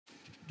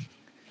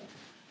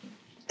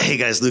Hey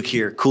guys, Luke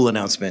here. Cool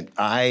announcement.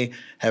 I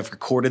have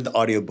recorded the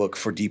audiobook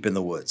for Deep in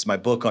the Woods. My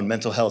book on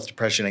mental health,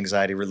 depression,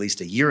 anxiety, released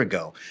a year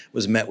ago,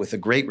 was met with a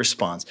great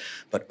response.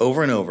 But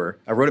over and over,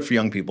 I wrote it for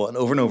young people, and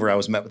over I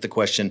was met with the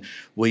question,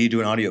 will you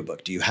do an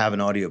audiobook? Do you have an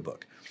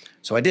audiobook?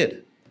 So I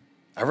did.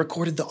 I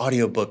recorded the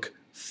audiobook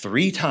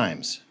 3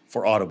 times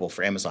for Audible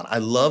for Amazon. I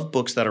love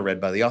books that are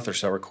read by the author,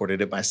 so I recorded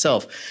it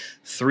myself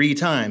 3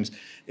 times.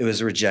 It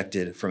was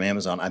rejected from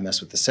Amazon. I messed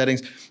with the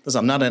settings. Listen,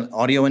 I'm not an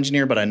audio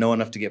engineer, but I know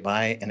enough to get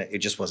by, and it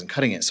just wasn't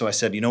cutting it. So I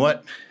said, you know what?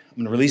 I'm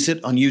going to release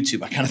it on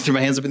YouTube. I kind of threw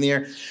my hands up in the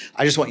air.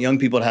 I just want young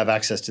people to have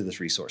access to this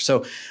resource.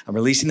 So I'm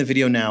releasing the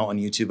video now on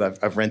YouTube.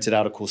 I've rented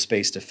out a cool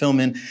space to film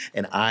in,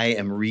 and I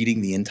am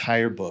reading the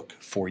entire book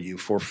for you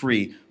for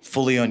free,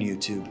 fully on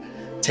YouTube.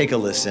 Take a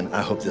listen.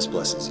 I hope this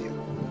blesses you.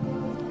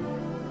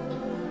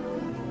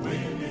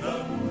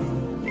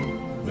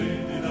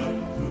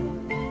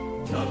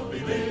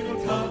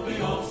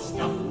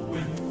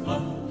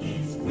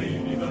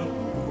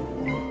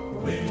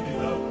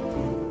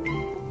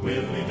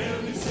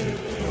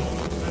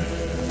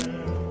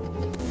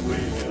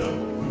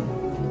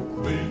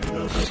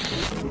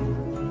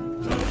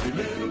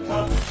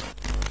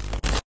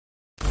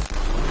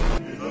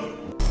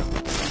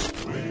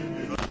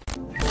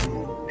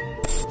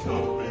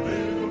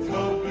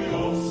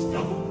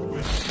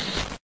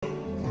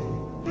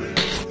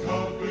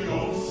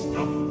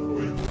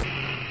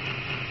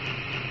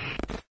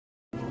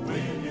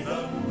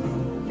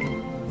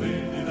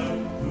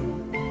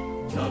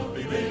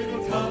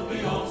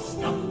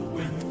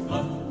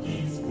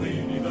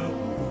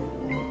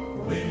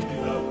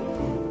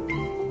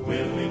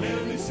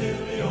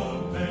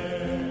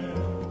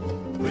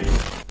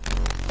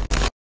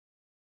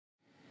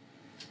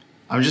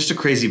 I'm just a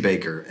crazy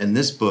baker, and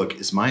this book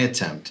is my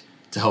attempt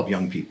to help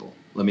young people.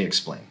 Let me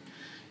explain.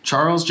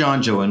 Charles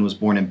John Johan was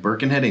born in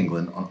Birkenhead,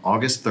 England on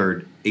August 3rd,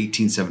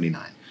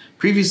 1879.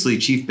 Previously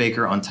chief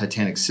baker on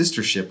Titanic's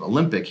sister ship,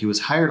 Olympic, he was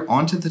hired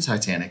onto the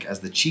Titanic as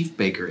the chief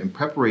baker in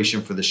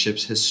preparation for the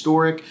ship's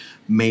historic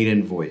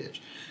maiden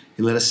voyage.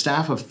 He led a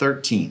staff of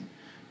 13,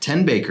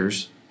 10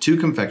 bakers, 2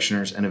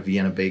 confectioners, and a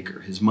Vienna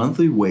baker. His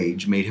monthly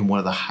wage made him one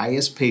of the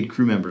highest paid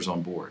crew members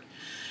on board.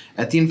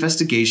 At the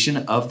investigation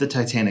of the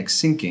Titanic's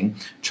sinking,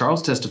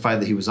 Charles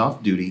testified that he was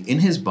off duty in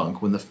his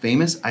bunk when the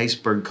famous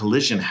iceberg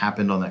collision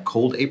happened on that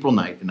cold April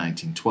night in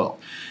 1912.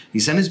 He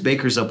sent his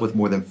bakers up with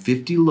more than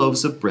 50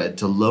 loaves of bread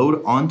to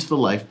load onto the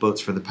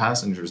lifeboats for the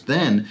passengers.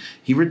 Then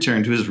he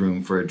returned to his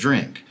room for a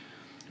drink.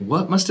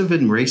 What must have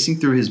been racing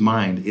through his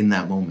mind in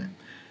that moment?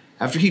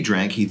 After he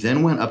drank, he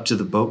then went up to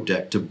the boat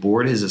deck to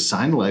board his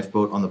assigned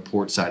lifeboat on the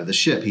port side of the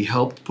ship. He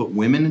helped put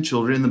women and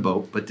children in the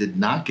boat, but did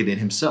not get in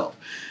himself.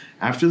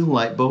 After the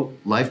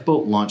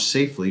lifeboat launched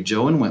safely,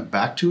 Johan went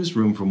back to his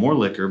room for more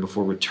liquor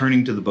before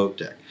returning to the boat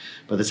deck.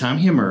 By the time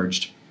he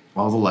emerged,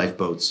 all the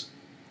lifeboats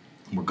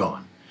were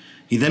gone.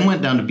 He then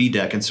went down to B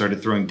deck and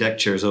started throwing deck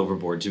chairs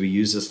overboard to be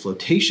used as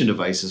flotation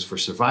devices for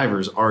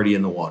survivors already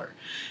in the water.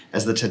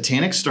 As the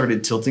Titanic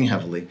started tilting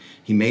heavily,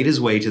 he made his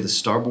way to the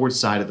starboard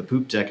side of the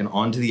poop deck and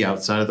onto the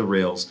outside of the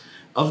rails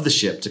of the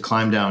ship to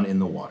climb down in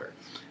the water.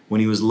 When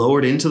he was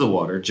lowered into the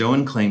water,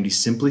 Johan claimed he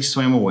simply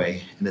swam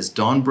away, and as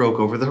dawn broke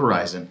over the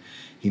horizon,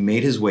 he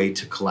made his way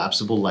to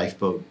collapsible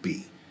lifeboat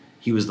B.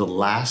 He was the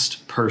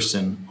last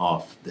person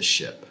off the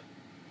ship.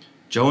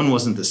 Johan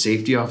wasn't the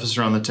safety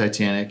officer on the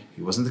Titanic.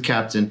 He wasn't the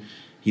captain.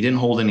 He didn't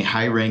hold any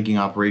high-ranking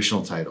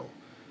operational title.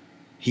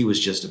 He was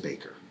just a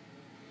baker.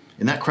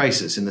 In that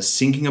crisis, in the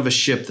sinking of a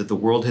ship that the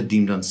world had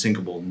deemed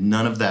unsinkable,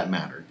 none of that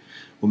mattered.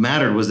 What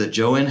mattered was that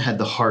Johan had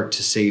the heart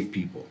to save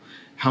people.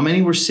 How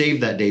many were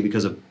saved that day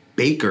because a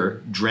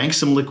baker drank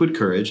some liquid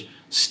courage,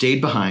 stayed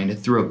behind, and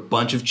threw a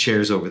bunch of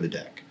chairs over the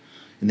deck?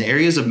 In the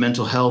areas of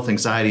mental health,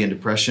 anxiety, and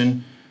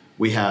depression,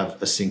 we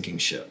have a sinking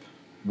ship.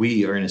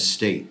 We are in a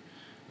state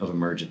of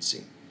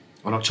emergency.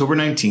 On October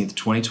 19th,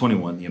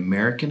 2021, the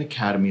American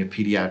Academy of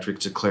Pediatrics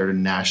declared a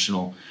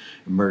national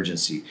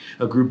emergency.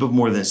 A group of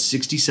more than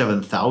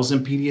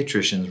 67,000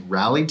 pediatricians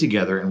rallied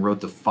together and wrote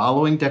the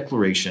following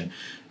declaration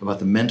about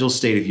the mental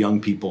state of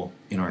young people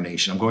in our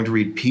nation. I'm going to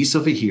read a piece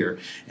of it here,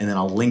 and then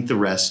I'll link the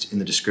rest in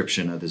the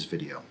description of this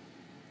video.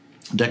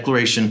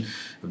 Declaration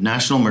of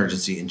National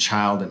Emergency in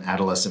Child and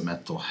Adolescent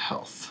Mental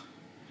Health.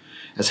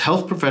 As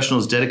health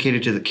professionals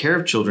dedicated to the care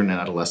of children and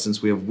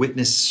adolescents, we have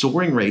witnessed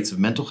soaring rates of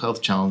mental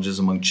health challenges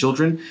among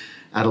children,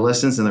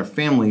 adolescents, and their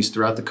families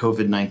throughout the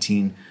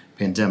COVID-19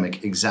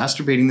 pandemic,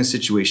 exacerbating the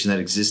situation that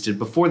existed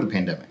before the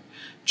pandemic.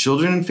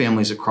 Children and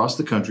families across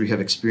the country have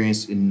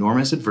experienced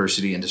enormous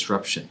adversity and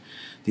disruption.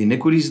 The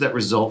iniquities that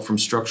result from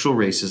structural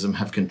racism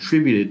have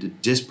contributed to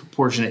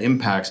disproportionate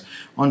impacts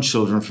on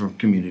children from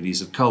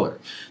communities of color.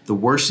 The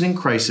worsening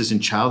crisis in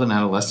child and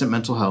adolescent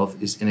mental health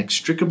is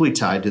inextricably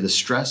tied to the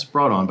stress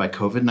brought on by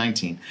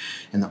COVID-19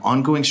 and the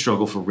ongoing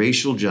struggle for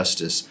racial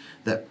justice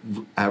that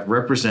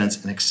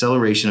represents an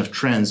acceleration of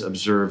trends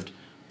observed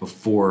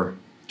before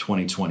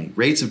 2020.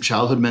 Rates of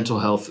childhood mental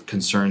health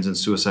concerns and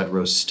suicide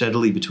rose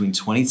steadily between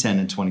 2010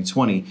 and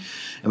 2020,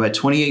 and by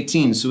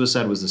 2018,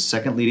 suicide was the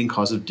second leading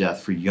cause of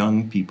death for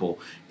young people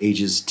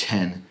ages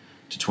 10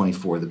 to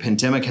 24. The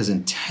pandemic has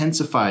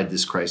intensified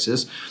this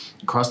crisis.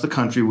 Across the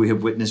country, we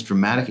have witnessed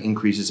dramatic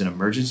increases in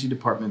emergency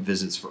department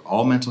visits for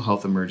all mental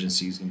health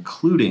emergencies,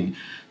 including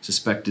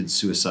suspected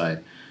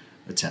suicide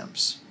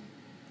attempts.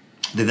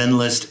 They then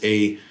list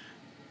a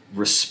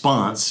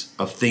response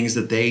of things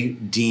that they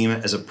deem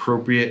as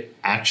appropriate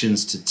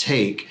actions to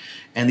take,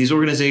 and these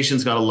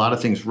organizations got a lot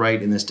of things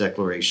right in this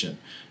declaration.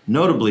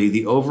 Notably,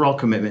 the overall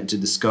commitment to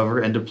discover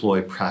and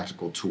deploy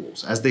practical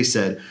tools. As they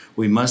said,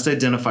 we must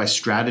identify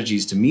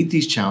strategies to meet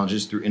these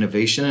challenges through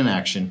innovation and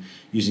action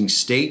using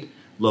state,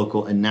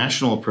 local, and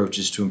national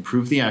approaches to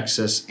improve the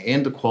access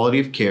and the quality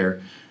of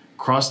care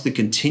across the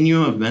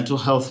continuum of mental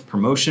health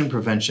promotion,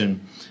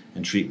 prevention,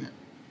 and treatment.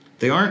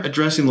 They aren't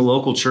addressing the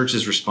local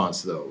church's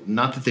response, though.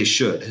 Not that they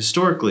should.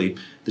 Historically,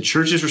 the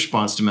church's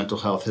response to mental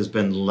health has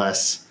been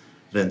less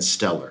than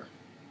stellar.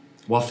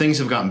 While things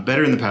have gotten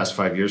better in the past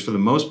 5 years, for the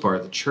most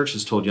part, the church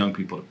has told young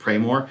people to pray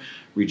more,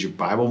 read your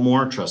Bible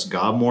more, trust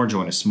God more,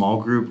 join a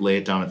small group, lay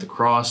it down at the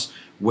cross,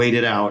 wait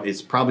it out.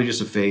 It's probably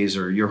just a phase,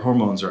 or your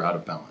hormones are out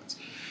of balance.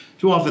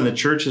 Too often, the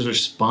church has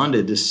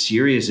responded to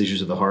serious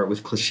issues of the heart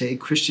with cliché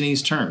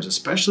Christianese terms,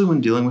 especially when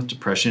dealing with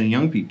depression in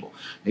young people.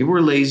 Maybe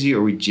we're lazy,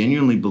 or we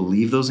genuinely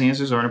believe those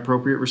answers are an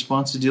appropriate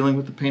response to dealing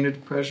with the pain of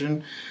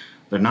depression.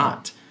 They're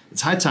not.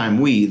 It's high time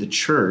we, the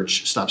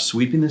church, stop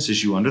sweeping this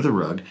issue under the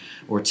rug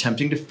or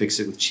attempting to fix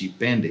it with cheap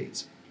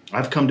band-aids.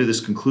 I've come to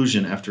this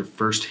conclusion after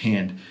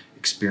firsthand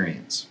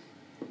experience.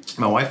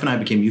 My wife and I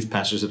became youth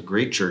pastors at a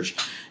great church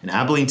in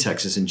Abilene,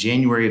 Texas in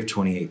January of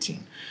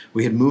 2018.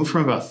 We had moved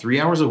from about 3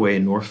 hours away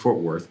in North Fort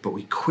Worth, but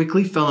we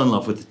quickly fell in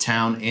love with the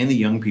town and the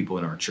young people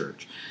in our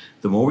church.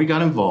 The more we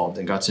got involved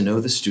and got to know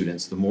the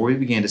students, the more we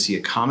began to see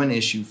a common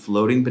issue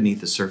floating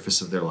beneath the surface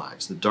of their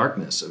lives, the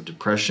darkness of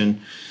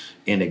depression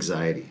and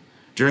anxiety.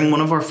 During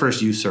one of our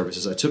first youth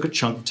services, I took a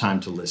chunk of time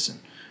to listen.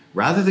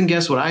 Rather than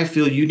guess what I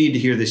feel you need to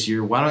hear this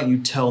year, why don't you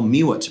tell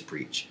me what to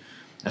preach?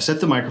 I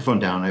set the microphone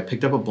down and I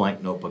picked up a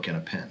blank notebook and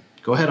a pen.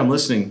 Go ahead, I'm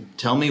listening.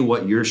 Tell me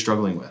what you're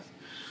struggling with.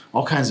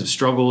 All kinds of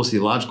struggles,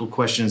 theological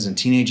questions, and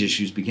teenage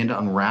issues began to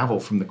unravel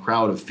from the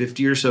crowd of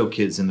 50 or so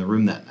kids in the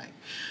room that night.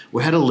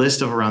 We had a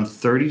list of around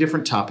 30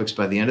 different topics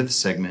by the end of the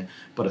segment,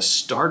 but a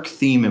stark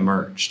theme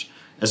emerged.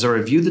 As I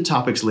reviewed the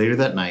topics later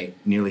that night,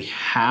 nearly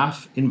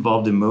half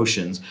involved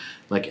emotions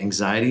like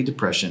anxiety,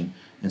 depression,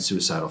 and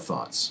suicidal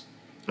thoughts.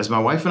 As my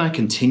wife and I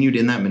continued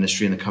in that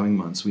ministry in the coming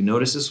months, we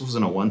noticed this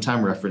wasn't a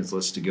one-time reference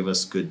list to give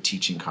us good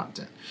teaching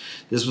content.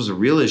 This was a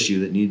real issue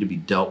that needed to be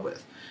dealt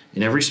with.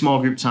 In every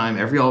small group time,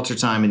 every altar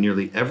time, and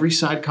nearly every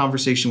side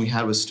conversation we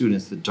had with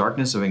students, the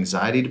darkness of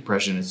anxiety,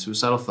 depression, and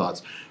suicidal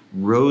thoughts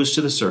rose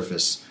to the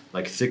surface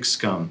like thick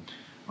scum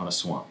on a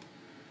swamp.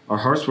 Our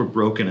hearts were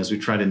broken as we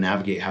tried to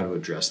navigate how to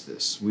address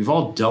this. We've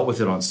all dealt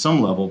with it on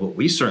some level, but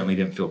we certainly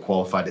didn't feel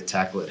qualified to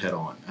tackle it head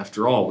on.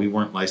 After all, we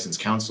weren't licensed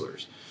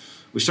counselors.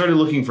 We started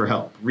looking for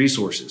help,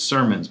 resources,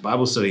 sermons,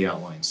 Bible study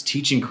outlines,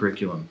 teaching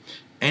curriculum,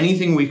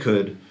 anything we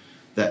could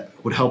that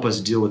would help us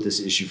deal with this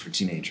issue for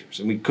teenagers.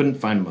 And we couldn't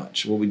find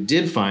much. What we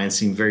did find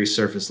seemed very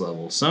surface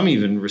level. Some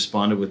even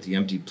responded with the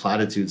empty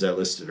platitudes I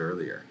listed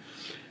earlier.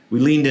 We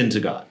leaned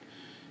into God.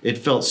 It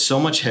felt so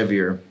much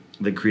heavier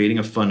than creating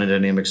a fun and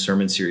dynamic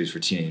sermon series for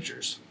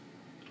teenagers.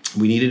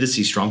 We needed to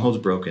see strongholds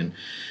broken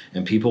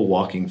and people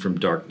walking from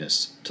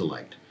darkness to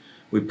light.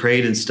 We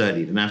prayed and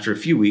studied, and after a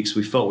few weeks,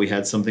 we felt we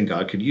had something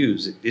God could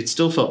use. It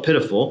still felt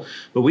pitiful,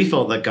 but we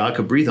felt that God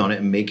could breathe on it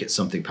and make it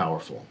something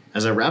powerful.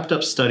 As I wrapped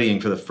up studying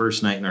for the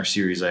first night in our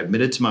series, I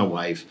admitted to my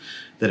wife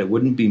that it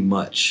wouldn't be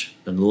much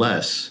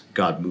unless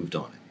God moved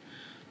on it.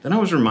 Then I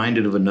was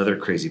reminded of another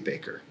crazy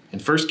baker. In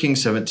 1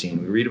 Kings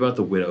 17, we read about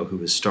the widow who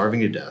was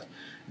starving to death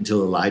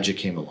until Elijah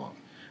came along.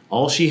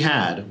 All she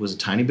had was a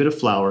tiny bit of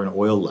flour and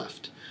oil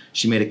left.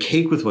 She made a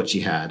cake with what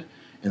she had,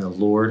 and the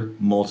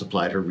Lord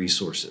multiplied her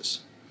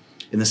resources.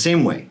 In the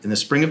same way, in the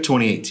spring of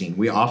 2018,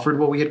 we offered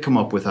what we had come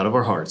up with out of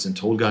our hearts and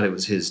told God it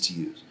was His to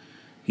use.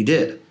 He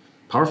did.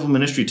 Powerful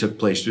ministry took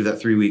place through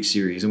that 3-week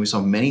series, and we saw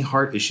many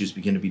heart issues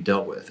begin to be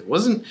dealt with. It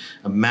wasn't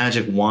a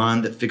magic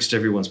wand that fixed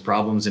everyone's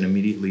problems and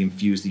immediately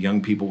infused the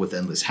young people with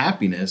endless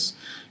happiness,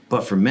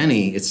 but for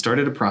many, it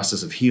started a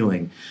process of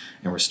healing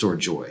and restored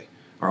joy.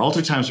 Our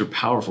altar times were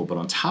powerful, but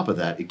on top of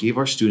that, it gave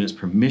our students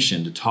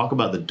permission to talk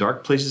about the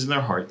dark places in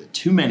their heart that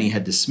too many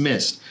had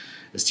dismissed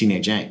as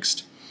teenage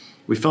angst.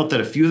 We felt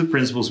that a few of the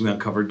principles we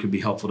uncovered could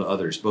be helpful to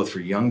others, both for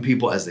young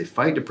people as they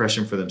fight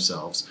depression for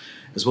themselves,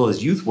 as well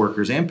as youth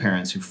workers and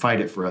parents who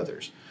fight it for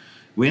others.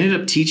 We ended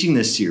up teaching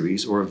this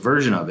series, or a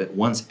version of it,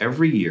 once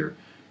every year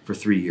for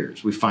 3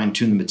 years. We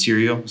fine-tuned the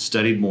material,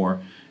 studied more,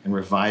 and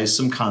revised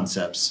some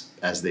concepts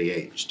as they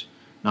aged.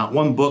 Not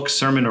one book,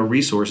 sermon, or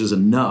resource is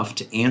enough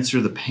to answer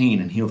the pain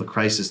and heal the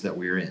crisis that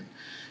we are in.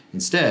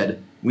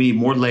 Instead, we need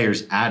more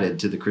layers added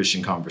to the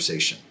Christian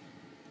conversation.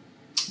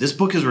 This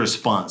book is a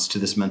response to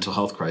this mental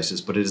health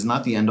crisis, but it is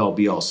not the end-all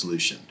be-all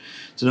solution.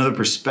 It's another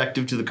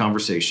perspective to the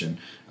conversation,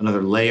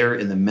 another layer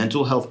in the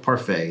mental health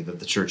parfait that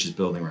the church is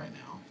building right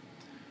now.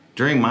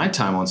 During my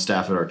time on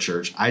staff at our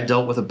church, I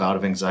dealt with a bout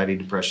of anxiety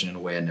and depression in a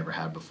way I never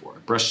had before. I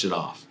brushed it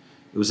off.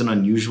 It was an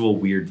unusual,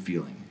 weird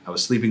feeling. I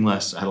was sleeping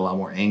less. I had a lot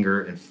more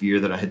anger and fear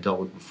that I had dealt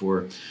with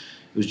before.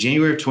 It was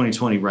January of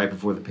 2020, right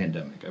before the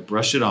pandemic. I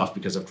brushed it off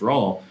because, after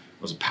all,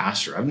 I was a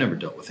pastor. I've never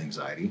dealt with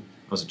anxiety.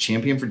 I was a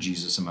champion for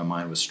Jesus, and my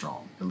mind was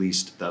strong. At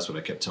least, that's what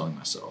I kept telling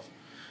myself.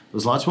 There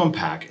was a lot to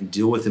unpack and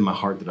deal with in my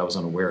heart that I was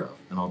unaware of,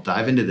 and I'll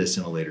dive into this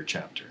in a later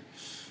chapter.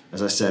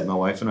 As I said, my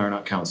wife and I are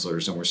not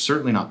counselors, and we're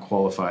certainly not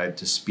qualified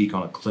to speak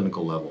on a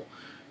clinical level.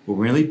 We're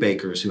merely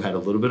bakers who had a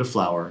little bit of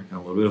flour and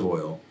a little bit of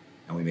oil,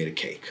 and we made a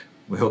cake.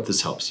 We hope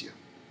this helps you.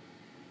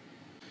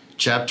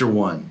 Chapter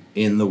 1,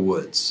 In the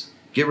Woods.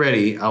 Get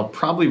ready, I'll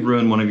probably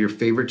ruin one of your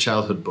favorite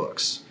childhood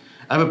books.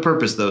 I have a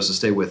purpose, though, so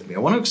stay with me. I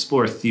want to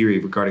explore a theory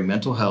regarding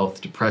mental health,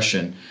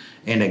 depression,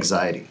 and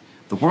anxiety.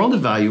 The world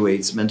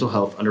evaluates mental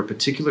health under a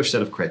particular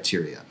set of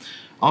criteria.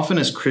 Often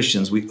as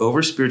Christians, we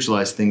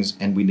over-spiritualize things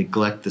and we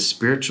neglect the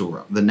spiritual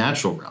realm, the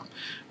natural realm.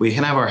 We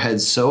can have our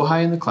heads so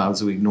high in the clouds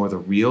that we ignore the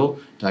real,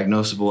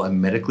 diagnosable,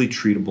 and medically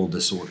treatable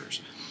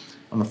disorders.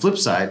 On the flip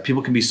side,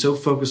 people can be so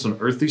focused on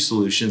earthly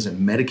solutions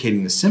and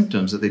medicating the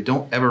symptoms that they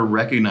don't ever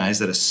recognize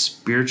that a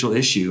spiritual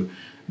issue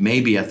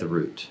may be at the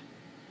root.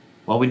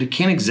 While we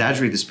can't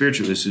exaggerate the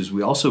spiritual issues,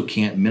 we also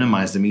can't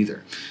minimize them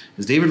either.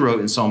 As David wrote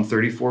in Psalm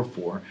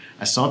 34:4,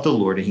 I sought the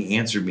Lord and he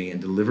answered me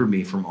and delivered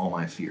me from all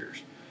my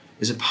fears.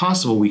 Is it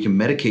possible we can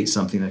medicate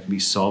something that can be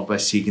solved by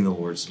seeking the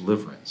Lord's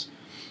deliverance?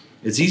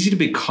 It's easy to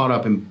be caught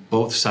up in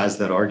both sides of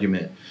that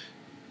argument.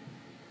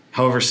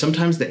 However,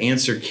 sometimes the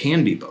answer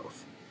can be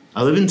both.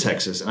 I live in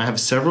Texas and I have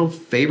several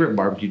favorite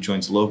barbecue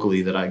joints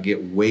locally that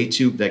get way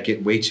too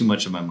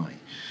much of my money.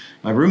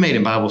 My roommate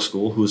in Bible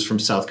school, who was from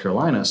South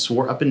Carolina,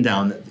 swore up and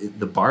down that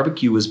the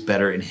barbecue was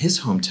better in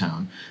his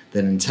hometown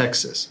than in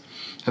Texas.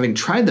 Having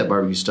tried that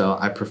barbecue style,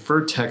 I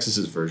prefer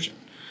Texas's version.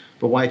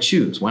 But why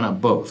choose? Why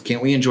not both?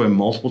 Can't we enjoy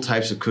multiple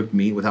types of cooked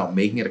meat without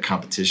making it a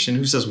competition?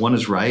 Who says one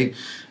is right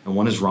and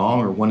one is wrong,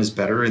 or one is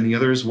better and the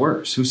other is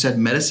worse? Who said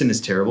medicine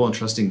is terrible and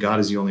trusting God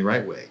is the only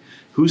right way?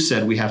 Who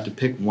said we have to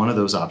pick one of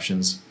those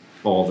options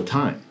all the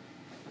time?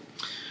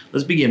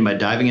 Let's begin by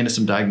diving into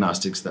some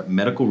diagnostics that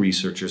medical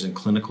researchers and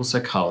clinical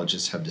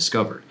psychologists have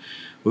discovered.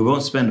 We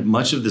won't spend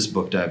much of this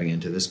book diving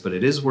into this, but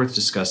it is worth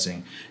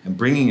discussing and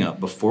bringing up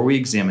before we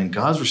examine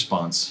God's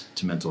response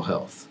to mental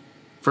health.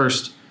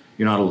 First,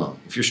 you're not alone.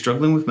 If you're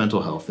struggling with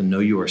mental health, then know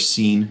you are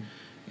seen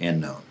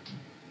and known.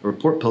 A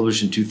report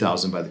published in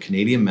 2000 by the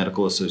Canadian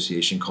Medical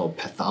Association called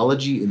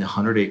Pathology in the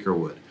 100-Acre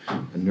Wood,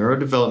 a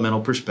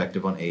neurodevelopmental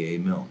perspective on A.A.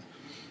 Milne.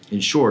 In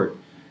short,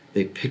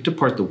 they picked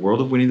apart the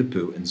world of Winnie the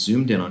Pooh and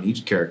zoomed in on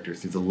each character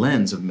through the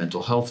lens of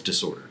mental health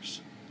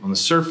disorders. On the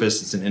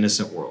surface, it's an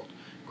innocent world.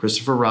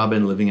 Christopher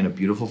Robin living in a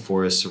beautiful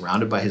forest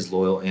surrounded by his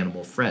loyal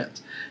animal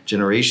friends.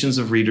 Generations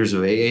of readers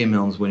of A.A.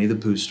 Milne's Winnie the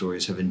Pooh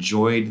stories have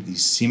enjoyed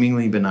these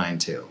seemingly benign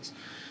tales.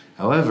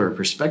 However,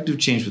 perspective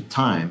changed with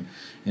time,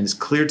 and it's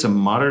clear to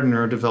modern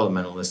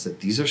neurodevelopmentalists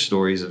that these are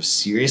stories of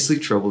seriously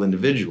troubled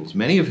individuals,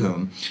 many of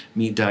whom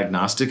meet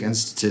Diagnostic and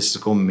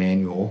Statistical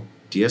Manual,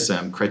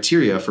 DSM,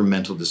 criteria for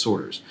mental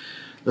disorders.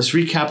 Let's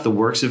recap the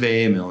works of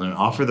A.A. Milne and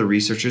offer the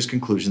researchers'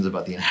 conclusions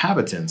about the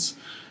inhabitants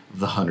of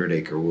the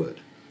 100-Acre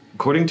Wood.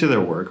 According to their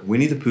work,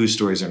 Winnie the Pooh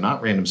stories are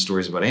not random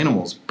stories about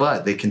animals,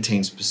 but they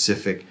contain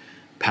specific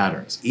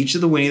patterns. Each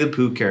of the Winnie the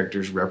Pooh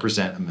characters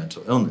represent a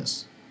mental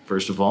illness.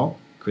 First of all,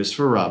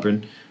 Christopher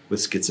Robin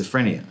with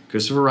schizophrenia.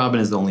 Christopher Robin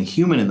is the only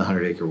human in the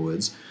 100-Acre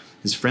Woods.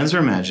 His friends are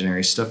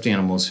imaginary stuffed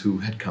animals who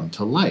had come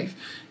to life.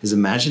 His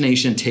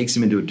imagination takes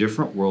him into a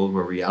different world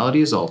where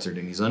reality is altered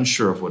and he's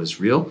unsure of what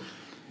is real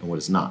and what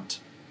is not.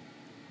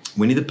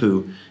 Winnie the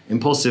Pooh,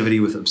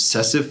 impulsivity with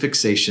obsessive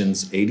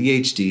fixations,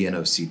 ADHD, and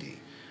OCD.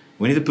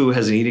 Winnie the Pooh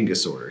has an eating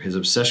disorder. His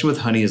obsession with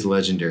honey is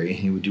legendary, and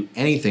he would do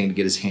anything to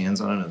get his hands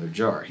on another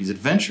jar. He's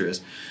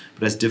adventurous,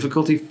 but has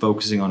difficulty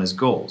focusing on his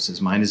goals.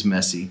 His mind is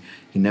messy,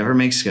 he never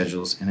makes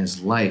schedules, and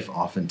his life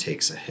often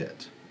takes a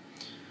hit.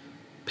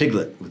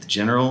 Piglet with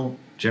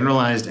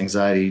generalized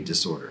anxiety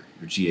disorder,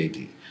 or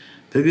GAD.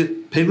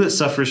 Piglet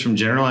suffers from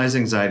generalized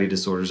anxiety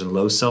disorders and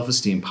low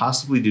self-esteem,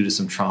 possibly due to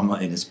some trauma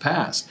in his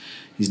past.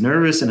 He's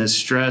nervous and is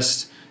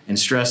stressed and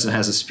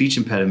has a speech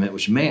impediment,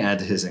 which may add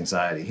to his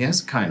anxiety. He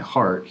has a kind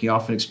heart. He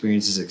often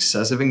experiences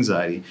excessive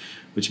anxiety,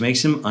 which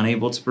makes him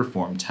unable to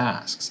perform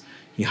tasks.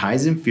 He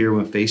hides in fear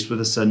when faced with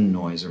a sudden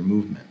noise or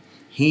movement.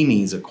 He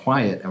needs a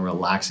quiet and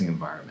relaxing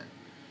environment.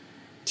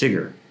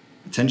 Tigger,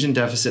 attention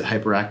deficit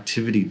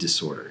hyperactivity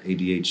disorder,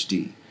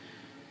 ADHD.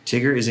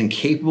 Tigger is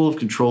incapable of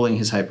controlling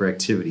his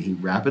hyperactivity. He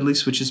rapidly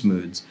switches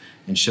moods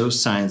and shows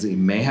signs that he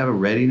may have a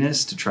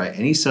readiness to try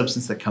any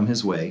substance that come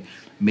his way,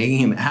 making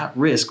him at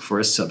risk for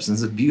a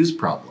substance abuse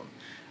problem.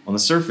 On the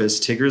surface,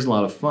 Tigger is a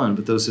lot of fun,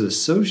 but those who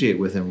associate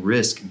with him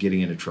risk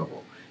getting into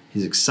trouble.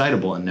 He's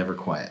excitable and never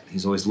quiet.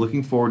 He's always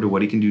looking forward to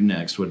what he can do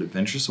next, what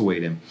adventures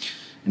await him,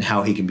 and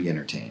how he can be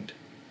entertained.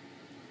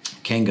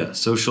 Kanga,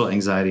 social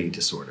anxiety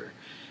disorder.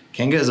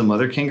 Kanga is a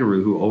mother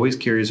kangaroo who always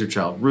carries her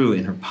child Roo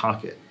in her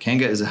pocket.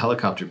 Kanga is a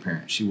helicopter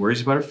parent. She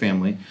worries about her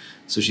family,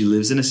 so she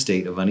lives in a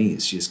state of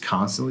unease. She is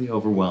constantly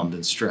overwhelmed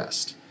and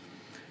stressed.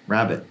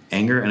 Rabbit,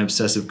 anger and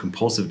obsessive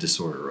compulsive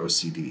disorder,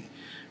 OCD.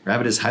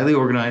 Rabbit is highly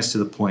organized to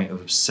the point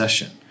of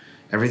obsession.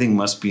 Everything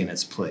must be in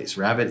its place.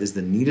 Rabbit is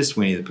the neatest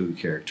Winnie the Pooh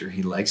character.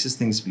 He likes his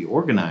things to be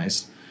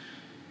organized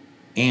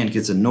and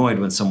gets annoyed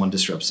when someone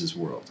disrupts his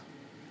world.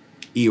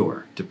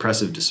 Eeyore,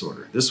 depressive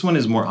disorder. This one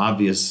is more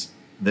obvious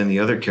than the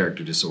other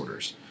character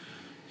disorders.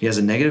 He has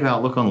a negative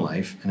outlook on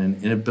life and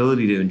an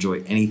inability to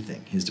enjoy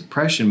anything. His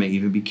depression may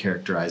even be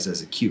characterized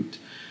as acute.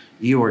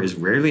 Eeyore is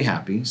rarely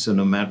happy, so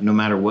no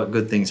matter what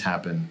good things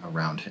happen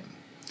around him.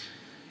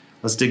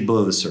 Let's dig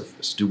below the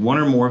surface. Do one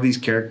or more of these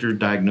character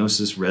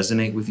diagnoses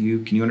resonate with you?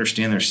 Can you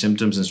understand their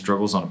symptoms and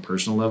struggles on a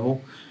personal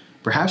level?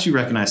 Perhaps you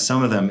recognize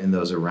some of them in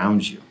those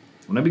around you.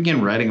 When I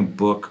began writing a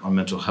book on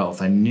mental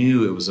health, I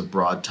knew it was a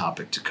broad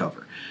topic to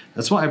cover.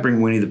 That's why I bring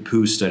Winnie the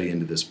Pooh study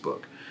into this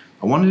book.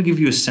 I wanted to give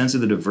you a sense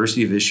of the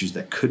diversity of issues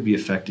that could be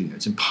affecting you.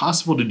 It's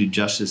impossible to do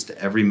justice to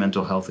every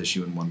mental health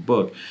issue in one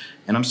book,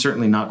 and I'm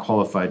certainly not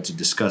qualified to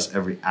discuss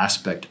every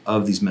aspect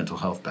of these mental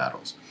health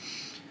battles.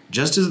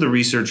 Just as the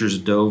researchers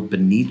dove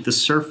beneath the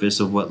surface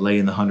of what lay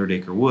in the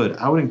 100-acre wood,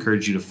 I would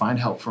encourage you to find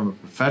help from a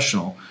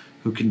professional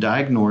who can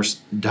diagnose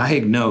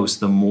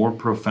the more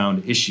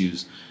profound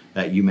issues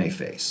that you may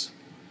face.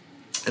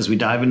 As we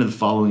dive into the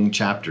following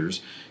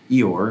chapters,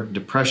 Eeyore,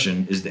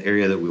 depression, is the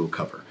area that we will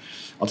cover.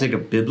 I'll take a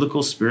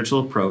biblical, spiritual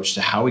approach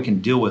to how we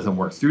can deal with and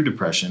work through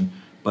depression,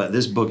 but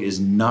this book is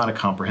not a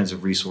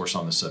comprehensive resource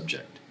on the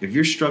subject. If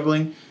you're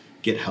struggling,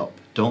 get help.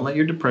 Don't let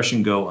your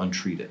depression go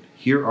untreated.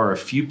 Here are a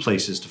few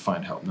places to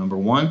find help. Number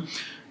one,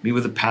 meet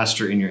with a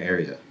pastor in your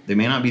area. They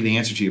may not be the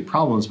answer to your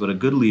problems, but a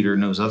good leader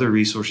knows other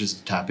resources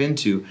to tap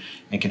into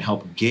and can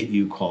help get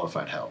you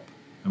qualified help.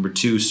 Number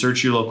two,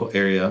 search your local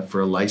area for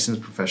a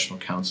licensed professional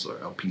counselor,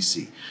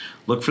 LPC.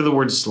 Look for the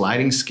word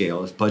sliding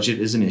scale if budget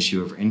is an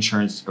issue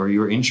or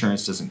your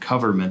insurance doesn't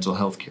cover mental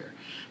health care.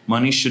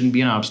 Money shouldn't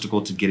be an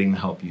obstacle to getting the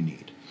help you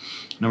need.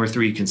 Number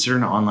three, consider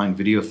an online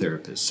video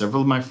therapist.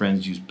 Several of my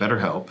friends use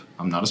BetterHelp.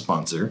 I'm not a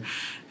sponsor,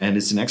 and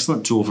it's an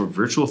excellent tool for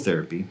virtual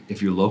therapy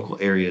if your local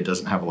area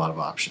doesn't have a lot of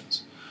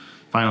options.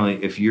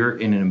 Finally, if you're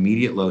in an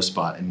immediate low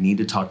spot and need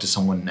to talk to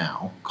someone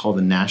now, call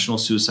the National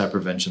Suicide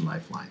Prevention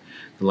Lifeline.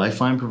 The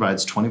Lifeline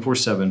provides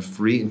 24/7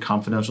 free and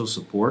confidential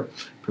support,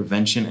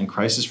 prevention, and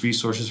crisis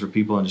resources for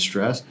people in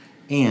distress,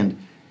 and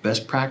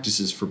best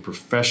practices for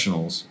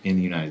professionals in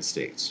the United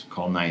States.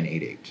 Call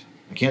 988.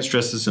 I can't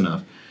stress this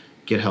enough.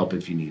 Get help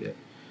if you need it.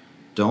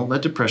 Don't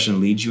let depression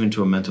lead you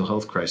into a mental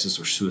health crisis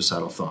or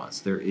suicidal thoughts.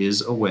 There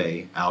is a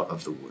way out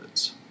of the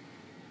woods.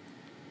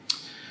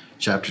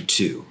 Chapter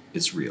 2,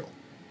 it's real.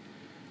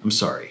 I'm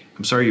sorry.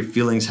 I'm sorry your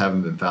feelings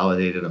haven't been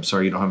validated. I'm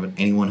sorry you don't have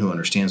anyone who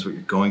understands what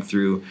you're going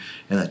through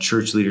and that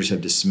church leaders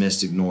have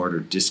dismissed, ignored, or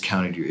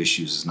discounted your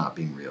issues as not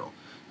being real.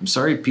 I'm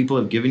sorry people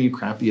have given you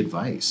crappy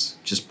advice.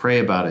 Just pray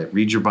about it.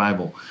 Read your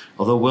Bible.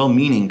 Although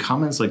well-meaning,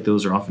 comments like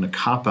those are often a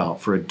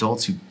cop-out for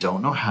adults who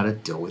don't know how to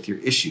deal with your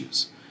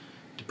issues.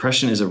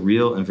 Depression is a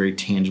real and very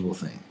tangible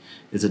thing.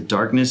 It's a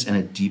darkness and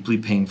a deeply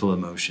painful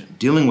emotion.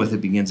 Dealing with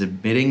it begins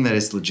admitting that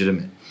it's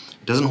legitimate.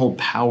 It doesn't hold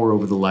power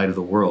over the light of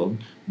the world,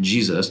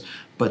 Jesus,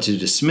 but to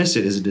dismiss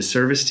it is a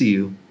disservice to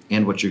you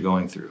and what you're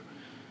going through.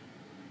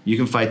 You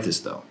can fight this,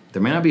 though.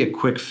 There may not be a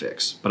quick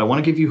fix, but I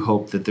want to give you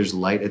hope that there's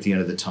light at the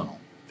end of the tunnel.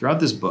 Throughout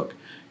this book,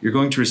 you're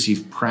going to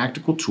receive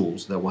practical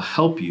tools that will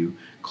help you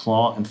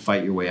claw and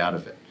fight your way out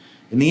of it.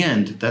 In the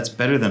end, that's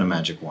better than a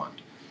magic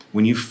wand.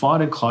 When you've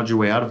fought and clawed your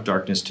way out of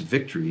darkness to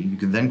victory, you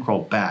can then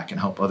crawl back and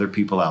help other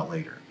people out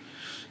later.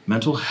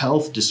 Mental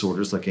health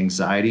disorders like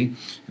anxiety,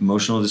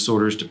 emotional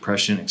disorders,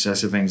 depression,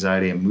 excessive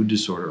anxiety, and mood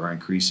disorder are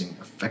increasing,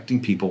 affecting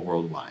people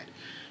worldwide.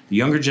 The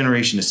younger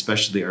generation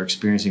especially are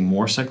experiencing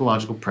more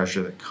psychological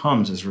pressure that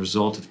comes as a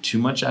result of too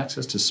much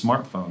access to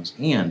smartphones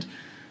and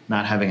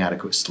not having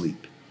adequate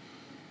sleep.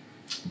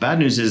 The bad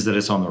news is that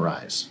it's on the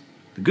rise.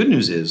 The good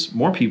news is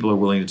more people are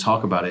willing to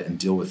talk about it and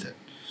deal with it.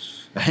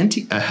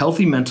 A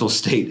healthy mental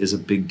state is a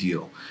big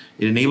deal.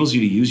 It enables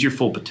you to use your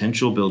full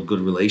potential, build good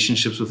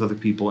relationships with other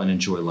people, and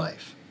enjoy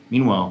life.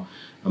 Meanwhile,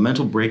 a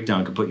mental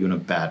breakdown can put you in a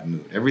bad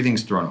mood.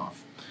 Everything's thrown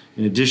off.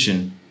 In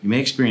addition, you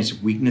may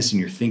experience weakness in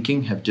your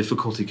thinking, have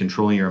difficulty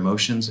controlling your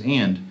emotions,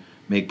 and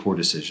make poor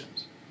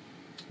decisions.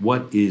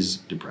 What is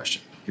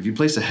depression? If you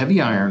place a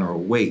heavy iron or a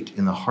weight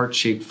in the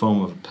heart-shaped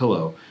foam of a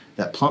pillow,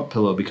 that plump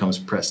pillow becomes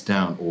pressed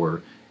down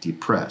or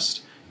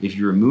depressed. If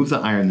you remove the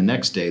iron the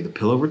next day, the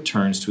pillow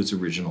returns to its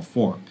original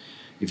form.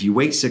 If you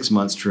wait 6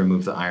 months to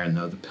remove the iron,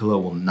 though, the pillow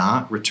will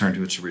not return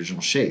to its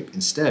original shape.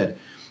 Instead,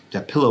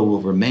 that pillow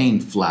will remain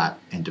flat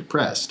and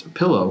depressed. A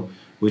pillow,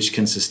 which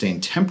can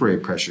sustain temporary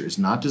pressure, is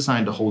not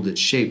designed to hold its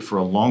shape for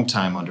a long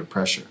time under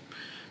pressure.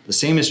 The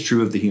same is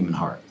true of the human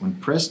heart. When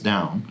pressed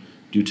down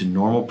due to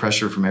normal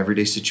pressure from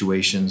everyday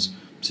situations,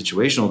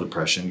 situational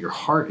depression, your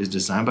heart is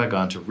designed by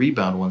God to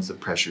rebound once the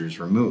pressure is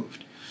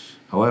removed.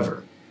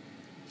 However,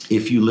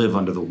 if you live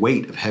under the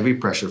weight of heavy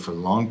pressure for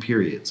long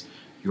periods,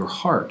 your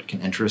heart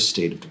can enter a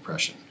state of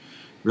depression.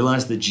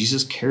 Realize that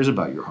Jesus cares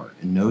about your heart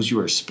and knows you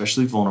are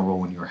especially vulnerable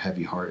when you are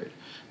heavy-hearted.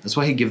 That's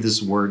why he gives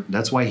this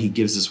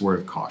word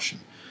of caution.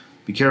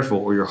 Be careful,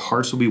 or your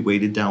hearts will be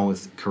weighted down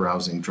with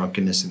carousing,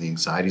 drunkenness, and the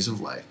anxieties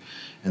of life,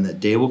 and that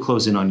day will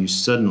close in on you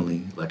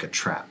suddenly like a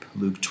trap.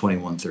 Luke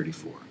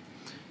 21:34.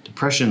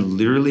 Depression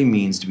literally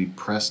means to be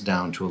pressed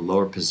down to a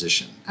lower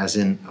position, as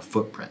in a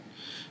footprint.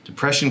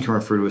 Depression can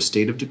refer to a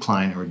state of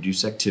decline or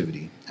reduced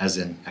activity, as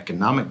in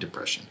economic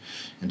depression,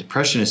 and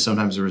depression is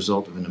sometimes a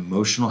result of an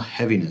emotional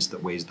heaviness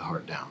that weighs the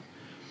heart down.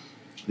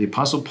 The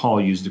Apostle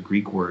Paul used the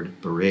Greek word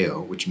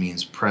bareo, which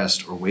means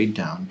pressed or weighed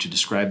down, to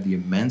describe the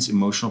immense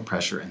emotional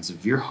pressure and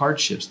severe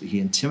hardships that he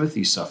and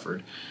Timothy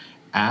suffered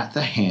at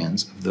the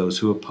hands of those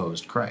who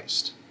opposed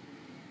Christ.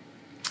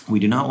 We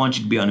do not want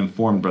you to be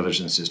uninformed, brothers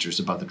and sisters,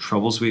 about the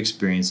troubles we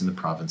experience in the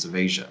province of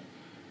Asia.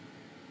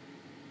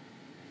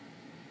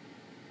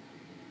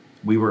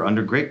 We were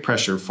under great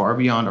pressure far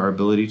beyond our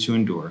ability to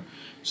endure,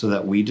 so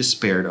that we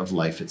despaired of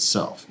life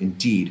itself.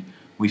 Indeed,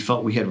 we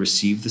felt we had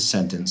received the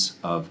sentence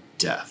of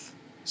death.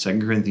 2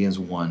 Corinthians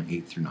 1,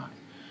 8-9.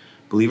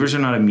 Believers are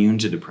not immune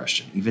to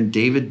depression. Even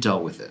David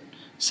dealt with it.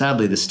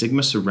 Sadly, the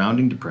stigma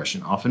surrounding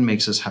depression often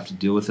makes us have to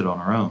deal with it on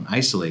our own.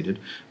 Isolated,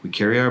 we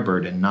carry our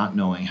burden, not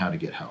knowing how to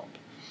get help.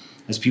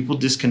 As people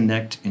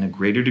disconnect in a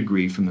greater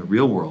degree from the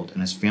real world,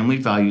 and as family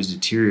values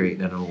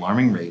deteriorate at an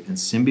alarming rate and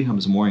sin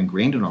becomes more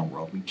ingrained in our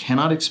world, we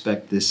cannot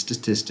expect this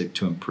statistic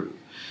to improve.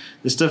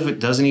 This stuff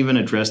doesn't even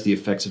address the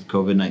effects of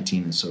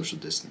COVID-19 and social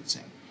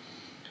distancing.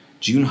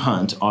 June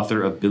Hunt,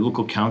 author of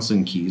Biblical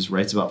Counseling Keys,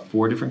 writes about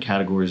 4 different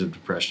categories of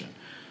depression.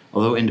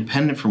 Although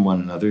independent from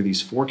one another,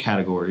 these 4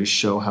 categories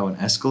show how an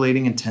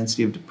escalating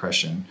intensity of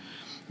depression.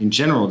 In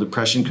general,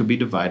 depression could be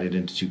divided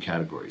into 2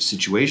 categories.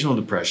 Situational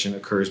depression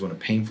occurs when a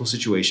painful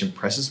situation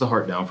presses the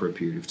heart down for a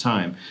period of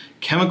time.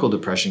 Chemical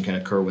depression can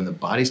occur when the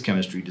body's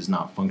chemistry does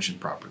not function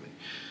properly.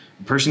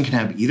 A person can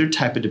have either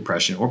type of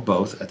depression or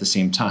both at the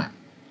same time.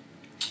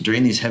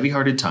 During these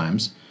heavy-hearted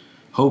times,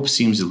 hope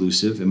seems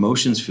elusive,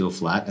 emotions feel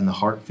flat, and the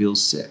heart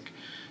feels sick.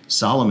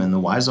 Solomon, the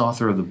wise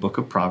author of the book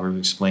of Proverbs,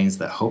 explains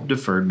that hope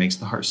deferred makes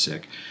the heart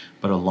sick,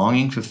 but a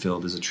longing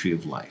fulfilled is a tree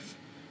of life.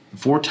 The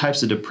 4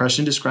 types of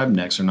depression described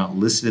next are not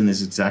listed in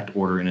this exact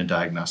order in a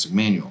diagnostic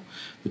manual.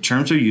 The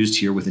terms are used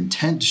here with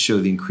intent to show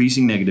the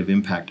increasing negative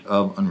impact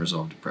of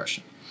unresolved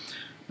depression.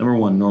 Number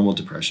 1, normal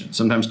depression,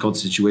 sometimes called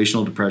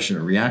situational depression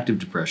or reactive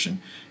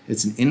depression.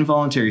 It's an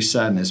involuntary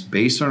sadness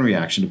based on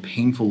reaction to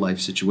painful life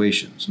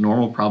situations.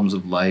 Normal problems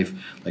of life,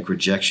 like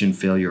rejection,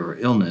 failure, or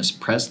illness,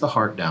 press the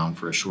heart down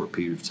for a short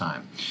period of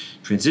time.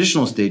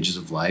 Transitional stages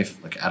of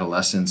life, like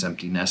adolescence,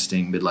 empty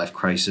nesting, midlife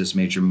crisis,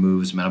 major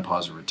moves,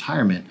 menopause, or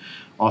retirement,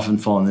 often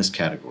fall in this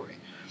category.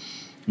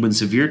 When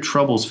severe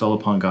troubles fell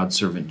upon God's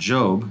servant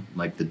Job,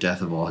 like the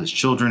death of all his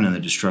children and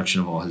the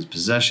destruction of all his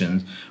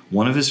possessions,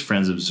 one of his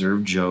friends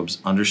observed Job's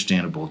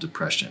understandable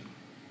depression.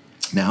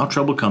 Now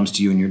trouble comes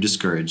to you and you're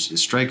discouraged, it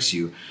strikes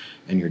you,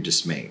 and you're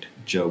dismayed.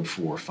 Job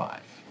 4:5.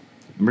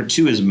 Number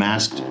 2 is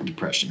masked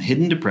depression.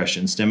 Hidden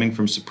depression stemming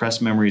from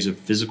suppressed memories of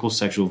physical,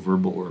 sexual,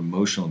 verbal, or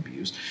emotional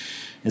abuse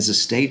is a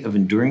state of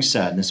enduring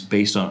sadness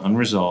based on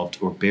unresolved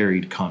or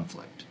buried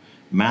conflict.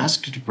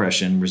 Masked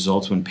depression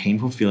results when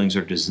painful feelings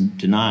are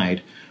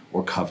denied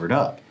or covered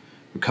up.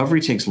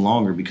 Recovery takes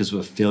longer because of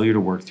a failure to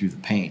work through the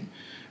pain.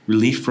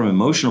 Relief from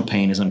emotional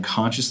pain is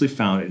unconsciously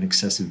found in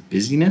excessive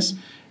busyness,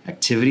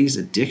 activities,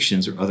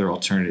 addictions, or other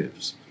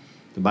alternatives.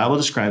 The Bible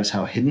describes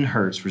how hidden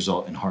hurts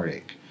result in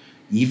heartache.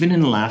 Even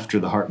in laughter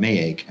the heart may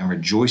ache, and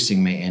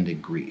rejoicing may end in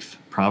grief.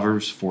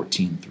 Proverbs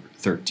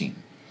 14:13.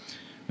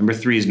 Number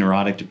 3 is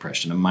neurotic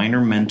depression, a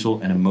minor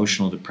mental and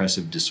emotional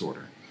depressive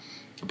disorder.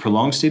 A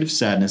prolonged state of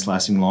sadness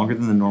lasting longer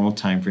than the normal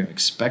time frame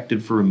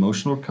expected for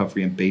emotional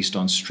recovery and based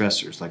on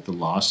stressors like the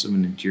loss of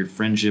an endeared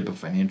friendship, a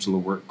financial or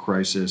work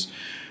crisis,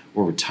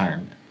 or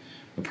retirement.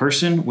 A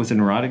person with a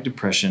neurotic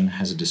depression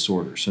has a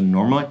disorder, so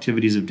normal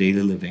activities of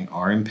daily living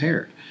are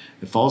impaired.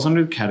 It falls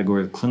under the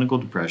category of clinical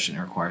depression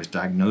and requires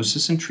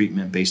diagnosis and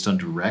treatment based on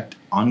direct,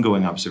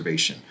 ongoing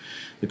observation.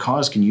 The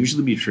cause can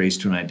usually be traced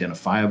to an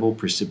identifiable,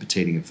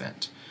 precipitating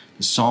event.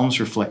 The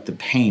Psalms reflect the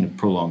pain of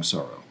prolonged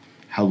sorrow.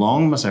 How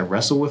long must I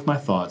wrestle with my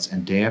thoughts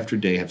and day after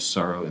day have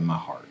sorrow in my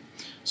heart?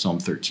 Psalm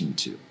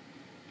 13:2.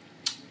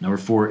 Number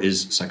 4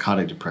 is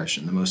psychotic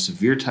depression, the most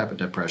severe type of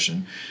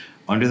depression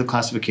under the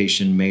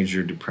classification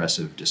major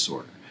depressive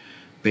disorder,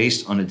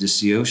 based on a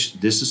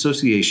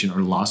disassociation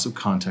or loss of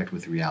contact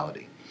with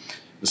reality.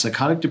 The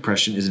psychotic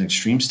depression is an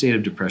extreme state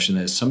of depression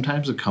that is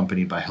sometimes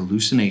accompanied by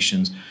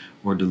hallucinations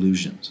or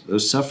delusions.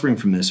 Those suffering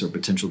from this are a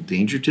potential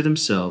danger to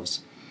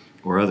themselves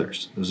or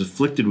others. Those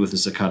afflicted with a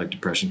psychotic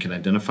depression can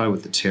identify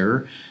with the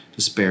terror,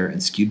 despair,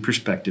 and skewed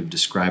perspective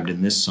described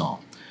in this psalm.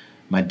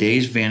 My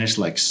days vanish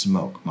like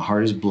smoke. My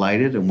heart is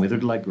blighted and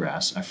withered like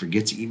grass. I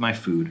forget to eat my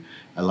food.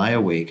 I lie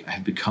awake. I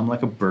have become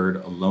like a bird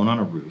alone on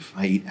a roof.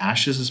 I eat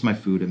ashes as my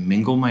food and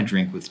mingle my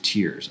drink with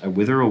tears. I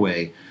wither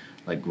away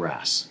like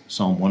grass.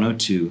 Psalm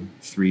 102,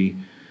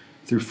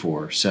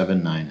 3-4,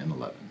 7, 9, and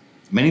 11.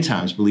 Many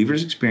times,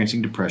 believers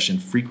experiencing depression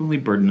frequently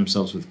burden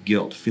themselves with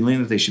guilt, feeling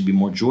that they should be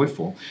more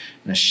joyful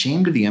and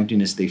ashamed of the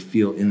emptiness they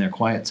feel in their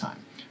quiet time.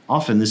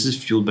 Often, this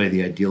is fueled by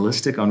the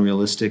idealistic,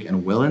 unrealistic,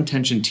 and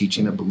well-intentioned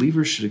teaching that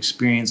believers should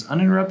experience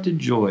uninterrupted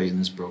joy in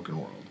this broken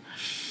world.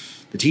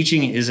 The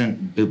teaching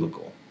isn't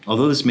biblical.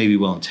 Although this may be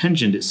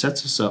well-intentioned, it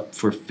sets us up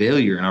for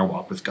failure in our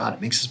walk with God.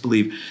 It makes us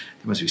believe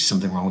there must be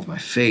something wrong with my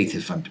faith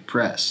if I'm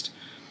depressed.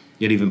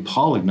 Yet even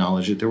Paul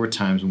acknowledged that there were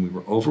times when we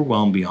were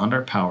overwhelmed beyond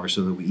our power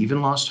so that we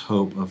even lost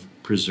hope of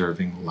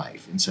preserving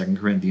life in 2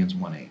 Corinthians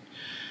 1:8.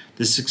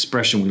 This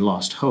expression, we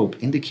lost hope,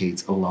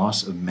 indicates a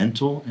loss of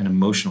mental and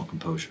emotional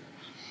composure.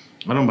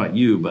 I don't know about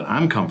you, but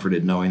I'm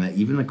comforted knowing that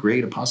even the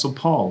great Apostle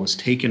Paul was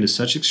taken to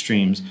such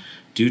extremes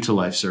due to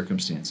life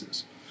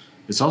circumstances.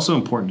 It's also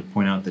important to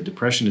point out that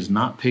depression is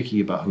not picky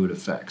about who it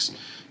affects.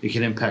 It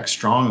can impact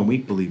strong and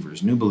weak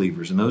believers, new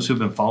believers, and those who have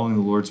been following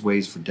the Lord's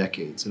ways for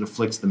decades. It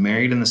afflicts the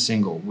married and the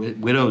single,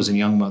 widows and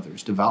young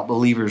mothers, devout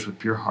believers with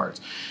pure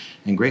hearts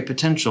and great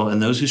potential,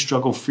 and those who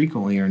struggle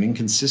frequently or are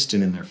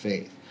inconsistent in their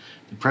faith.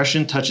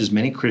 Depression touches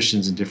many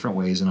Christians in different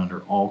ways and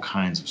under all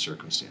kinds of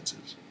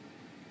circumstances.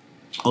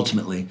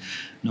 Ultimately,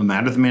 no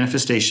matter the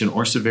manifestation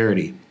or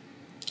severity,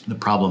 the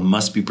problem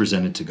must be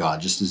presented to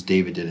God, just as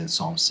David did in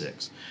Psalm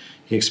 6.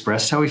 He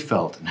expressed how he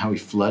felt and how he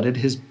flooded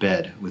his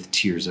bed with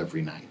tears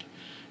every night.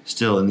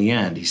 Still, in the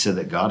end, he said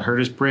that God heard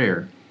his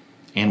prayer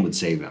and would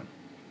save him.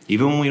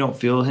 Even when we don't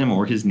feel him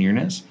or his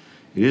nearness,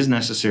 it is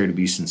necessary to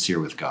be sincere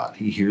with God.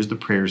 He hears the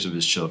prayers of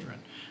his children.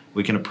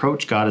 We can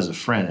approach God as a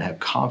friend and have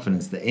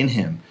confidence that in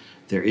him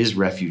there is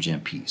refuge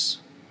and peace.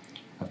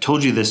 I've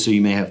told you this so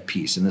you may have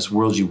peace. In this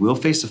world you will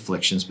face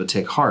afflictions, but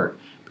take heart,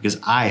 because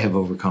I have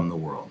overcome the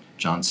world.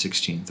 John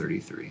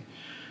 16:33.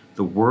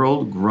 The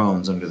world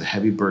groans under the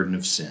heavy burden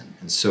of sin,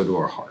 and so do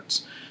our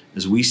hearts.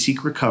 As we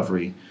seek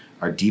recovery,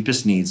 our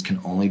deepest needs can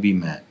only be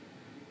met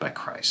by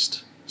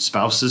Christ.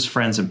 Spouses,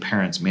 friends, and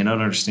parents may not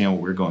understand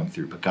what we're going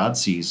through, but God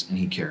sees and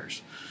he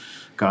cares.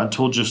 God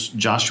told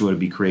Joshua to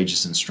be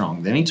courageous and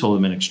strong. Then he told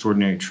him an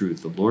extraordinary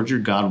truth. The Lord your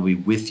God will be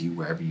with you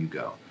wherever you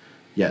go.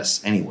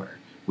 Yes, anywhere.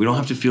 We don't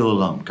have to feel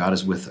alone. God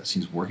is with us.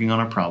 He's working on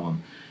our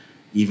problem,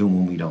 even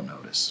when we don't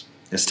notice.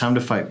 It's time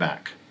to fight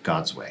back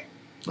God's way.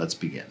 Let's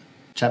begin.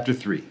 Chapter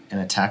 3, an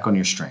attack on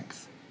your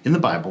strength. In the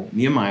Bible,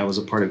 Nehemiah was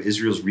a part of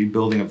Israel's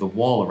rebuilding of the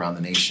wall around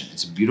the nation.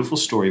 It's a beautiful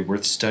story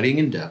worth studying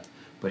in depth,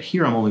 but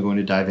here I'm only going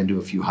to dive into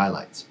a few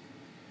highlights.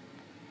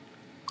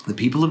 The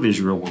people of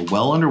Israel were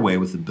well underway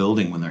with the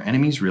building when their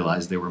enemies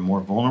realized they were more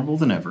vulnerable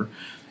than ever,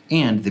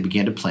 and they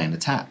began to plan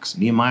attacks.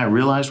 Nehemiah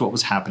realized what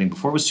was happening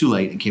before it was too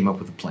late and came up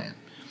with a plan.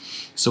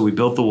 So we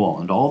built the wall,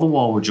 and all the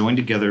wall were joined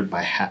together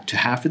to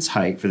half its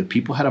height, for the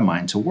people had a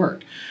mind to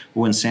work. But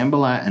when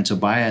Sanballat and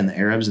Tobiah and the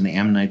Arabs and the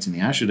Ammonites and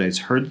the Ashdodites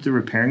heard that the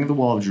repairing of the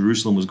wall of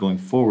Jerusalem was going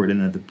forward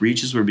and that the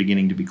breaches were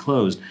beginning to be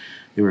closed,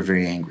 they were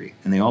very angry.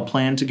 And they all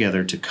planned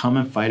together to come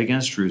and fight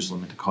against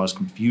Jerusalem and to cause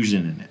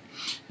confusion in it.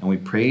 And we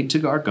prayed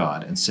to our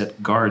God and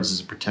set guards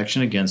as a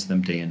protection against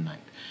them day and night.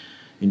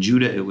 In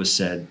Judah it was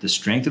said, the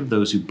strength of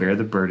those who bear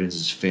the burdens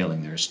is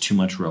failing. There is too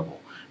much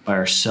rubble. By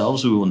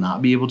ourselves we will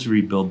not be able to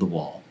rebuild the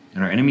wall.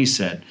 And our enemies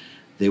said,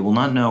 they will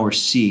not know or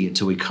see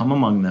until we come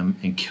among them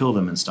and kill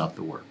them and stop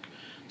the work.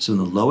 So in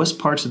the lowest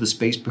parts of the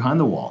space behind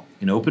the wall,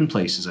 in open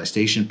places, I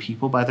stationed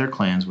people by their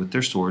clans with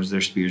their swords, their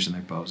spears, and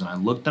their bows. And I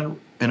looked and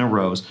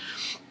arose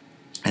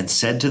and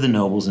said to the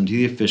nobles and to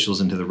the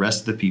officials and to the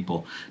rest of the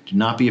people, do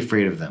not be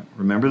afraid of them.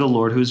 Remember the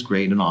Lord who is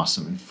great and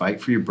awesome, and fight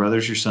for your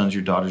brothers, your sons,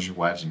 your daughters, your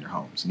wives, and your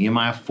homes.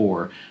 Nehemiah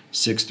 4,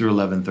 6 through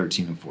 11,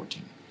 13, and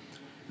 14.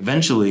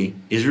 Eventually,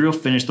 Israel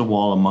finished the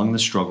wall among the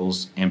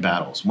struggles and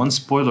battles. One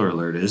spoiler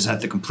alert is,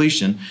 at the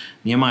completion,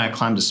 Nehemiah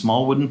climbed a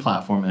small wooden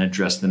platform and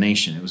addressed the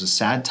nation. It was a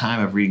sad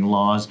time of reading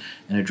laws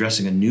and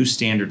addressing a new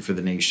standard for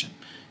the nation.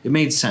 It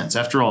made sense.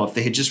 After all, if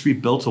they had just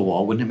rebuilt a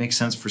wall, wouldn't it make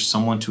sense for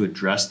someone to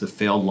address the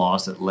failed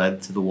laws that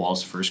led to the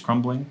wall's first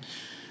crumbling?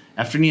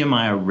 After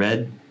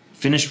Nehemiah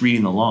finished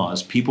reading the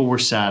laws, people were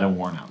sad and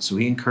worn out, so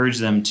he encouraged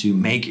them to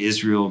make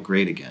Israel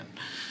great again.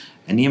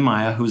 And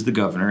Nehemiah, who was the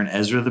governor, and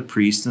Ezra the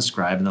priest and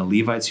scribe, and the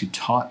Levites who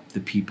taught the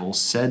people,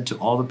 said to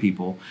all the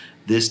people,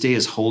 this day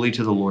is holy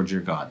to the Lord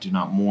your God. Do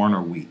not mourn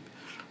or weep.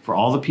 For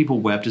all the people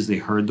wept as they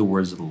heard the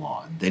words of the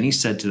law. And then he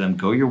said to them,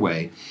 go your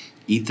way,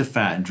 eat the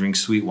fat and drink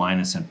sweet wine,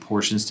 and send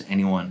portions to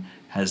anyone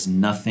has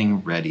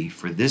nothing ready.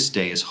 For this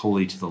day is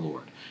holy to the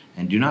Lord.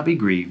 And do not be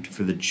grieved,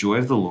 for the joy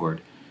of the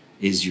Lord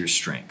is your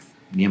strength.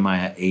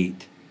 Nehemiah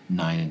 8,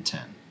 9, and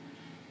 10.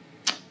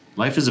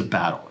 Life is a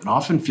battle. It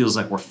often feels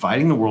like we're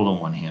fighting the world on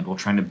one hand while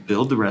trying to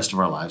build the rest of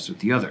our lives with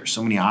the other.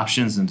 So many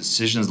options and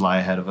decisions lie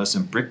ahead of us,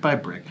 and brick by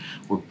brick,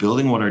 we're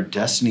building what our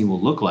destiny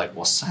will look like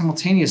while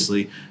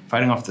simultaneously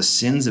fighting off the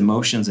sins,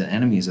 emotions, and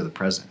enemies of the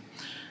present.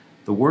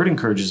 The Word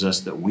encourages us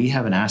that we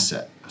have an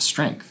asset, a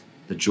strength,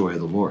 the joy of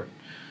the Lord.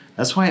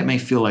 That's why it may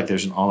feel like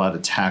there's an all-out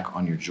attack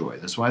on your joy.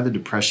 That's why the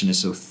depression is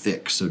so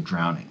thick, so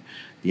drowning.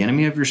 The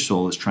enemy of your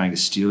soul is trying to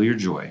steal your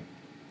joy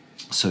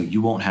so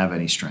you won't have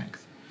any strength.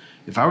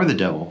 If I were the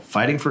devil,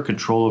 fighting for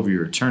control over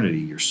your eternity,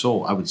 your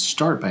soul, I would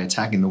start by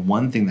attacking the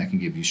one thing that can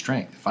give you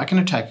strength. If I can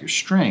attack your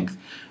strength,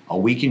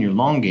 I'll weaken your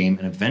long game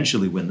and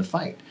eventually win the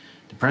fight.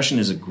 Depression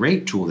is a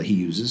great tool that he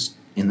uses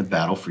in the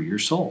battle for your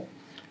soul.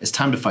 It's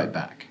time to fight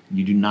back.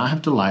 You do not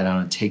have to lie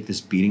down and take this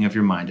beating of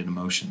your mind and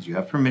emotions. You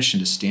have permission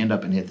to stand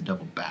up and hit the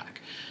devil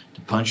back,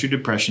 to punch your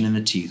depression in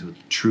the teeth with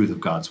the truth of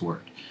God's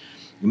word.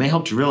 It may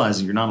help to realize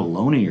that you're not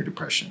alone in your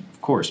depression.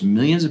 Of course,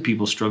 millions of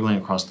people struggling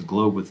across the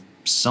globe with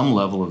some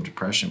level of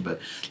depression, but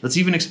let's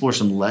even explore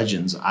some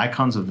legends,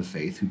 icons of the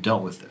faith who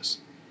dealt with this.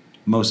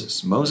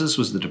 Moses. Moses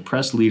was the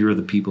depressed leader of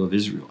the people of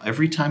Israel.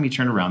 Every time he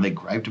turned around, they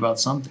griped about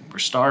something. We're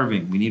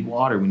starving, we need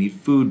water, we need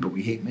food, but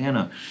we hate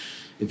manna.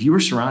 If you were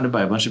surrounded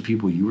by a bunch of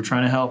people you were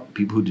trying to help,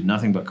 people who did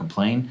nothing but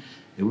complain,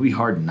 it would be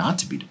hard not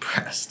to be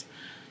depressed.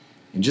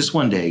 In just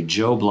one day,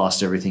 Job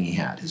lost everything he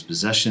had, his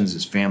possessions,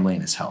 his family,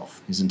 and his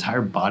health. His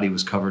entire body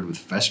was covered with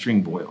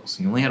festering boils.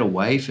 He only had a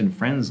wife and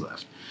friends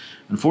left.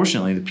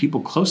 Unfortunately, the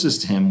people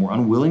closest to him were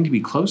unwilling to be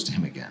close to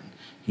him again.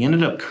 He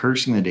ended up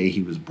cursing the day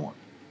he was born.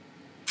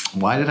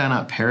 Why did I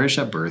not perish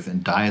at birth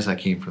and die as I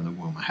came from the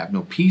womb? I have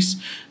no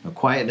peace, no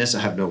quietness,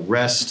 I have no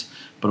rest,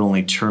 but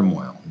only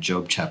turmoil.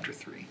 Job chapter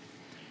 3.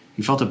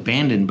 He felt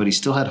abandoned, but he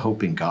still had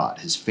hope in God.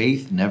 His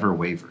faith never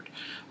wavered.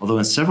 Although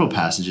in several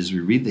passages we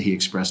read that he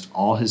expressed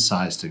all his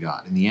sighs to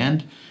God. In the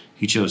end,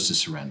 he chose to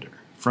surrender.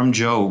 From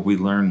Job, we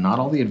learn not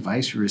all the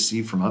advice we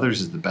receive from others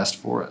is the best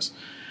for us.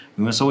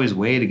 We must always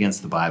weigh it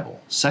against the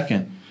Bible.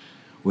 Second,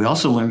 we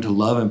also learn to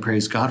love and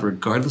praise God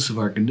regardless of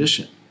our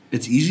condition.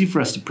 It's easy for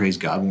us to praise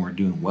God when we're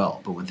doing well,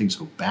 but when things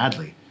go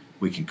badly,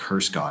 we can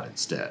curse God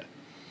instead.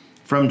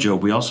 From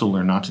Job, we also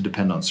learn not to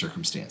depend on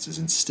circumstances.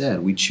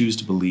 Instead, we choose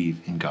to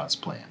believe in God's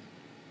plan.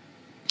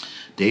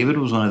 David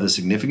was one of the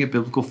significant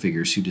biblical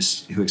figures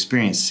who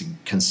experienced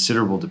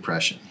considerable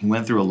depression. He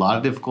went through a lot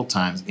of difficult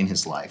times in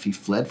his life. He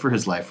fled for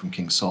his life from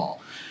King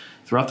Saul.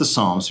 Throughout the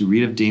Psalms, we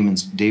read of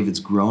David's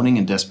groaning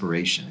and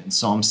desperation. In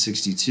Psalm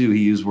 62,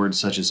 he used words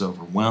such as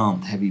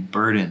overwhelmed, heavy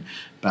burden,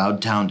 bowed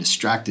down,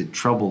 distracted,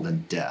 troubled,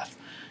 and death.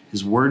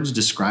 His words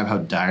describe how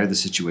dire the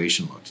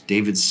situation looked.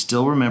 David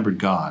still remembered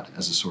God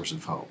as a source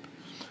of hope.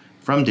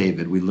 From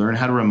David, we learn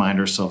how to remind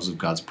ourselves of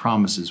God's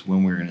promises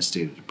when we're in a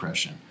state of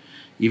depression.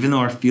 Even though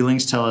our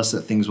feelings tell us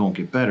that things won't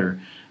get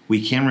better,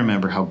 we can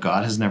remember how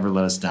God has never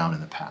let us down in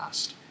the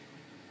past.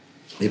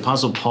 The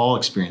Apostle Paul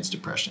experienced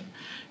depression.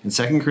 In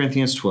 2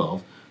 Corinthians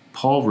 12,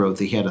 Paul wrote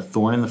that he had a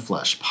thorn in the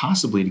flesh,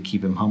 possibly to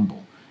keep him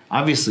humble.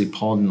 Obviously,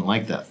 Paul didn't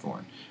like that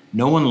thorn.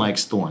 No one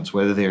likes thorns,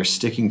 whether they are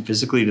sticking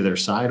physically to their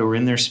side or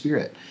in their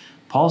spirit.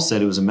 Paul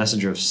said it was a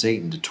messenger of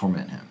Satan to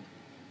torment him.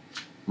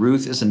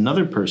 Ruth is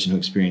another person who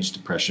experienced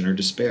depression or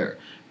despair.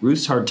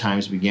 Ruth's hard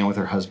times began with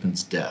her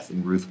husband's death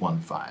in Ruth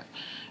 1:5.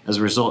 As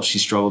a result, she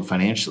struggled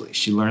financially.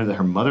 She learned that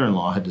her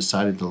mother-in-law had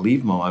decided to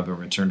leave Moab and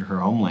return to her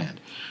homeland.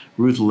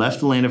 Ruth left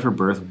the land of her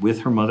birth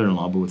with her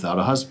mother-in-law, but without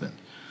a husband.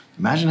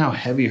 Imagine how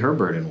heavy her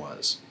burden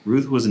was.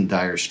 Ruth was in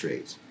dire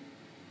straits.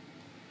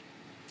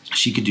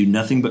 She could do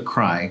nothing but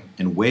cry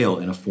and wail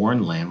in a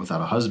foreign land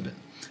without a husband.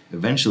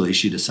 Eventually,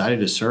 she decided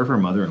to serve her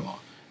mother-in-law.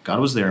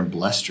 God was there and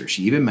blessed her.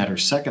 She even met her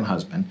second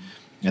husband,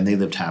 and they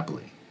lived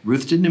happily.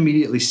 Ruth didn't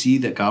immediately see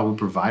that God would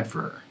provide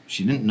for her.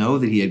 She didn't know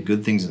that he had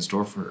good things in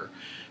store for her.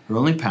 Her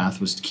only path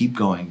was to keep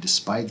going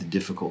despite the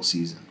difficult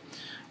season.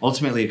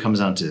 Ultimately, it comes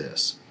down to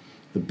this.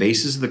 The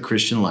basis of the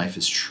Christian life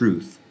is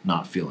truth,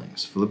 not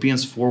feelings.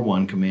 Philippians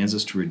 4:1 commands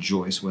us to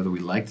rejoice whether we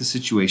like the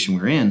situation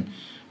we're in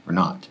or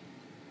not.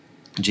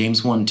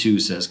 James 1:2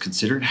 says,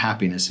 "Consider it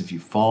happiness if you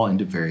fall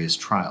into various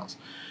trials."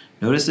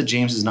 Notice that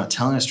James is not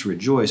telling us to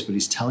rejoice, but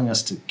he's telling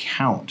us to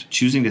count,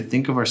 choosing to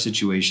think of our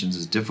situations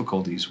as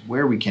difficulties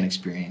where we can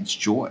experience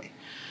joy.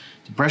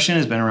 Depression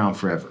has been around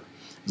forever.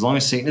 As long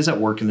as Satan is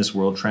at work in this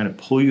world trying to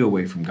pull you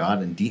away from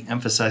God and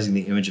de-emphasizing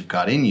the image of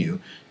God in you,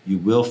 you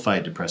will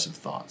fight depressive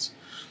thoughts.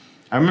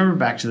 I remember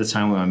back to the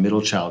time when my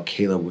middle child,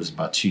 Caleb, was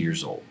about 2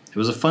 years old. It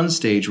was a fun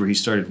stage where he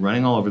started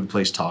running all over the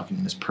place talking,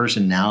 and his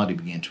personality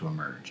began to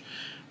emerge.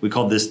 We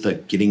called this the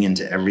getting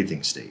into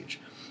everything stage.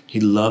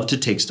 He loved to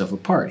take stuff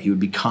apart. He would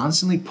be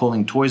constantly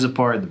pulling toys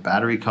apart, the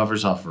battery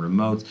covers off of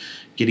remotes,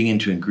 getting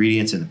into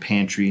ingredients in the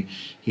pantry.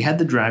 He had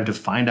the drive to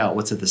find out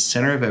what's at the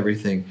center of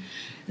everything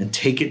and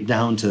take it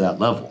down to that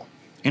level.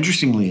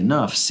 Interestingly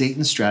enough,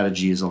 Satan's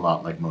strategy is a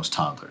lot like most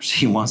toddlers.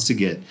 He wants to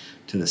get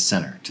to the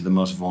center, to the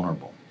most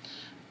vulnerable.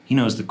 He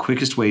knows the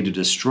quickest way to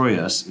destroy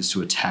us is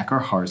to attack our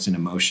hearts and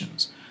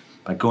emotions.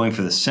 By going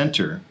for the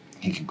center,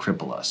 he can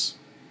cripple us.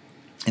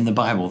 In the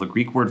Bible, the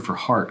Greek word for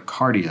heart,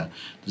 cardia,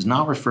 does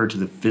not refer to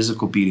the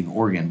physical beating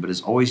organ, but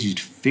is always used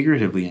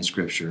figuratively in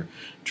Scripture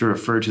to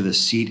refer to the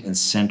seat and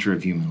center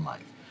of human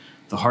life.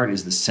 The heart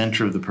is the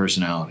center of the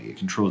personality. It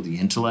controls the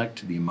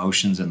intellect, the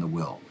emotions, and the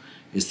will.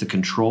 It's the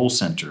control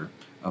center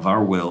of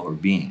our will or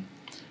being.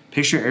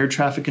 Picture air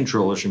traffic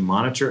controllers who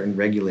monitor and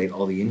regulate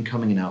all the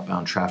incoming and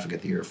outbound traffic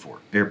at the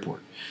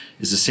airport.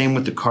 It's the same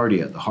with the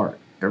cardia, the heart.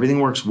 Everything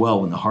works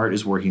well when the heart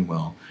is working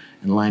well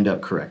and lined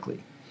up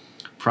correctly.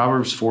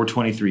 Proverbs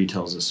 4:23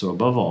 tells us, "So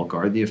above all,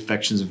 guard the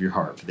affections of your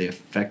heart, for they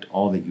affect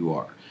all that you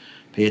are.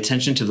 Pay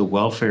attention to the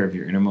welfare of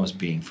your innermost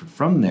being, for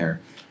from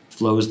there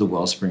flows the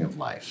wellspring of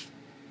life."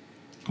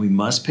 We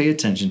must pay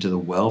attention to the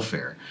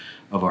welfare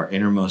of our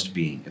innermost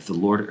being. If the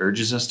Lord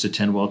urges us to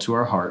tend well to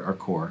our heart, our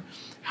core,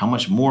 how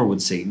much more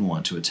would Satan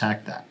want to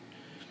attack that?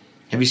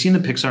 Have you seen the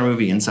Pixar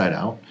movie Inside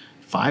Out?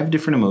 5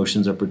 different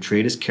emotions are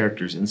portrayed as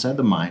characters inside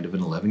the mind of an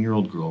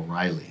 11-year-old girl,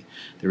 Riley.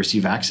 They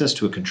receive access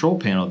to a control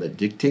panel that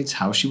dictates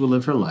how she will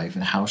live her life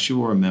and how she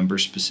will remember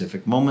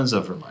specific moments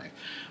of her life,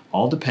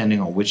 all depending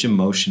on which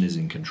emotion is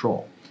in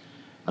control.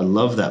 I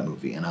love that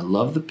movie, and I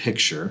love the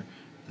picture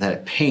that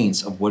it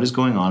paints of what is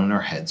going on in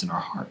our heads and our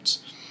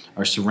hearts.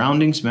 Our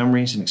surroundings,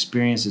 memories, and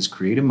experiences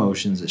create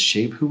emotions that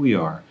shape who we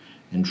are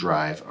and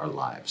drive our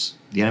lives.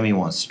 The enemy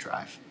wants to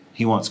drive.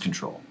 He wants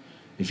control.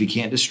 If he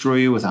can't destroy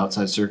you with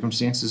outside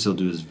circumstances, he'll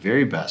do his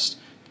very best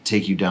to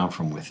take you down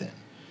from within.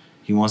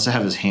 He wants to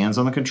have his hands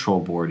on the control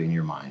board in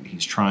your mind.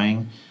 He's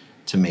trying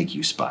to make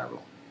you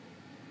spiral.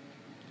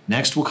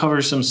 Next, we'll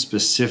cover some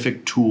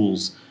specific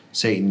tools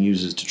Satan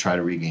uses to try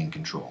to regain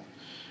control.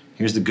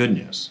 Here's the good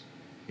news.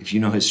 If you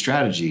know his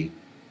strategy,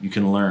 you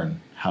can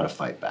learn how to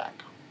fight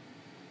back.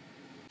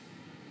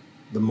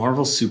 The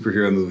Marvel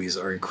superhero movies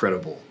are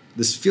incredible.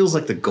 This feels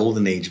like the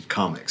golden age of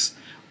comics.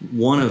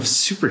 One of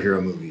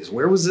superhero movies.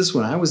 Where was this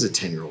when I was a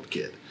 10-year-old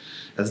kid?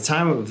 At the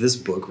time of this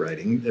book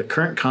writing, the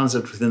current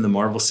concept within the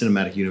Marvel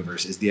Cinematic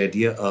Universe is the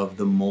idea of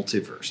the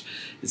multiverse.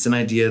 It's an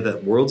idea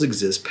that worlds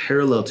exist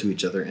parallel to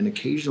each other and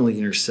occasionally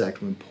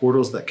intersect when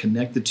portals that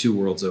connect the two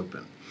worlds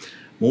open.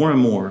 More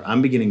and more,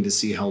 I'm beginning to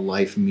see how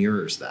life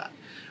mirrors that.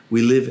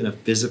 We live in a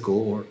physical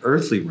or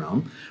earthly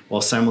realm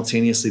while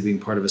simultaneously being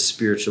part of a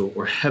spiritual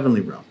or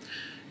heavenly realm.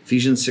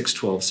 Ephesians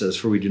 6:12 says,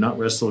 "For we do not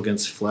wrestle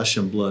against flesh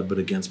and blood, but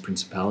against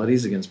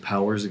principalities, against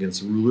powers,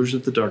 against rulers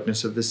of the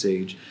darkness of this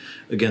age,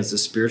 against the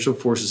spiritual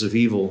forces of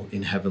evil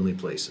in heavenly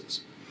places."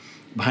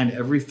 Behind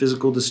every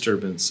physical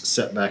disturbance,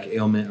 setback,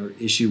 ailment, or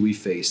issue we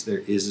face,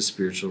 there is a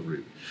spiritual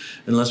root.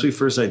 Unless we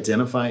first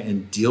identify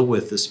and deal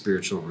with the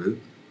spiritual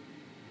root,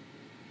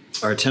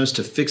 our attempts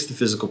to fix the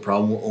physical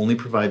problem will only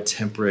provide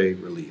temporary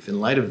relief. In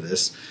light of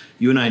this,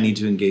 you and I need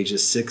to engage a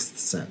sixth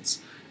sense,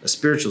 a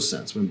spiritual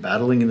sense, when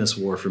battling in this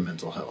war for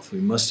mental health.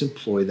 We must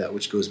employ that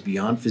which goes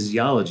beyond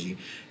physiology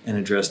and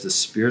address the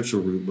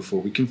spiritual root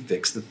before we can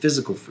fix the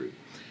physical fruit.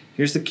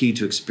 Here's the key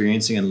to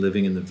experiencing and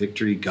living in the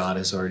victory God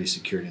has already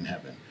secured in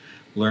heaven.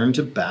 Learn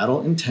to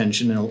battle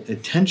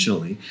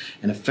intentionally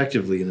and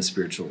effectively in the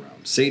spiritual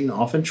realm. Satan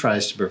often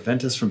tries to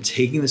prevent us from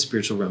taking the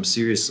spiritual realm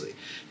seriously.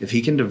 If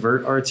he can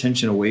divert our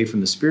attention away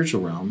from the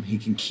spiritual realm, he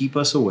can keep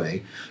us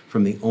away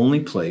from the only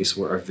place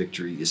where our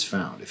victory is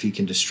found. If he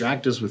can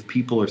distract us with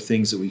people or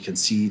things that we can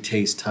see,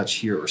 taste, touch,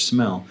 hear, or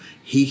smell,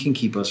 he can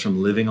keep us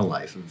from living a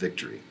life of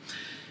victory.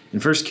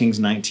 In 1 Kings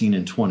 19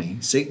 and 20,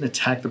 Satan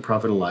attacked the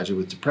prophet Elijah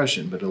with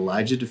depression, but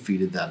Elijah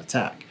defeated that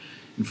attack.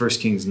 In 1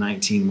 Kings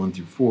 19,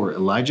 1-4,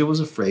 Elijah was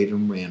afraid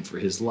and ran for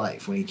his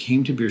life. When he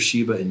came to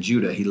Beersheba in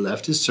Judah, he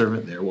left his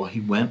servant there while he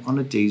went on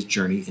a day's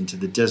journey into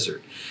the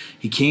desert.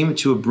 He came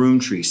to a broom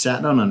tree,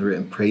 sat down under it,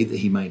 and prayed that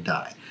he might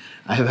die.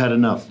 "I have had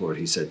enough, Lord,"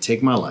 he said.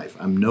 "Take my life.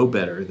 I'm no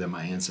better than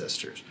my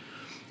ancestors."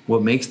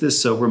 What makes this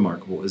so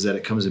remarkable is that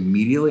it comes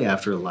immediately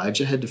after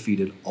Elijah had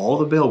defeated all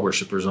the Baal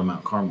worshippers on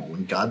Mount Carmel,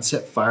 when God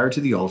set fire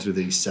to the altar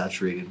that he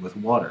saturated with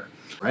water.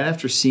 Right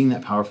after seeing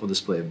that powerful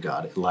display of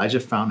God,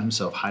 Elijah found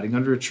himself hiding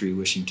under a tree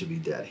wishing to be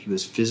dead. He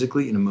was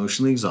physically and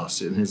emotionally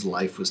exhausted, and his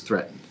life was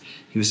threatened.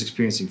 He was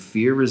experiencing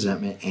fear,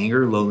 resentment,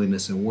 anger,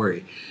 loneliness, and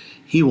worry.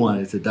 He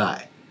wanted to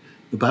die.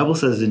 The Bible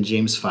says in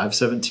James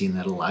 5:17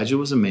 that Elijah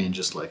was a man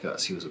just like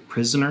us. He was a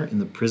prisoner in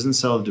the prison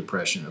cell of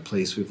depression, a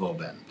place we've all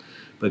been.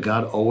 But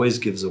God always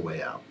gives a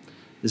way out.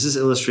 This is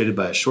illustrated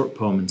by a short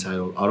poem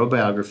entitled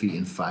Autobiography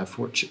in Five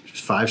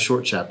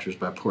Short Chapters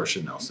by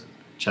Portia Nelson.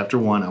 Chapter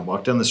 1, I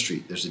walk down the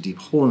street. There's a deep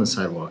hole in the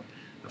sidewalk.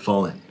 I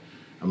fall in.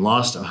 I'm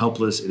lost. I'm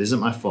helpless. It isn't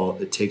my fault.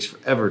 It takes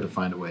forever to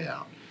find a way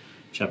out.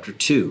 Chapter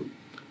 2,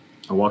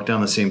 I walk down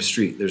the same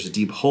street. There's a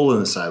deep hole in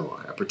the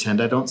sidewalk. I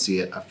pretend I don't see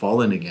it. I fall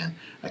in again.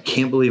 I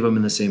can't believe I'm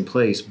in the same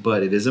place,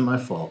 but it isn't my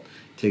fault.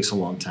 It takes a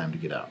long time to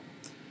get out.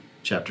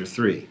 Chapter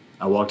 3,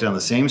 I walk down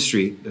the same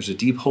street. There's a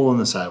deep hole in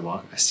the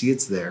sidewalk. I see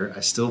it's there. I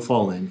still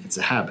fall in. It's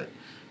a habit.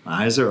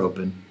 My eyes are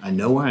open. I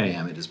know where I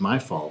am. It is my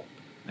fault.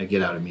 I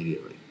get out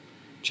immediately.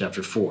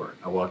 Chapter 4,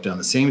 I walk down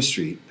the same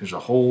street. There's a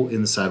hole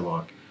in the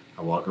sidewalk.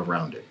 I walk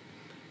around it.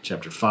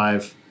 Chapter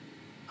 5,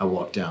 I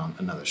walk down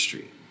another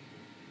street.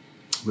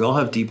 We all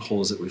have deep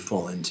holes that we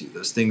fall into.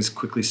 Those things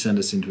quickly send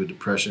us into a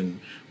depression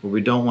where we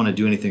don't want to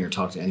do anything or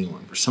talk to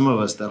anyone. For some of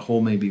us, that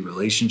hole may be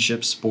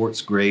relationships, sports,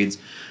 grades,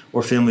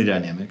 or family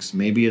dynamics.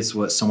 Maybe it's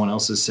what someone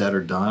else has said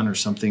or done or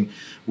something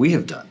we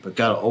have done. But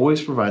God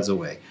always provides a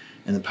way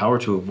and the power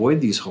to avoid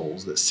these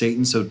holes that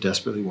Satan so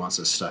desperately wants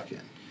us stuck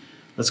in.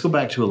 Let's go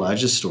back to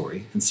Elijah's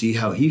story and see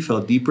how he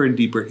fell deeper and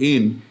deeper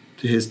into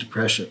his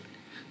depression.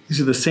 These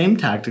are the same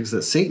tactics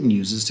that Satan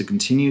uses to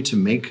continue to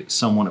make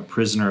someone a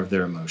prisoner of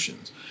their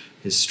emotions.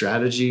 His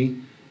strategy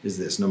is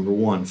this. Number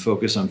 1,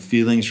 focus on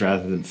feelings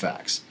rather than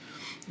facts.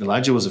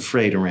 Elijah was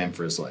afraid and ran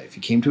for his life. He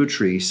came to a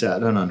tree,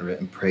 sat down under it,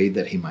 and prayed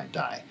that he might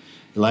die.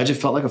 Elijah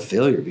felt like a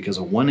failure because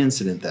of one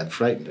incident that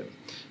frightened him.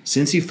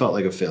 Since he felt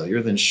like a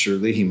failure, then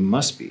surely he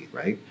must be,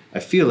 right? I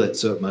feel it,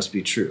 so it must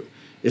be true.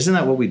 Isn't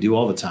that what we do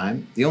all the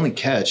time? The only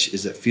catch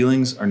is that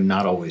feelings are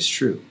not always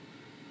true.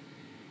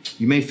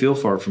 You may feel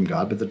far from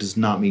God, but that does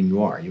not mean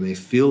you are. You may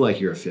feel like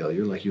you're a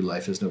failure, like your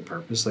life has no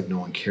purpose, like no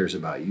one cares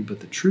about you, but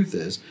the truth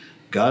is,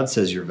 God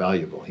says you're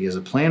valuable. He has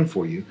a plan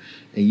for you,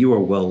 and you are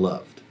well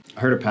loved.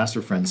 I heard a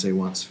pastor friend say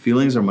once,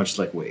 feelings are much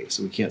like waves.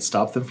 We can't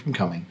stop them from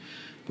coming,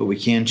 but we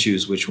can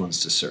choose which ones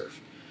to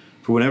surf.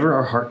 For whenever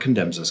our heart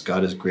condemns us,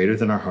 God is greater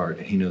than our heart,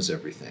 and he knows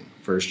everything.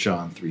 1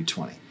 John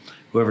 3:20.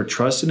 Whoever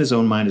trusts in his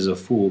own mind is a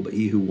fool, but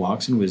he who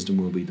walks in wisdom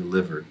will be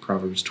delivered.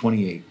 Proverbs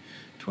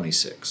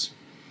 28:26.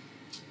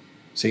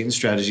 Satan's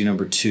strategy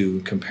number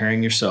 2,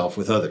 comparing yourself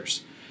with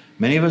others.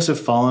 Many of us have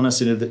fallen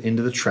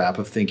into the trap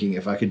of thinking,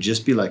 if I could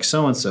just be like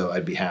so-and-so,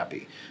 I'd be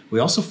happy. We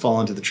also fall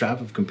into the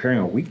trap of comparing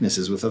our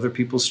weaknesses with other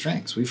people's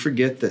strengths. We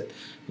forget that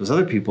those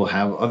other people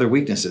have other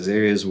weaknesses,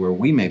 areas where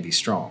we may be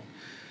strong.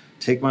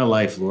 Take my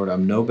life, Lord.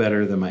 I'm no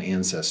better than my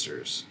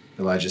ancestors,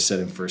 Elijah said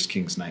in 1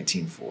 Kings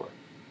 19:4.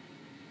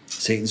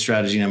 Satan's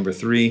strategy number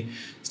 3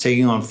 is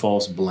taking on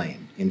false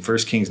blame. In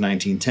 1 Kings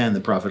 19:10, the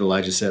prophet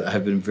Elijah said, I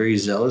have been very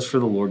zealous for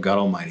the Lord God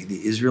Almighty.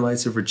 The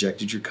Israelites have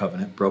rejected your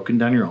covenant, broken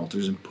down your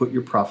altars, and put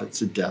your prophets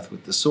to death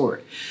with the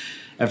sword.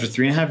 After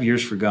 3.5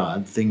 years for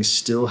God, things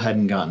still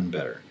hadn't gotten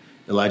better.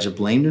 Elijah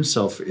blamed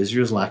himself for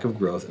Israel's lack of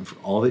growth and for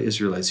all the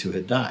Israelites who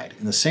had died.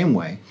 In the same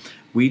way,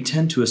 we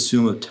tend to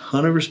assume a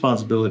ton of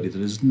responsibility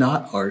that is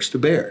not ours to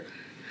bear.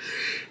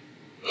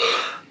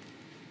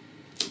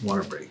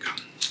 Water break.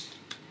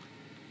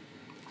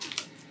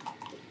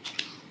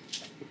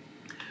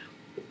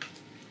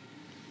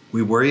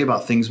 We worry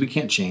about things we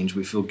can't change,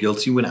 we feel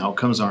guilty when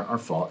outcomes aren't our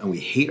fault, and we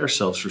hate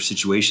ourselves for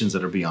situations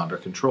that are beyond our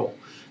control.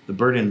 The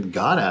burden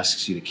God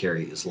asks you to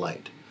carry is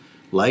light.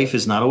 Life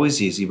is not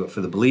always easy, but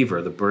for the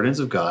believer, the burdens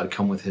of God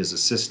come with his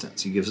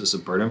assistance. He gives us a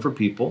burden for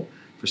people,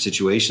 for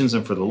situations,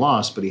 and for the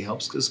lost, but he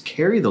helps us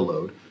carry the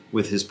load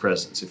with his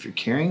presence. If you're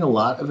carrying a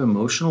lot of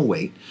emotional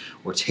weight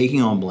or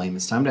taking on blame,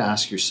 it's time to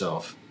ask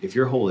yourself if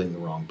you're holding the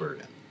wrong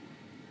burden.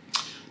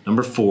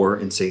 Number 4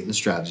 in Satan's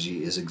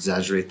strategy is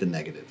exaggerate the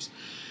negatives.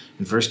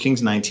 In 1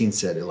 Kings 19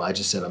 said,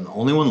 Elijah said, I'm the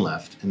only one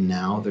left, and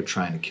now they're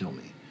trying to kill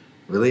me.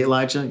 Really,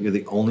 Elijah? You're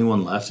the only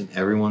one left, and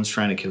everyone's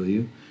trying to kill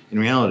you? In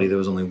reality, there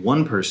was only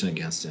one person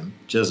against him,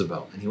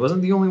 Jezebel, and he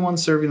wasn't the only one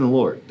serving the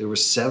Lord. There were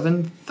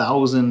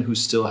 7,000 who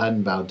still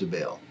hadn't bowed to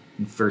Baal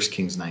in 1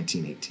 Kings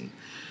 19:18.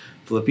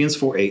 Philippians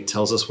 4:8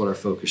 tells us what our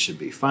focus should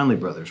be. Finally,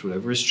 brothers,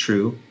 whatever is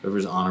true, whatever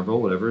is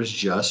honorable, whatever is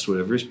just,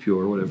 whatever is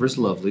pure, whatever is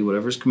lovely,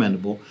 whatever is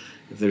commendable,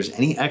 if there's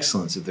any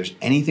excellence, if there's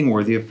anything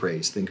worthy of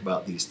praise, think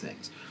about these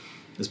things.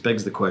 This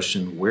begs the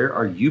question, where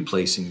are you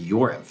placing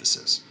your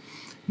emphasis?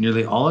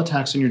 Nearly all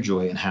attacks on your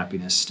joy and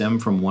happiness stem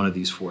from one of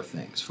these 4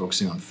 things: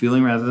 focusing on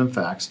feeling rather than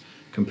facts,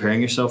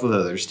 comparing yourself with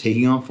others,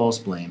 taking on false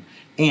blame,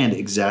 and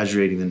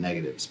exaggerating the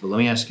negatives. But let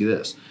me ask you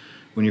this.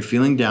 When you're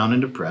feeling down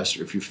and depressed,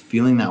 or if you're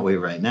feeling that way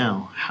right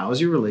now,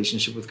 how's your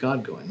relationship with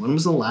God going? When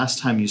was the last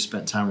time you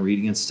spent time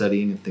reading and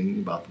studying and thinking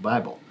about the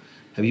Bible?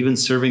 Have you been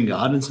serving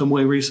God in some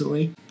way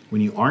recently? When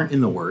you aren't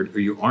in the Word,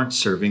 or you aren't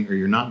serving, or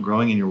you're not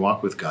growing in your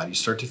walk with God, you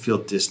start to feel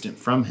distant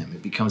from Him.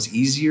 It becomes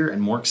easier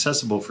and more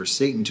accessible for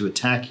Satan to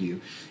attack you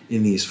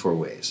in these 4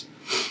 ways.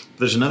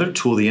 There's another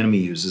tool the enemy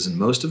uses, and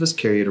most of us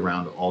carry it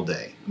around all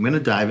day. I'm going to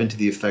dive into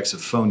the effects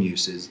of phone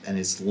usage and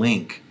its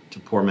link to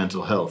poor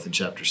mental health in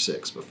Chapter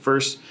 6. But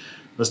first,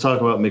 let's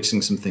talk about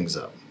mixing some things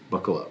up.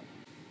 Buckle up.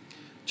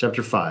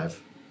 Chapter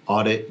 5,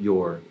 Audit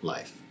Your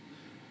Life.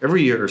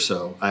 Every year or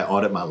so, I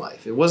audit my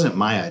life. It wasn't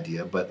my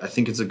idea, but I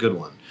think it's a good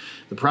one.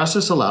 The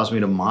process allows me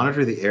to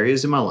monitor the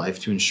areas in my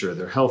life to ensure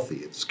they're healthy.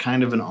 It's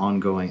kind of an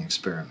ongoing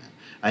experiment.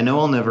 I know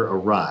I'll never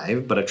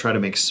arrive, but I try to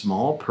make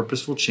small,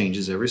 purposeful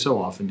changes every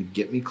so often to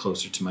get me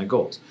closer to my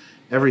goals.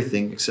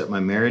 Everything except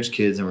my marriage,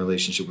 kids, and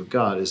relationship with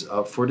God is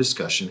up for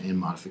discussion and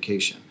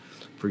modification.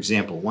 For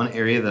example, one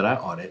area that I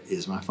audit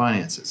is my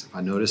finances. If I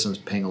notice I'm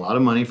paying a lot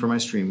of money for my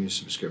streaming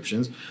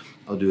subscriptions,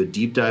 I'll do a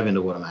deep dive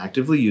into what I'm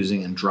actively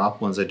using and drop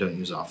ones I don't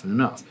use often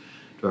enough.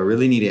 Do I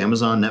really need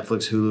Amazon,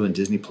 Netflix, Hulu, and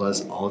Disney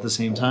Plus all at the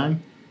same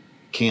time?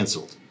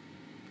 Canceled.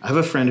 I have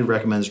a friend who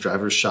recommends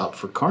drivers shop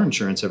for car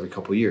insurance every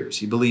couple years.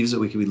 He believes that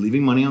we could be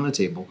leaving money on the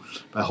table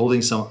by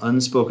holding some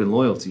unspoken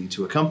loyalty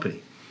to a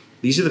company.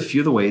 These are the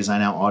few of the ways I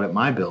now audit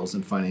my bills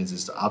and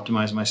finances to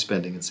optimize my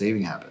spending and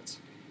saving habits.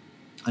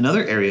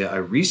 Another area I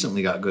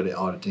recently got good at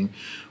auditing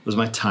was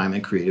my time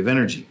and creative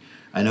energy.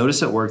 I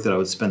noticed at work that I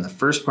would spend the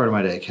first part of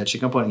my day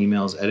catching up on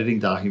emails, editing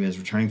documents,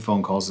 returning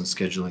phone calls, and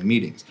scheduling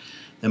meetings.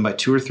 Then by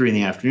 2 or 3 in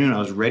the afternoon, I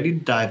was ready to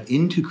dive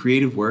into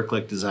creative work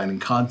like designing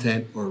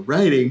content or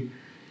writing.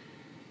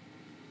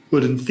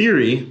 But in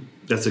theory,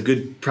 that's a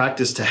good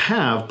practice to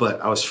have,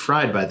 but I was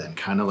fried by then,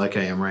 kind of like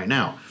I am right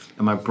now.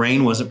 And my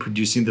brain wasn't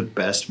producing the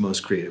best, most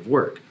creative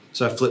work.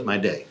 So I flipped my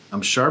day.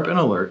 I'm sharp and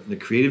alert, and the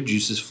creative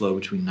juices flow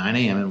between 9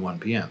 a.m. and 1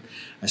 p.m.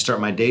 I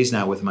start my days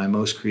now with my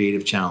most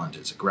creative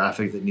challenges, a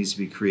graphic that needs to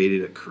be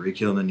created, a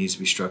curriculum that needs to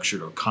be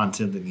structured, or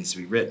content that needs to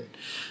be written.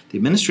 The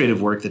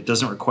administrative work that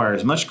doesn't require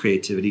as much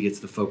creativity gets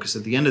the focus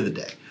at the end of the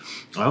day.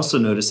 I also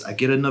notice I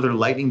get another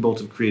lightning bolt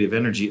of creative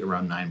energy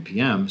around 9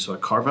 p.m., so I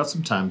carve out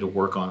some time to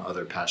work on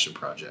other passion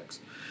projects.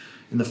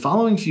 In the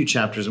following few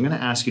chapters, I'm going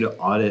to ask you to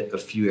audit a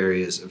few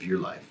areas of your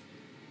life.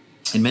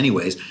 In many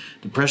ways,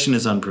 depression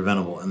is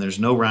unpreventable, and there's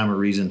no rhyme or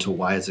reason to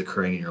why it's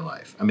occurring in your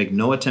life. I make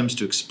no attempts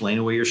to explain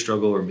away your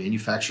struggle or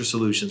manufacture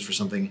solutions for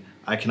something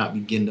I cannot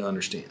begin to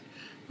understand.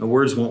 My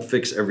words won't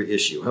fix every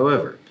issue.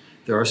 However,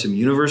 there are some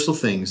universal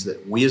things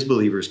that we as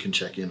believers can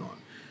check in on.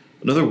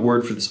 Another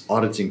word for this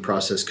auditing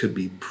process could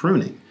be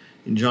pruning.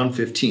 In John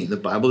 15, the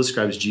Bible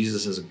describes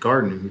Jesus as a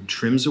gardener who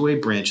trims away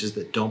branches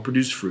that don't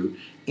produce fruit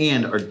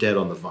and are dead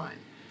on the vine.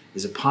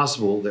 Is it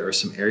possible there are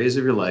some areas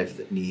of your life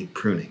that need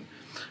pruning?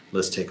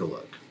 Let's take a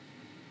look.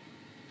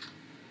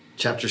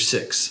 Chapter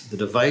 6, the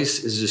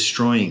device is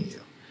destroying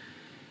you.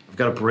 I've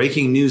got a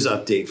breaking news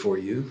update for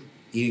you.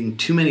 Eating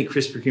too many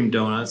Krispy Kreme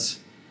donuts,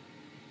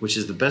 which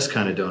is the best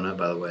kind of donut,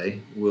 by the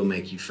way, will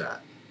make you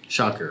fat.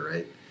 Shocker,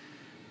 right?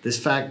 This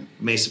fact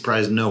may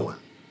surprise no one.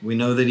 We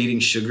know that eating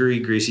sugary,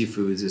 greasy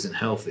foods isn't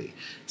healthy.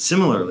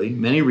 Similarly,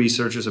 many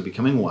researchers are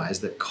becoming wise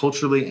that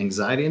culturally,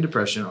 anxiety and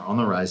depression are on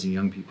the rise in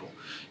young people.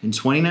 In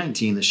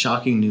 2019, the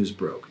shocking news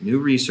broke. New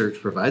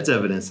research provides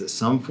evidence that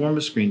some form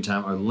of screen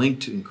time are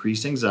linked to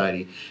increased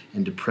anxiety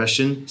and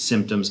depression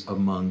symptoms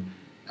among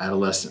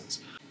adolescents.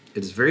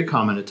 It is very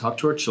common to talk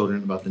to our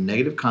children about the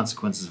negative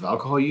consequences of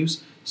alcohol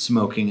use,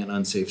 smoking, and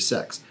unsafe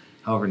sex.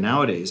 However,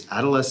 nowadays,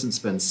 adolescents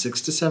spend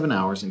 6 to 7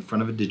 hours in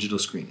front of a digital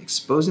screen,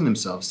 exposing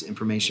themselves to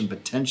information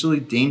potentially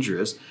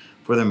dangerous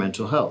for their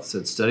mental health,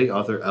 said study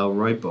author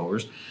Elroy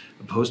Bowers,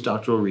 a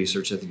postdoctoral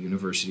researcher at the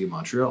University of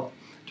Montreal.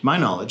 To my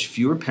knowledge,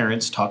 fewer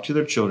parents talk to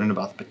their children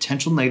about the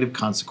potential negative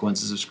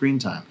consequences of screen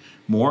time.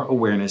 More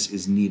awareness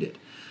is needed.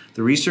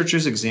 The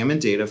researchers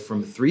examined data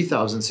from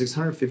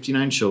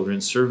 3,659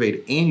 children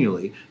surveyed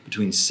annually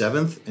between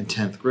 7th and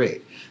 10th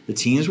grade. The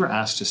teens were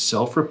asked to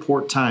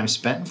self-report time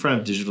spent in front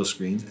of digital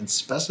screens and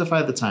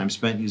specify the time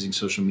spent using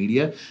social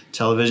media,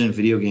 television,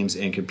 video games,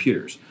 and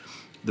computers.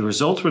 The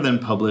results were then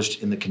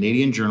published in the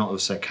Canadian Journal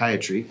of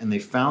Psychiatry, and they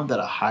found that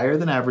a higher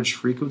than average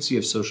frequency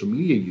of social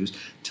media use,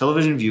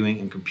 television viewing,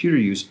 and computer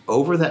use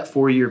over that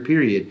 4-year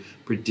period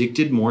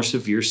predicted more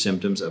severe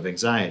symptoms of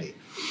anxiety.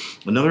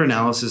 Another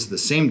analysis of the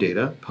same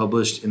data,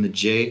 published in the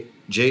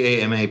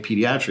JAMA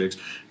Pediatrics,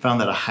 found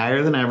that a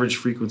higher than average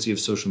frequency of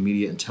social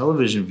media and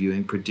television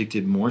viewing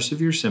predicted more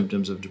severe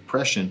symptoms of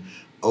depression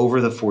over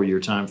the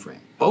 4-year time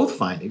frame. Both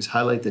findings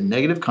highlight the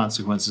negative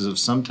consequences of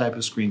some type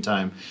of screen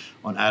time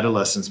on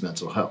adolescents'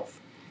 mental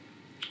health.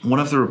 One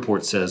of the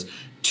reports says,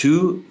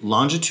 2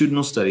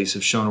 longitudinal studies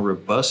have shown a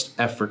robust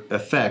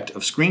effect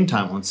of screen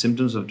time on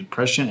symptoms of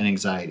depression and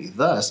anxiety.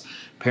 Thus,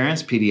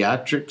 parents,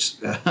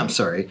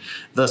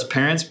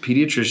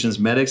 pediatricians,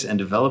 medics, and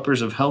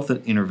developers of health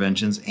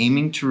interventions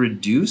aiming to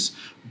reduce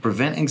or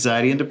prevent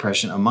anxiety and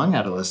depression among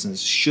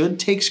adolescents should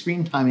take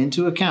screen time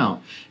into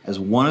account as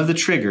one of the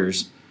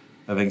triggers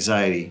of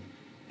anxiety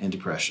and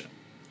depression.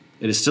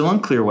 It is still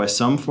unclear why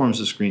some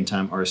forms of screen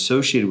time are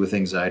associated with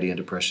anxiety and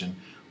depression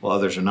while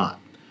others are not.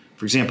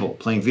 For example,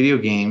 playing video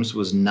games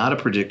was not a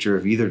predictor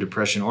of either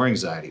depression or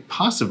anxiety,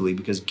 possibly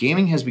because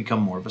gaming has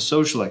become more of a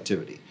social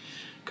activity.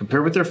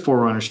 Compared with their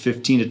forerunners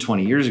 15 to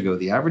 20 years ago,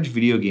 the average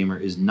video gamer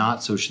is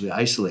not socially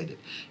isolated.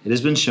 It has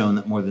been shown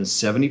that more than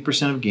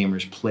 70% of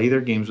gamers play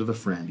their games with a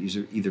friend,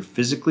 either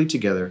physically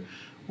together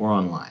or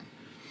online.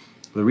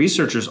 The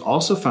researchers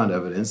also found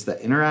evidence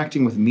that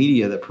interacting with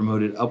media that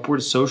promoted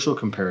upward social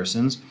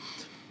comparisons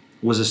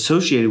was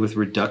associated with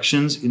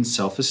reductions in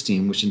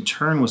self-esteem, which in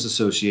turn was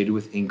associated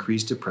with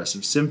increased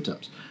depressive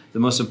symptoms. The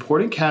most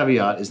important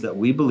caveat is that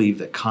we believe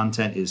that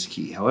content is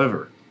key.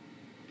 However,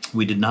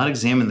 we did not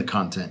examine the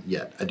content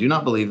yet. I do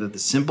not believe that the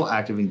simple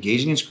act of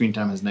engaging in screen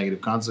time has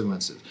negative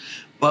consequences,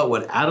 but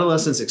what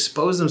adolescents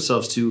expose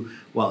themselves to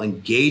while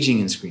engaging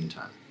in screen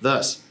time.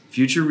 Thus,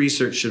 future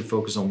research should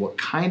focus on what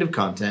kind of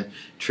content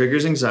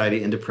triggers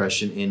anxiety and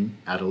depression in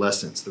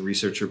adolescents, the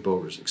researcher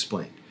Bowers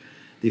explained.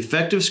 The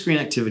effect of screen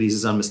activities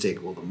is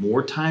unmistakable. The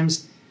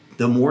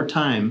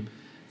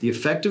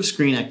effect of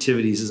screen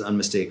activities is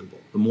unmistakable.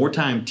 The more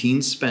time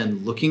teens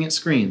spend looking at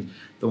screens,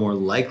 the more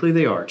likely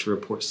they are to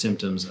report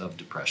symptoms of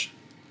depression.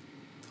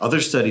 Other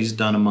studies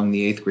done among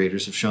the 8th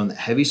graders have shown that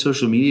heavy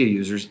social media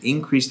users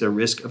increase their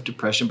risk of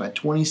depression by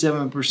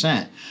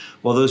 27%,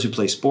 while those who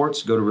play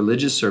sports, go to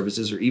religious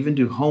services, or even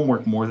do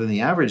homework more than the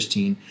average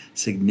teen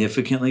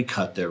significantly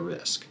cut their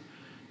risk.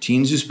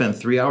 Teens who spend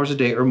 3 hours a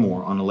day or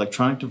more on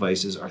electronic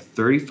devices are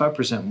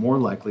 35% more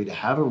likely to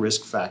have a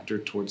risk factor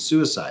towards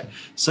suicide,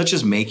 such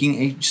as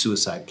making a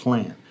suicide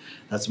plan.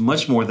 That's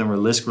much more than a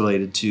risk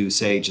related to,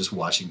 say, just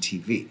watching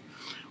TV.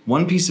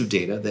 One piece of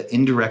data that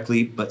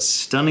indirectly but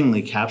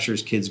stunningly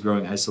captures kids'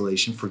 growing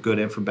isolation for good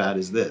and for bad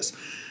is this.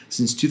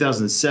 Since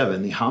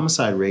 2007, the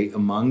homicide rate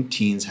among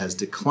teens has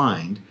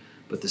declined,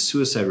 but the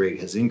suicide rate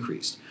has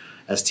increased.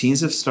 As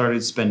teens have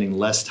started spending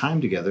less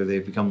time together,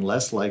 they've become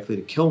less likely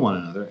to kill one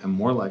another and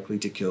more likely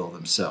to kill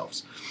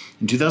themselves.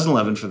 In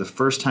 2011, for the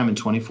first time in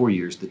 24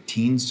 years, the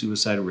teen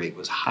suicide rate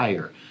was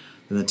higher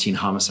than the teen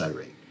homicide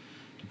rate.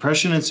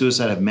 Depression and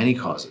suicide have many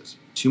causes.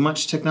 Too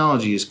much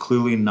technology is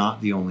clearly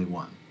not the only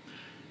one.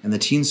 And the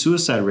teen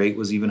suicide rate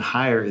was even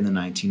higher in the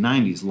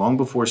 1990s, long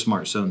before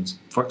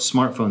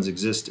smartphones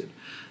existed.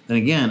 Then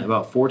again,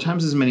 about 4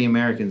 times as many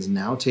Americans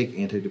now take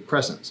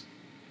antidepressants.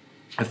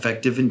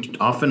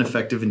 often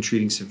effective in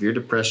treating severe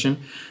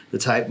depression, the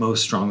type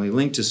most strongly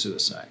linked to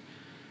suicide.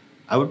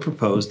 I would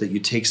propose that you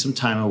take some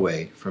time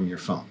away from your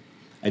phone.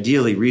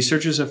 Ideally,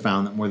 researchers have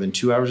found that more than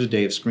 2 hours a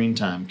day of screen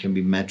time can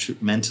be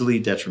mentally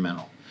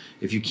detrimental.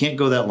 If you can't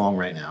go that long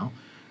right now,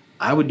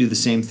 I would do the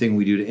same thing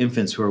we do to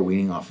infants who are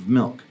weaning off of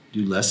milk.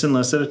 Do less and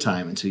less at a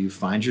time until you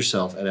find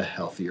yourself at a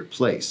healthier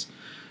place.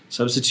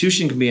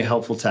 Substitution can be a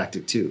helpful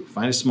tactic too.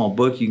 Find a small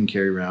book you can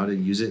carry around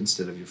and use it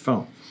instead of your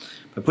phone.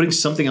 By putting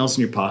something else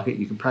in your pocket,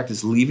 you can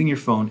practice leaving your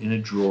phone in a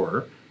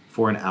drawer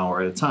for an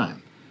hour at a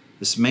time.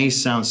 This may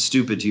sound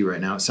stupid to you right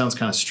now. It sounds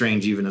kind of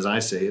strange even as I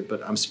say it,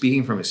 but I'm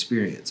speaking from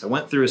experience. I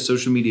went through a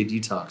social media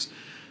detox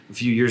a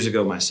few years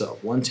ago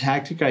myself. One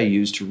tactic I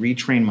used to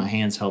retrain my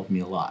hands helped me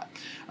a lot.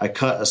 I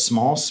cut a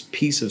small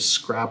piece of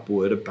scrap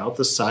wood about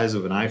the size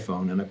of an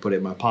iPhone and I put it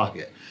in my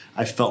pocket.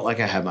 I felt like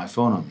I had my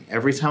phone on me.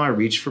 Every time I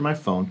reached for my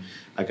phone,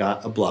 I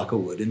got a block of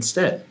wood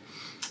instead.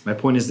 My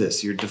point is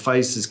this: your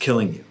device is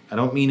killing you. I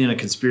don't mean in a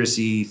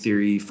conspiracy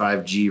theory,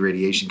 5G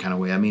radiation kind of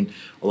way. I mean,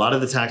 a lot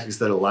of the tactics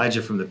that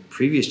Elijah from the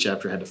previous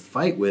chapter had to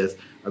fight with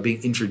are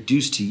being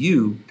introduced to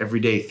you every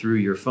day through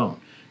your phone,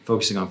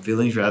 focusing on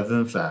feelings rather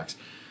than facts,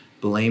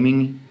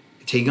 blaming,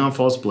 taking on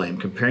false blame,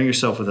 comparing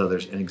yourself with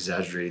others, and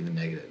exaggerating the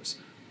negatives.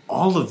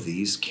 All of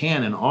these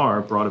can and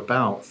are brought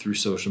about through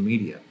social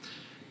media.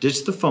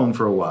 Ditch the phone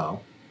for a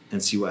while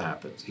and see what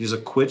happens. Here's a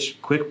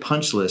quick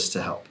punch list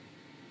to help.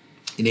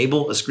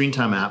 Enable a screen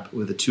time app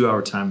with a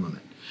 2-hour time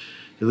limit.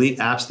 Delete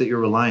apps that you're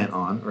reliant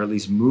on, or at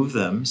least move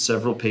them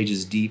several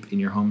pages deep in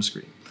your home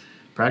screen.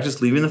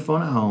 Practice leaving the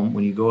phone at home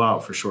when you go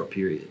out for short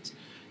periods.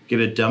 Get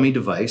a dummy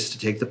device to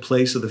take the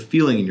place of the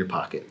feeling in your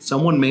pocket.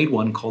 Someone made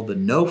one called the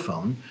No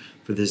Phone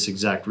for this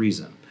exact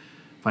reason.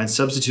 Find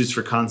substitutes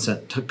for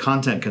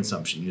content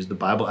consumption. Use the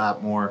Bible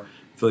app more.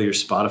 Fill your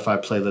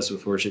Spotify playlist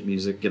with worship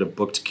music. Get a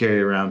book to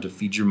carry around to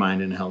feed your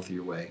mind in a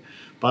healthier way.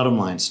 Bottom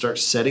line, start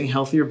setting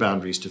healthier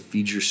boundaries to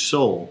feed your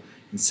soul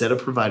instead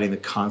of providing the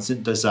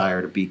constant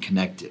desire to be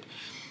connected.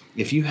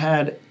 If you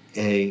had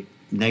a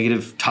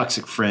negative,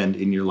 toxic friend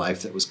in your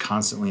life that was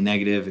constantly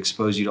negative,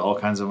 exposed you to all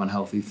kinds of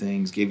unhealthy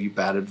things, gave you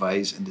bad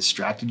advice, and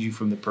distracted you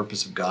from the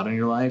purpose of God in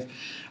your life,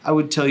 I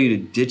would tell you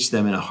to ditch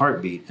them in a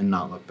heartbeat and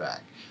not look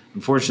back.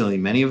 Unfortunately,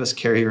 many of us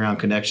carry around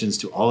connections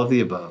to all of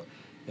the above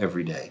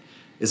every day.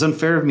 It's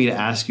unfair of me to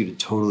ask you to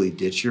totally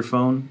ditch your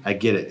phone. I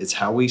get it. It's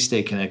how we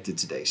stay connected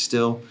today.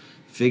 Still,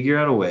 figure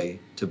out a way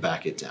to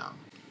back it down.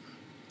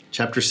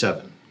 Chapter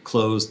 7,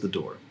 Close the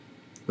Door.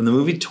 When the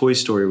movie Toy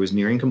Story was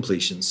nearing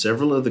completion,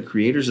 several of the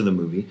creators of the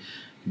movie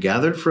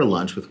gathered for a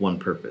lunch with one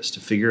purpose: to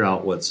figure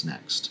out what's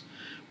next.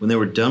 When they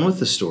were done with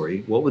the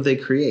story, what would they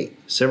create?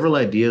 Several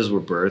ideas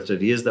were birthed,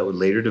 ideas that would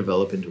later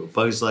develop into A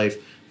Bug's Life,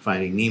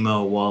 Finding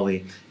Nemo,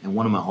 WALL-E, and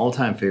one of my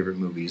all-time favorite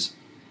movies,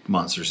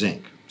 Monsters,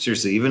 Inc.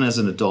 Seriously, even as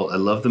an adult, I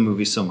loved the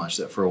movie so much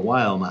that for a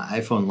while my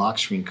iPhone lock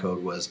screen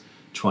code was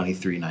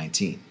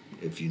 2319.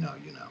 If you know,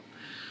 you know.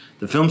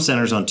 The film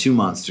centers on two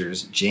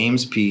monsters,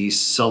 James P.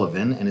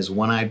 Sullivan and his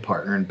one-eyed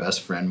partner and best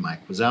friend,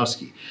 Mike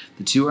Wazowski.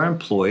 The two are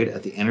employed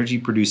at the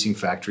energy-producing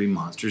factory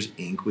Monsters,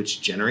 Inc.,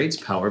 which generates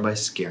power by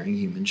scaring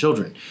human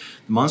children.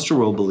 The monster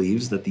world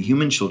believes that the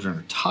human children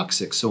are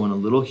toxic, so when a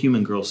little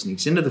human girl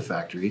sneaks into the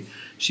factory,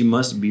 she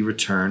must be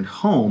returned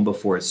home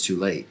before it's too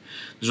late.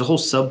 There's a whole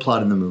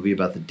subplot in the movie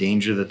about the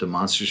danger that the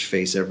monsters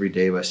face every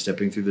day by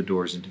stepping through the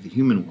doors into the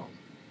human world.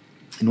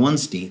 In one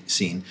scene,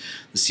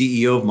 the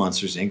CEO of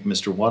Monsters, Inc.,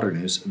 Mr.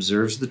 Waternoose,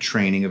 observes the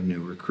training of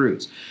new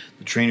recruits.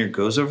 The trainer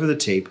goes over the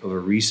tape of a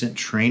recent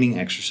training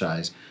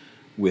exercise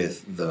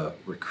with the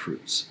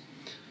recruits.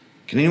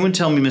 Can anyone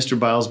tell me Mr.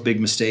 Biles' big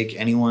mistake?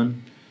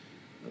 Anyone?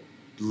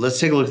 Let's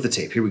take a look at the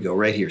tape. Here we go,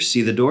 right here.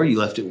 See the door? You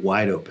left it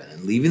wide open.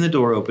 And leaving the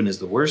door open is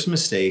the worst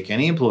mistake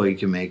any employee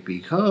can make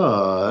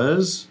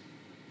because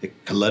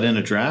it could let in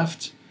a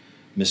draft.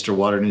 Mr.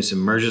 Waternoose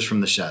emerges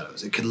from the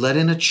shadows. It could let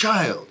in a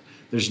child.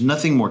 There's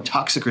nothing more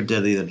toxic or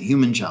deadly than a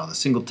human child. A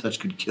single touch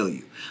could kill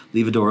you.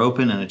 Leave a door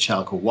open and a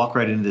child could walk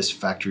right into this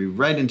factory,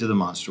 right into the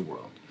monster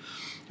world.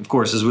 Of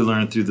course, as we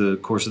learned through the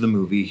course of the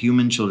movie,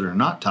 human children are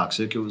not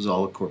toxic. It was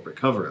all a corporate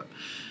cover-up.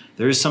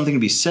 There is something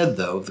to be said,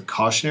 though, of the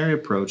cautionary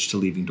approach to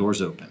leaving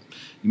doors open.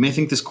 You may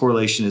think this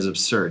correlation is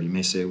absurd. You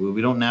may say, well,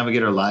 we don't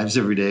navigate our lives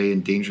every day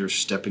in danger of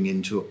stepping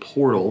into a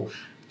portal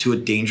to a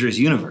dangerous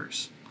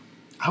universe.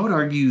 I would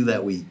argue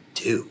that we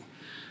do.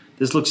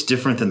 This looks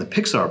different than the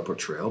Pixar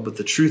portrayal, but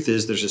the truth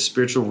is there's a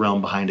spiritual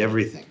realm behind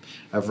everything.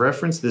 I've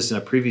referenced this in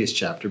a previous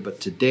chapter, but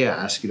today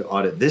I ask you to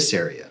audit this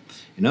area.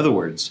 In other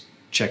words,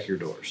 check your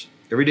doors.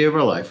 Every day of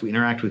our life, we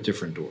interact with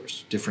different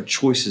doors, different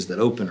choices that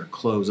open or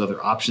close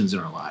other options in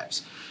our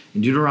lives.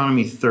 In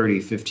Deuteronomy 30,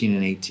 15,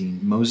 and 18,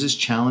 Moses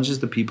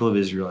challenges the people of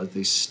Israel as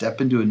they step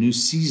into a new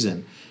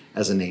season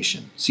as a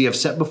nation. See, I've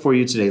set before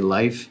you today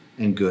life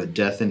and good,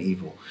 death and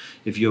evil.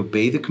 If you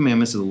obey the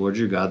commandments of the Lord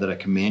your God that I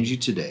command you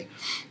today,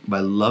 by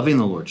loving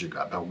the Lord your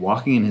God, by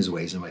walking in his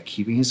ways, and by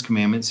keeping his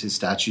commandments, his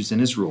statutes,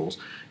 and his rules,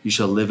 you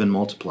shall live and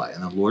multiply.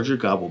 And the Lord your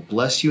God will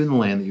bless you in the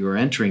land that you are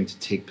entering to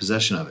take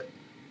possession of it.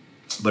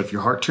 But if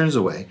your heart turns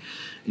away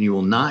and you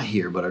will not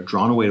hear, but are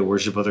drawn away to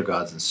worship other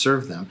gods and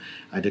serve them,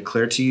 I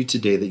declare to you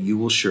today that you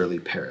will surely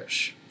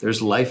perish.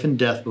 There's life and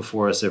death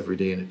before us every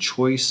day, and a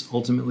choice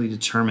ultimately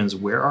determines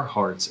where our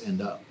hearts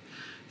end up.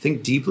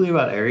 Think deeply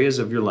about areas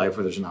of your life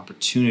where there's an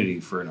opportunity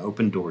for an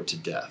open door to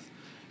death.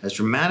 As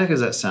dramatic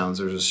as that sounds,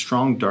 there's a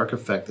strong dark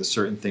effect that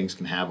certain things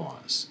can have on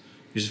us.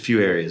 Here's a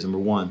few areas. Number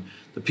one,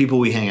 the people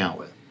we hang out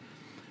with.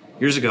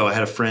 Years ago, I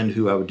had a friend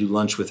who I would do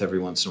lunch with every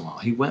once in a while.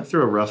 He went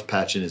through a rough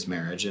patch in his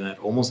marriage, and at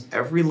almost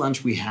every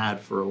lunch we had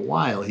for a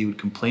while, he would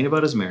complain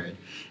about his marriage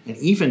and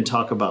even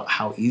talk about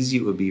how easy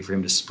it would be for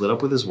him to split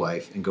up with his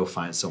wife and go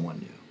find someone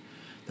new.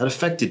 That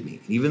affected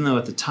me. Even though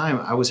at the time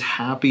I was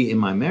happy in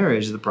my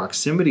marriage, the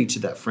proximity to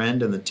that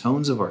friend and the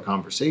tones of our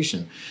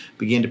conversation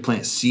began to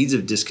plant seeds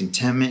of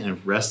discontentment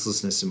and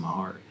restlessness in my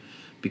heart.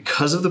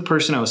 Because of the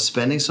person I was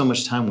spending so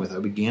much time with, I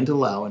began to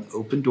allow an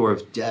open door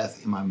of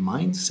death in my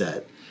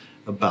mindset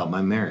about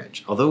my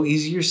marriage. Although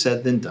easier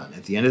said than done,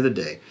 at the end of the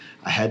day,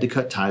 I had to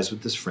cut ties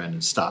with this friend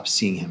and stop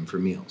seeing him for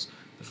meals.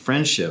 The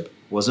friendship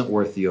wasn't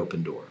worth the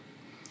open door.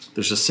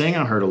 There's a saying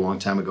I heard a long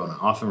time ago, and I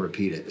often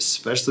repeat it,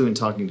 especially when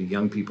talking to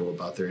young people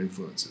about their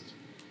influences.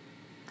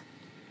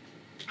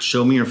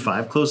 Show me your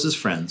 5 closest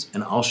friends,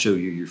 and I'll show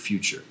you your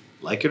future.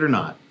 Like it or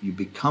not, you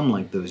become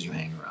like those you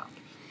hang around.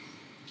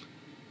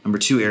 Number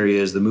 2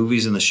 area is the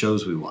movies and the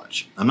shows we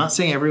watch. I'm not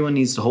saying everyone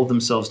needs to hold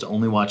themselves to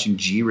only watching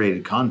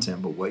G-rated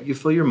content, but what you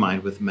fill your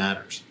mind with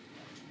matters.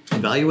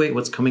 Evaluate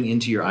what's coming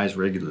into your eyes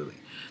regularly.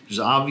 There's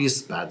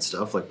obvious bad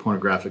stuff like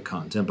pornographic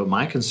content, but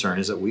my concern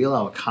is that we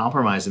allow a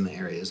compromise in the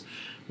areas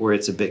where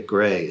it's a bit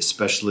gray,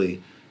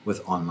 especially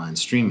with online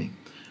streaming.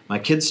 My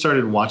kids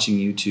started watching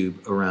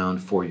YouTube around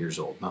 4 years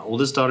old. My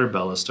oldest daughter,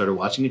 Bella, started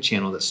watching a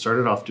channel that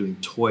started off doing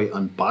toy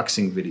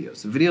unboxing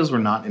videos. The videos were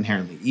not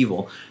inherently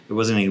evil. There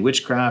wasn't any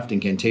witchcraft,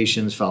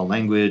 incantations, foul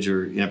language,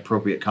 or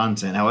inappropriate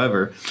content.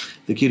 However,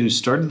 the kid who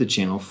started the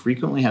channel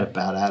frequently had a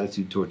bad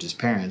attitude towards his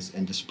parents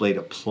and displayed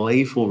a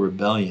playful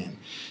rebellion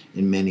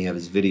in many of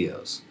his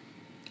videos.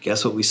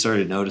 Guess what we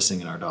started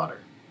noticing in our daughter?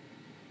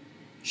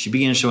 She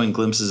began showing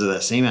glimpses of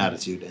that same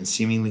attitude and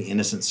seemingly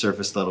innocent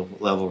surface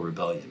level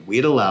rebellion. We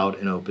had allowed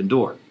an open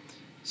door.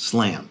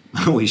 Slam.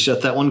 We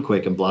shut that one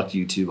quick and blocked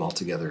YouTube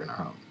altogether in our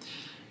home.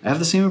 I have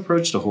the same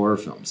approach to horror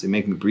films. They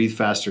make me breathe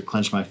faster,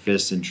 clench my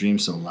fists, and dream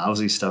some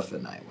lousy stuff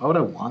at night. Why would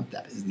I want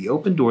that? Is the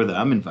open door that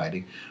I'm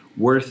inviting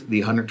worth the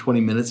 120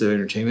 minutes of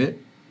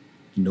entertainment?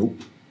 Nope.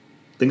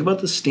 Think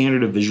about the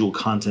standard of visual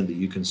content that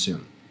you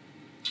consume.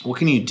 What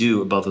can you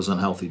do about those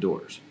unhealthy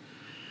doors?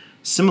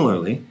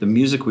 Similarly, the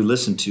music we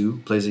listen to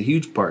plays a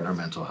huge part in our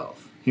mental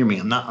health. Hear me,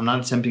 I'm not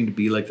attempting to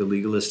be like the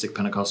legalistic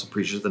Pentecostal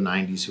preachers of the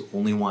 90s who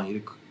only want you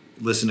to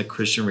listen to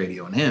Christian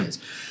radio and hymns.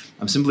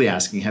 I'm simply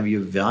asking, have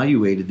you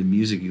evaluated the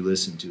music you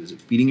listen to? Is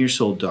it feeding your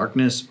soul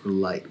darkness or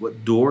light?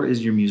 What door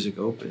is your music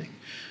opening?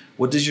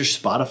 What does your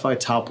Spotify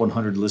Top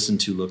 100 listen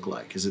to look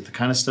like? Is it the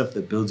kind of stuff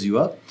that builds you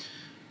up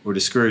or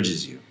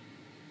discourages you?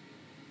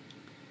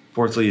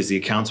 Fourthly is the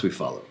accounts we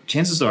follow.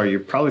 Chances are you're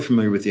probably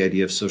familiar with the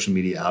idea of social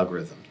media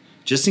algorithms.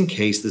 Just in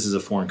case this is a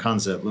foreign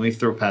concept, let me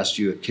throw past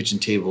you a kitchen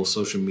table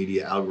social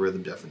media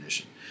algorithm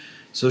definition.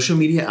 Social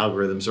media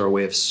algorithms are a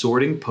way of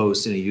sorting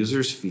posts in a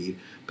user's feed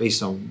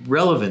based on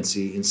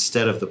relevancy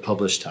instead of the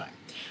published time.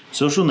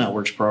 Social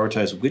networks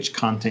prioritize which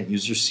content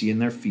users see in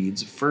their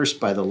feeds first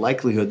by the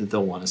likelihood that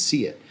they'll want to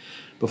see it.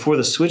 Before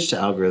the switch to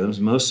algorithms,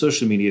 most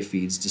social media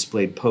feeds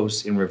displayed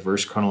posts in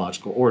reverse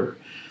chronological order.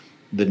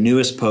 The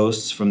newest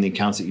posts from the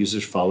accounts that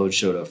users followed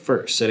showed up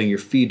first. Setting your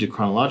feed to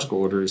chronological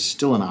order is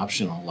still an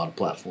option on a lot of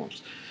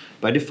platforms.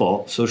 By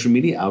default, social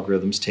media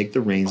algorithms take the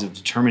reins of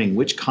determining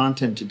which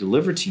content to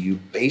deliver to you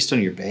based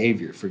on your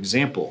behavior. For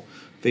example,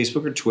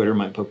 Facebook or Twitter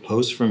might put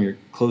posts from your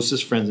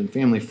closest friends and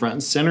family front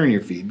and center in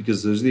your feed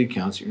because those are the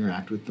accounts you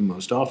interact with the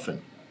most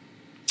often.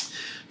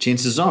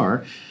 Chances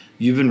are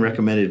you've been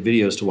recommended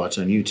videos to watch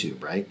on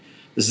YouTube, right?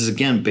 This is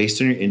again based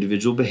on your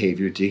individual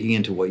behavior, digging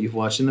into what you've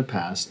watched in the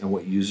past and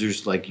what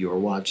users like you are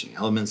watching.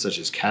 Elements such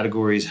as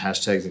categories,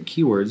 hashtags, and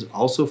keywords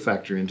also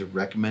factor into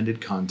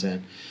recommended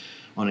content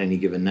on any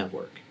given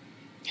network.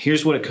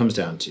 Here's what it comes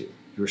down to.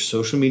 Your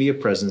social media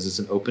presence is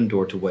an open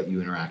door to what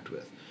you interact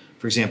with.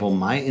 For example,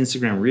 my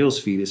Instagram Reels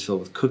feed is filled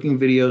with cooking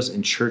videos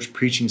and church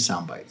preaching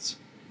sound bites.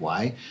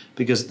 Why?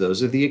 Because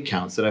those are the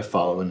accounts that I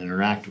follow and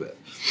interact with.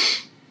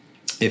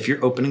 If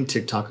you're opening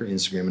TikTok or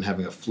Instagram and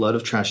having a flood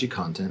of trashy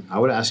content, I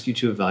would ask you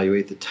to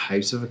evaluate the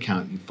types of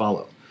account you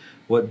follow.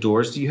 What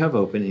doors do you have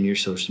open in your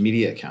social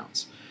media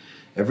accounts?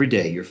 Every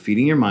day, you're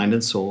feeding your mind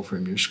and soul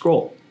from your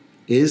scroll.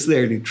 Is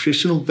there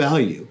nutritional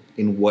value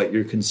in what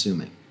you're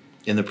consuming?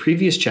 In the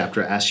previous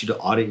chapter, I asked you to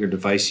audit your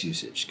device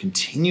usage.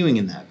 Continuing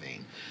in that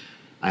vein,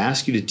 I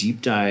ask you to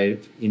deep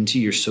dive into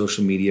your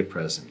social media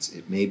presence.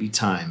 It may be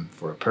time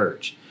for a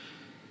purge.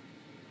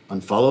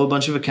 Unfollow a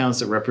bunch of accounts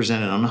that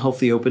represent an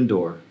unhealthy open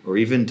door, or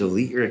even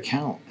delete your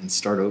account and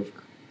start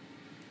over.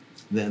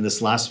 Then this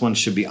last one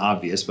should be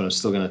obvious, but I'm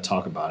still going to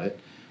talk about it.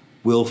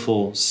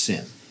 Willful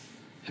sin.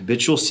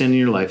 Habitual sin in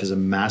your life is a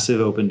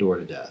massive open door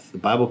to death. The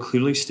Bible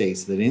clearly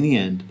states that in the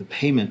end, the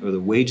payment or the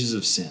wages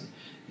of sin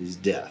is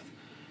death.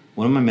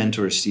 One of my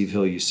mentors, Steve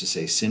Hill, used to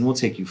say, sin will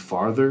take you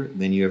farther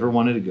than you ever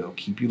wanted to go,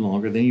 keep you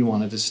longer than you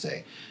wanted to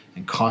stay,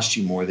 and cost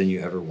you more than you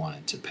ever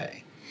wanted to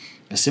pay.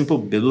 A simple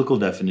biblical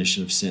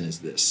definition of sin is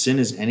this. Sin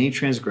is any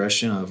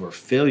transgression of or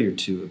failure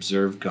to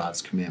observe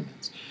God's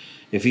commandments.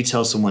 If he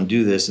tells someone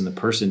do this and the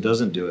person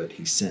doesn't do it,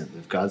 he sins.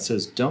 If God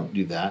says don't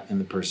do that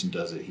and the person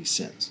does it, he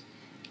sins.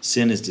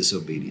 Sin is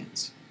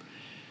disobedience.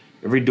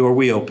 Every door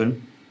we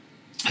open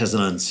has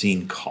an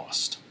unseen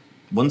cost.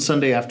 One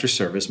Sunday after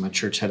service, my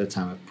church had a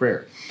time of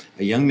prayer.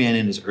 A young man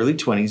in his early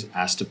 20s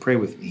asked to pray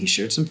with me. He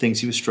shared some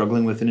things he was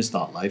struggling with in his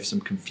thought life, some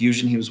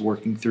confusion he was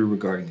working through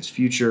regarding his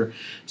future,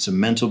 some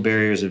mental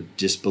barriers of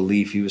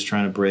disbelief he was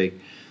trying to break.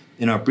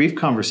 In our brief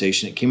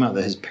conversation, it came out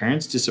that his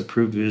parents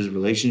disapproved of his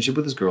relationship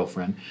with his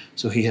girlfriend,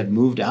 so he had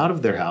moved out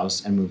of their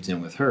house and moved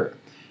in with her.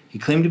 He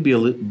claimed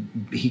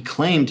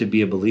to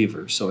be a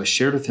believer, so I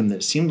shared with him that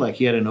it seemed like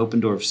he had an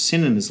open door of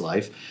sin in his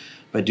life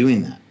by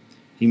doing that.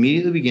 He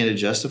immediately began to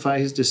justify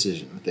his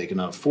decision, that they could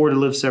not afford to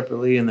live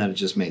separately and that it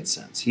just made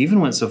sense. He even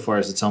went so far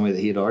as to tell me that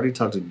he had already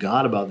talked to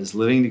God about this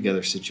living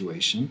together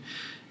situation,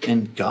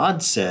 and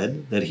God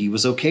said that he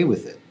was okay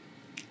with it.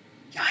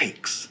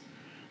 Yikes.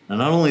 Now,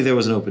 not only there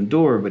was an open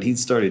door, but he'd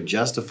started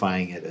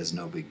justifying it as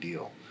no big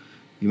deal.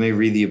 You may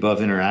read the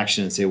above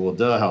interaction and say, well,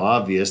 duh, how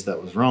obvious,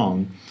 that was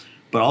wrong.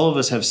 But all of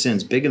us have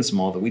sins, big and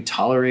small, that we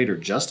tolerate or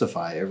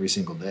justify every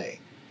single day.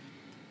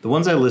 The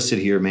ones I listed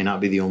here may not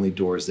be the only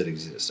doors that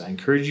exist. I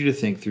encourage you to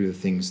think through the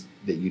things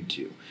that you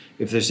do.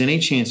 If there's any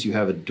chance you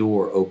have a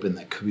door open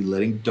that could be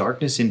letting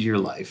darkness into your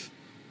life,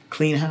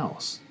 clean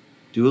house.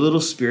 Do a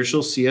little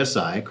spiritual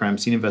CSI, crime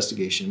scene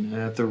investigation,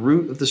 and at the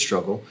root of the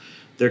struggle,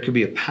 there could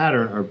be a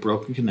pattern or a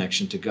broken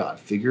connection to God.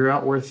 Figure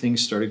out where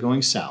things started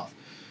going south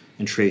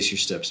and trace your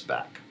steps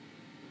back.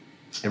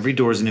 Every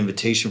door is an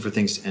invitation for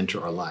things to enter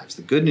our lives.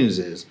 The good news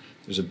is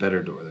there's a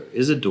better door. There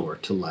is a door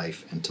to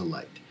life and to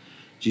light.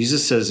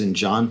 Jesus says in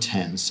John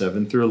 10,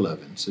 7 through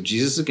 11, so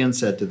Jesus again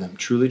said to them,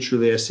 truly,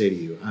 truly, I say to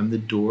you, I'm the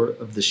door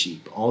of the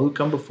sheep. All who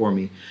come before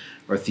me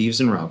are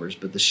thieves and robbers,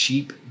 but the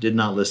sheep did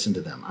not listen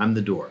to them. I'm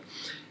the door.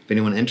 If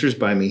anyone enters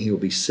by me, he will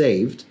be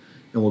saved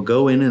and will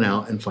go in and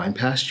out and find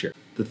pasture.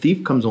 The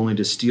thief comes only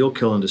to steal,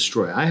 kill, and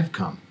destroy. I have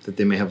come that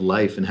they may have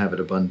life and have it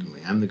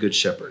abundantly. I'm the good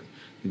shepherd.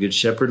 The good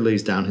shepherd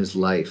lays down his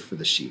life for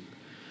the sheep.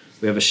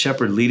 We have a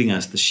shepherd leading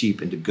us, the sheep,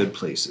 into good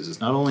places. It's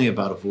not only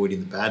about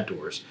avoiding the bad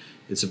doors,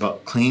 it's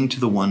about clinging to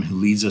the one who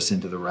leads us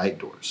into the right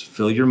doors.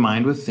 Fill your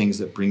mind with things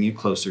that bring you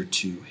closer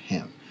to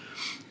him.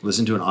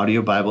 Listen to an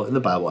audio Bible in the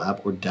Bible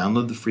app or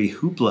download the free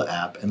Hoopla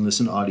app and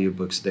listen to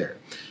audiobooks there.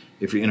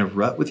 If you're in a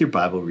rut with your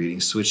Bible reading,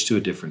 switch to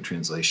a different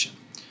translation.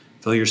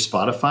 Fill your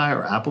Spotify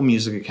or Apple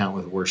Music account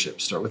with worship.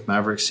 Start with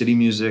Maverick City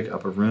Music,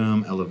 Upper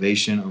Room,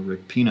 Elevation, or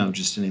Rick Pino,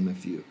 just to name a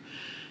few.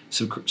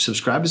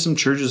 Subscribe to some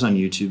churches on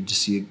YouTube to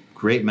see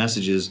great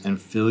messages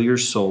and fill your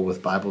soul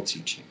with Bible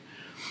teaching.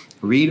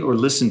 Read or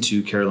listen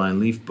to Caroline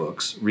Leaf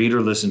books. Read or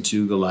listen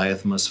to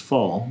Goliath Must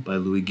Fall by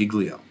Louis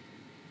Giglio.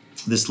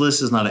 This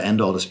list is not an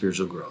end-all to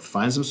spiritual growth.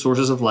 Find some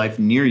sources of life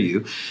near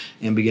you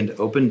and begin to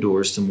open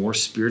doors to more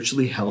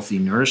spiritually healthy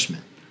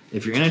nourishment.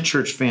 If you're in a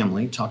church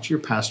family, talk to your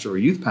pastor or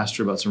youth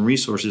pastor about some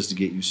resources to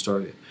get you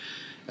started.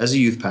 As a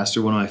youth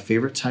pastor, one of my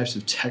favorite types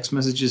of text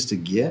messages to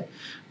get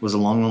was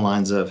along the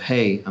lines of,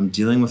 hey, I'm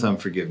dealing with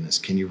unforgiveness.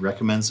 Can you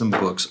recommend some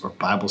books or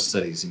Bible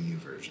studies in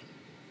YouVersion?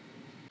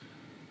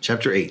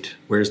 Chapter 8,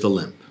 Where's the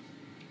Limp?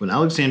 When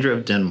Alexandra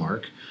of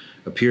Denmark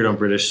appeared on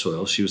British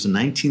soil, she was a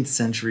 19th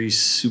century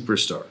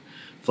superstar.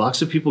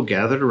 Flocks of people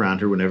gathered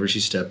around her whenever she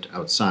stepped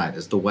outside.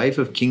 As the wife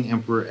of King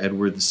Emperor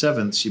Edward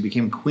VII, she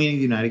became Queen of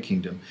the United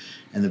Kingdom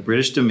and the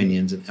British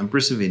Dominions and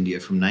Empress of India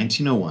from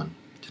 1901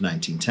 to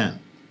 1910.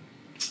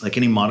 Like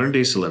any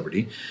modern-day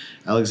celebrity,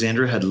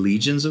 Alexandra had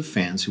legions of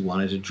fans who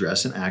wanted to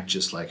dress and act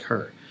just like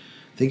her.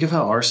 Think of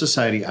how our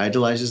society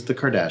idolizes the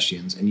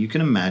Kardashians, and you can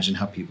imagine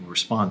how people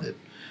responded.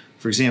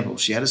 For example,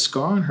 she had a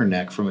scar on her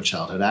neck from a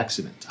childhood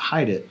accident. To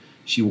hide it,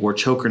 she wore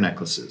choker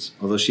necklaces.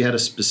 Although she had a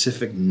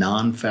specific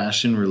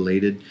non-fashion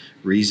related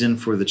reason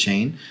for the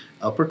chain,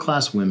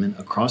 upper-class women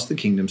across the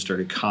kingdom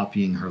started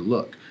copying her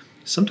look.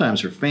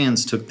 Sometimes her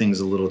fans took things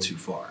a little too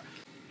far.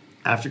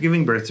 After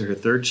giving birth to her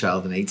third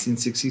child in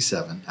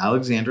 1867,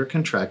 Alexandra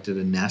contracted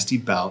a nasty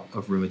bout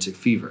of rheumatic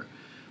fever.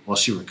 While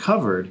she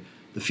recovered,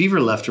 the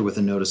fever left her with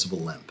a noticeable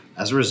limp.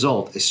 As a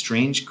result, a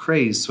strange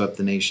craze swept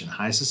the nation.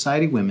 High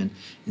society women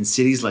in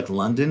cities like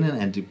London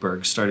and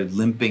Edinburgh started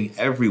limping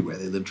everywhere.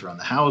 They limped around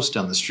the house,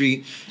 down the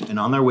street, and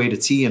on their way to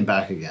tea and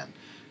back again.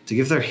 To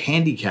give their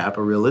handicap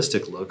a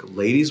realistic look,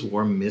 ladies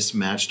wore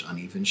mismatched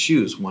uneven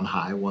shoes, one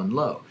high, one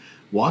low.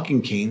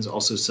 Walking canes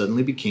also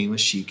suddenly became a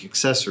chic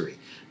accessory.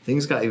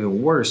 Things got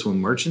even worse when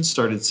merchants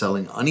started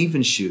selling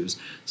uneven shoes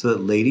so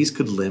that ladies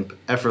could limp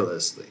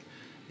effortlessly.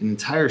 An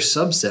entire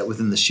subset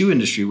within the shoe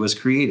industry was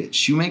created.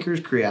 Shoemakers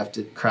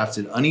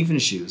crafted uneven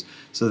shoes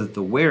so that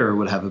the wearer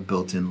would have a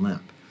built-in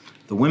limp.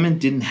 The women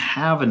didn't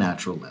have a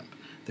natural limp.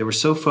 They were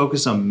so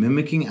focused on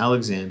mimicking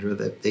Alexandra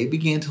that they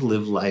began to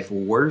live life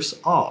worse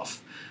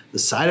off. The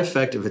side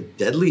effect of a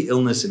deadly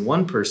illness in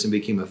one person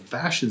became a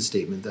fashion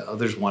statement that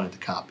others wanted to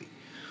copy.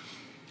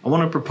 I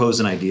want to propose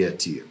an idea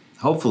to you.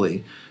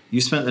 Hopefully,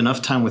 you spent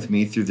enough time with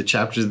me through the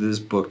chapters of this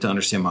book to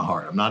understand my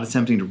heart. I'm not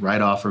attempting to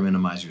write off or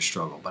minimize your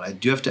struggle, but I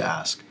do have to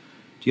ask,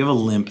 do you have a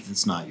limp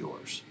that's not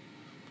yours?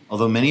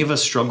 Although many of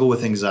us struggle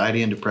with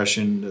anxiety and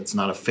depression that's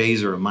not a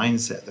phase or a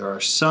mindset, there are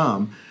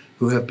some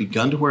who have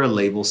begun to wear a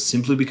label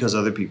simply because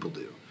other people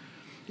do.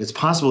 It's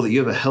possible that you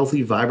have a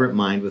healthy, vibrant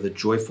mind with a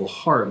joyful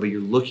heart, but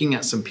you're looking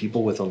at some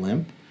people with a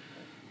limp.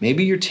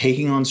 Maybe you're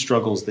taking on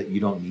struggles that you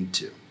don't need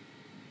to.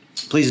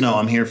 Please know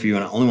I'm here for you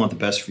and I only want the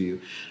best for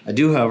you. I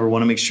do, however,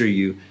 want to make sure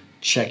you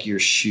check your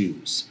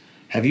shoes.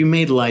 Have you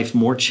made life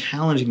more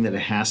challenging than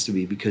it has to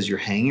be because you're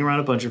hanging around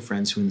a bunch of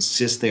friends who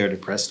insist they are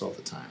depressed all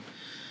the time?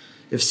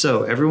 If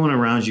so, everyone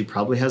around you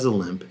probably has a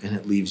limp, and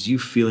it leaves you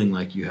feeling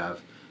like you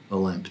have a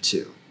limp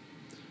too.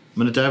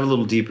 I'm going to dive a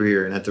little deeper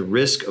here, and at the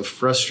risk of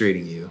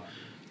frustrating you,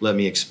 let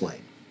me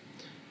explain.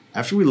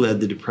 After we led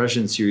the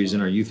depression series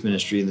in our youth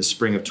ministry in the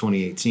spring of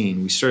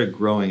 2018, we started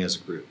growing as a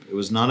group. It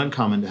was not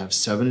uncommon to have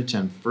 7 to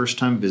 10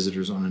 first-time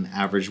visitors on an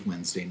average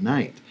Wednesday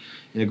night.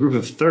 In a group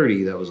of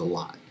 30, that was a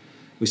lot.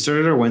 We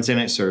started our Wednesday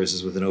night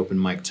services with an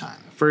open mic time.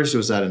 At first, it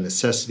was out of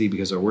necessity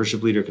because our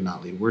worship leader could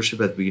not lead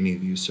worship at the beginning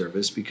of the youth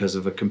service because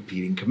of a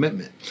competing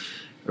commitment.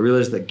 I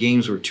realized that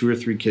games where 2 or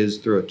 3 kids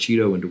throw a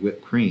Cheeto into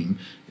whipped cream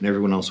and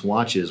everyone else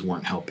watches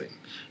weren't helping.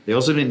 They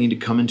also didn't need to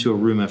come into a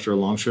room after a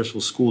long,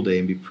 stressful school day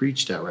and be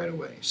preached at right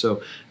away.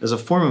 So, as a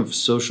form of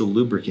social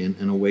lubricant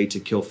and a way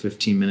to kill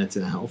 15 minutes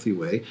in a healthy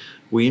way,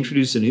 we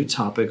introduced a new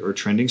topic or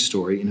trending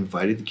story and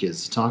invited the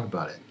kids to talk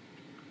about it.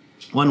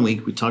 One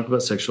week, we talked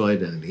about sexual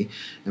identity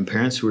and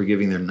parents who were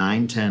giving their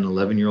 9, 10,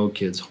 11-year-old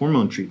kids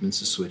hormone treatments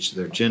to switch to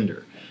their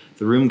gender.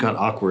 The room got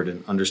awkward,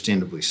 and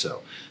understandably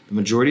so. The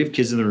majority of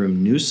kids in the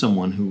room knew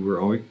someone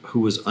who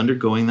was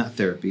undergoing that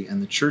therapy,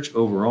 and the church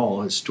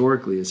overall,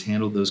 historically, has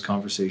handled those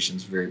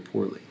conversations very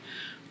poorly.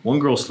 One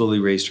girl slowly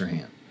raised her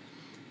hand.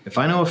 If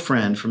I know a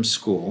friend from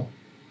school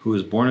who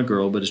was born a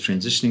girl but is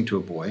transitioning to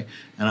a boy,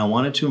 and I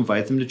wanted to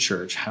invite them to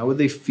church, how would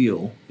they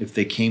feel if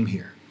they came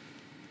here?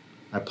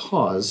 I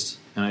paused,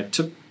 and I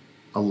took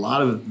a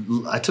lot of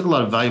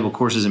valuable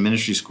courses in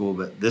ministry school,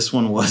 but this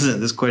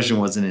question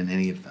wasn't in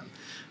any of them.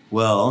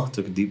 Well,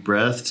 took a deep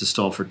breath to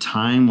stall for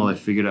time while I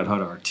figured out how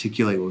to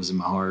articulate what was in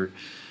my heart.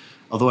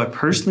 Although I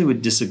personally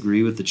would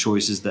disagree with the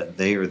choices that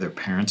they or their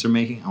parents are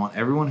making, I want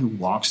everyone who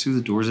walks through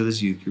the doors of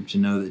this youth group to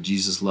know that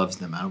Jesus loves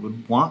them. I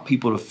would want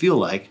people to feel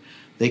like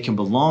they can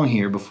belong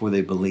here before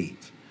they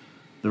believe.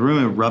 The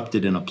room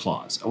erupted in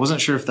applause. I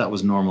wasn't sure if that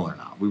was normal or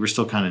not. We were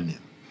still kind of new.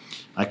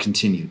 I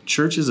continued,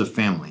 church is a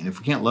family, and if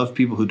we can't love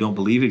people who don't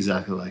believe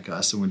exactly like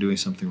us, then we're doing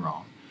something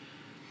wrong.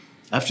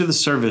 After the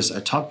service, I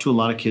talked to a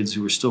lot of kids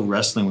who were still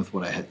wrestling with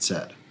what I had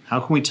said.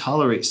 How can we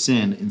tolerate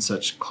sin in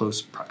such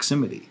close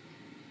proximity?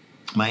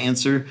 My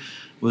answer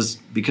was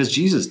because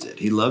Jesus did.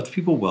 He loved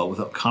people well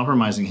without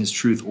compromising his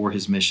truth or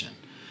his mission.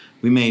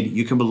 We made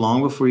 "you can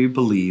belong before you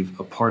believe"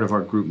 a part of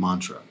our group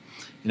mantra.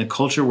 In a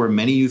culture where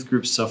many youth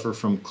groups suffer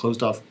from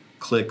closed-off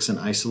cliques and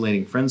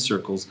isolating friend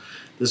circles,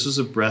 this was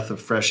a breath of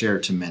fresh air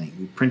to many.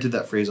 We printed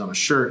that phrase on a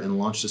shirt and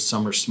launched a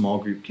summer small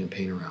group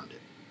campaign around it.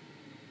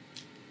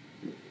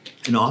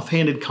 An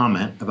offhanded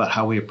comment about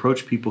how we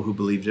approach people who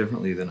believe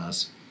differently than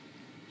us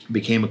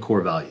became a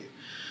core value.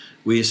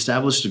 We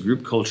established a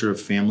group culture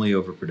of family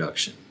over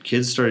production.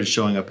 Kids started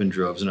showing up in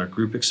droves, and our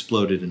group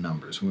exploded in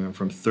numbers. We went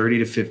from 30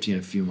 to 50 in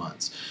a few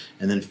months,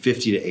 and then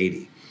 50 to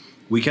 80.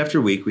 Week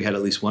after week, we had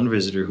at least one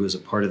visitor who was a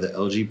part of the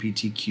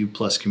LGBTQ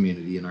plus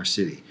community in our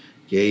city.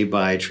 Gay,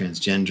 bi,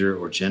 transgender,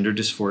 or gender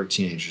dysphoric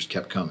teenagers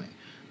kept coming.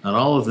 Not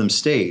all of them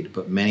stayed,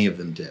 but many of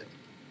them did.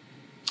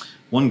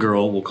 One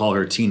girl, we'll call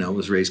her Tina,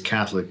 was raised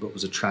Catholic but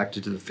was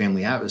attracted to the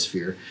family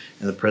atmosphere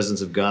and the presence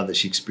of God that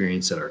she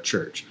experienced at our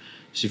church.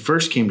 She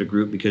first came to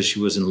group because she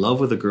was in love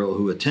with a girl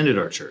who attended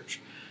our church.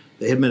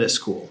 They had met at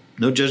school.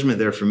 No judgment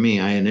there from me.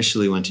 I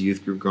initially went to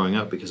youth group growing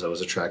up because I was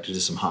attracted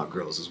to some hot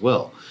girls as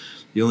well.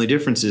 The only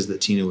difference is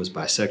that Tina was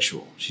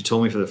bisexual. She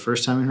told me for the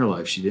first time in her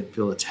life she didn't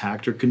feel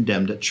attacked or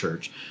condemned at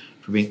church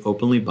for being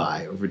openly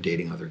bi over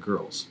dating other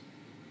girls.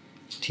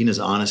 Tina's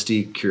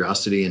honesty,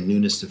 curiosity, and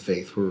newness to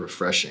faith were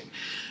refreshing.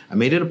 I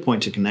made it a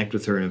point to connect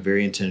with her in a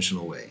very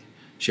intentional way.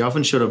 She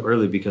often showed up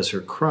early because her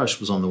crush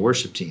was on the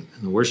worship team,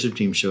 and the worship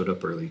team showed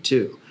up early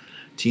too.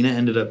 Tina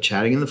ended up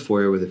chatting in the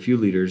foyer with a few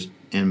leaders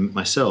and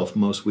myself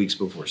most weeks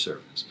before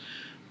service.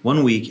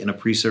 One week in a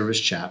pre-service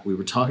chat, we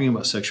were talking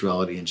about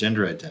sexuality and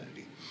gender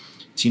identity.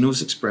 Tina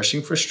was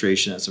expressing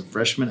frustration at some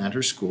freshmen at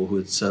her school who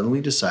had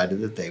suddenly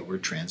decided that they were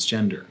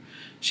transgender.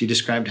 She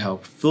described how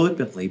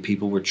flippantly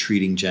people were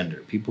treating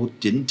gender. People who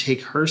didn't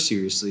take her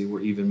seriously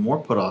were even more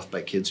put off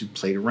by kids who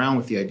played around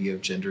with the idea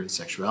of gender and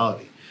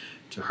sexuality.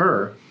 To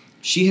her,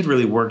 she had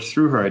really worked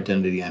through her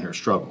identity and her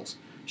struggles.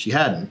 She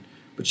hadn't,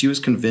 but she was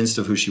convinced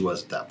of who she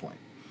was at that point.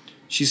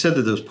 She said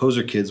that those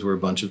poser kids were a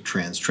bunch of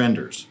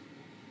trans-trenders.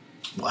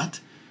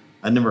 What?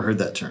 I'd never heard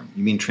that term.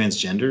 You mean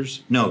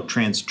transgenders? No,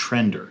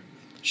 trans-trender,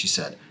 she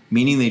said,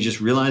 meaning they just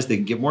realized they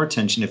could get more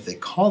attention if they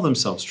call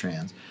themselves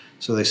trans,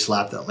 So they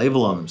slap that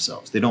label on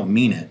themselves. They don't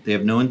mean it. They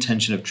have no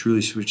intention of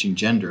truly switching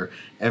gender.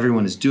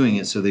 Everyone is doing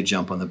it, so they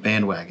jump on the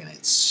bandwagon.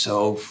 It's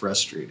so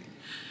frustrating.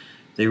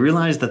 They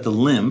realized that the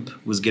limp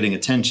was getting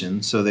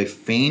attention, so they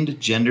feigned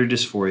gender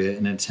dysphoria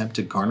in an attempt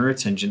to garner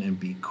attention and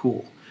be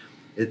cool.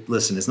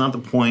 Listen, it's not the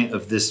point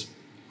of this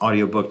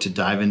audiobook to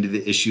dive into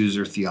the issues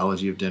or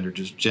theology of gender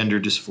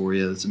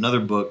dysphoria. That's another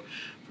book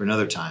for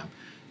another time.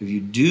 If you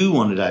do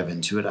want to dive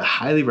into it, I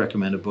highly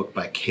recommend a book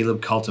by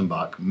Caleb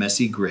Kaltenbach,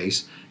 Messy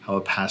Grace, How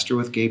a Pastor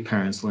with Gay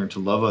Parents Learned to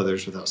Love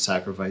Others Without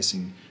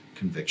Sacrificing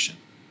Conviction.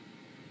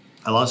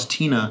 I lost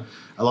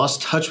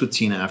touch with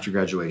Tina after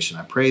graduation.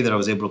 I pray that I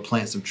was able to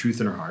plant some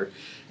truth in her heart,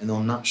 and though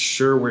I'm not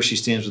sure where she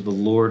stands with the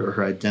Lord or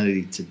her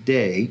identity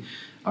today,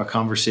 our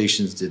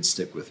conversations did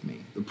stick with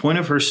me. The point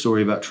of her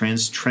story about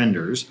trans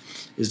trenders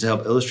is to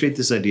help illustrate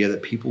this idea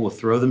that people will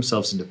throw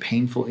themselves into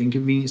painful,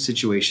 inconvenient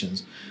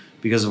situations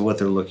because of what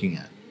they're looking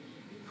at.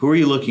 Who are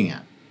you looking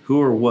at?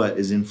 Who or what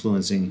is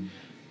influencing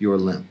your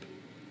limp?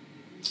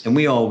 And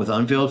we all, with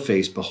unveiled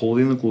face,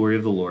 beholding the glory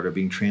of the Lord, are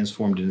being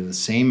transformed into the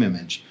same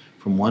image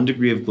from one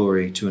degree of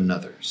glory to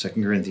another.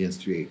 2 Corinthians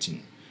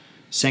 3:18.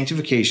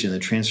 Sanctification, the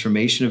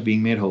transformation of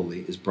being made holy,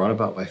 is brought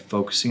about by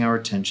focusing our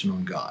attention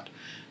on God.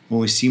 When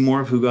we see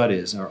more of who God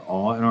is, our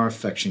awe and our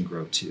affection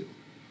grow too.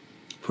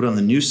 Put on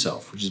the new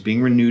self, which is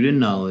being renewed in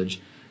knowledge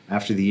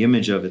after the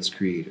image of its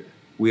creator.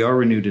 We are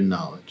renewed in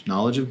knowledge.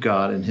 Knowledge of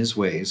God and his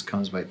ways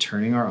comes by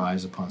turning our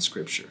eyes upon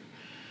Scripture.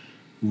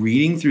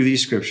 Reading through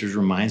these scriptures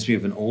reminds me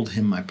of an old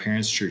hymn my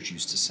parents' church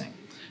used to sing.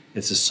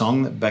 It's a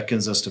song that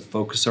beckons us to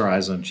focus our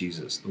eyes on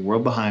Jesus. The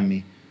world behind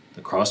me,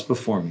 the cross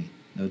before me,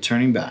 no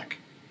turning back,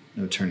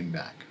 no turning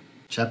back.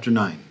 Chapter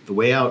 9, The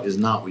Way Out is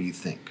Not What You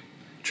Think.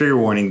 Trigger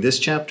warning, this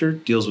chapter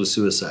deals with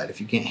suicide.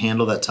 If you can't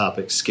handle that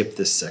topic, skip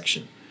this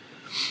section.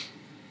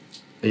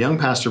 A young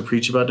pastor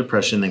preached about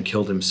depression, then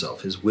killed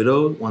himself. His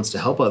widow wants to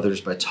help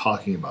others by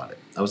talking about it.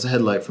 That was a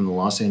headline from the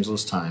Los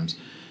Angeles Times,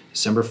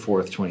 December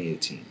 4th,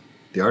 2018.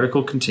 The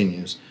article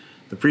continues.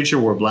 The preacher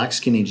wore black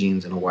skinny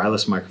jeans and a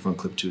wireless microphone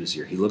clipped to his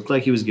ear. He looked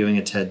like he was giving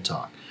a TED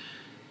Talk,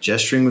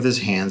 gesturing with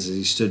his hands as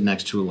he stood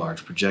next to a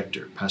large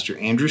projector. Pastor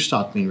Andrew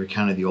Stockling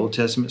recounted the Old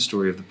Testament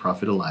story of the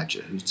prophet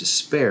Elijah, whose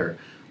despair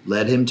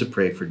led him to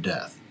pray for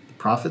death.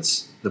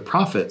 The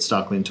prophet,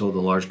 Stockling told the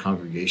large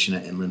congregation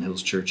at Inland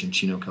Hills Church in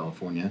Chino,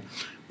 California,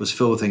 was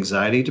filled with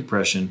anxiety,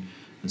 depression,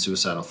 and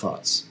suicidal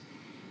thoughts.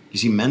 You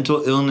see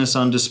mental illness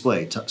on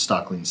display,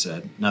 Stockling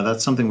said. Now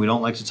that's something we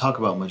don't like to talk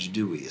about much,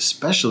 do we?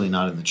 Especially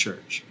not in the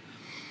church.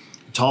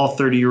 A tall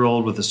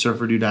 30-year-old with a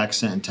surfer dude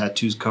accent and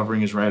tattoos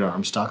covering his right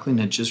arm, Stockling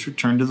had just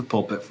returned to the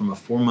pulpit from a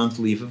 4-month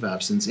leave of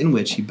absence in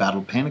which he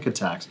battled panic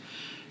attacks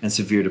and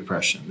severe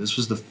depression. This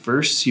was the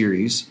first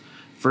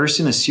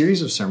in a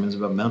series of sermons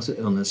about mental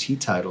illness he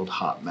titled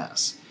Hot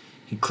Mess.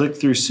 He clicked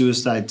through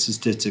suicide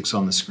statistics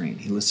on the screen.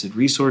 He listed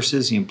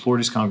resources. He implored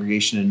his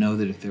congregation to know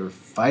that if they were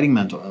fighting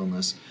mental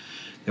illness,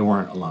 they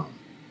weren't alone.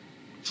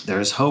 There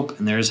is hope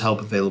and there is help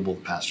available,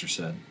 the pastor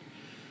said.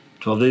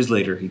 12 days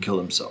later, he killed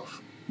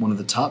himself. One of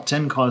the top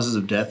 10 causes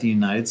of death in the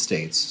United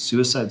States,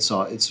 suicide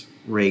saw its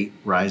rate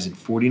rise in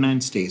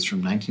 49 states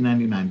from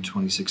 1999 to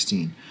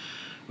 2016,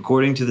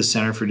 according to the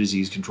Center for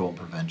Disease Control and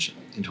Prevention.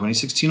 In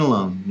 2016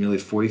 alone, nearly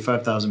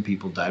 45,000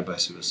 people died by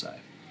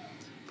suicide.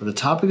 But the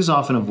topic is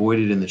often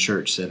avoided in the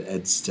church, said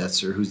Ed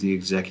Stetzer, who's the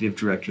executive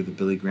director of the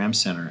Billy Graham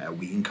Center at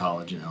Wheaton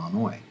College in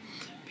Illinois.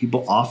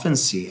 People often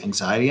see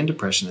anxiety and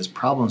depression as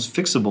problems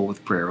fixable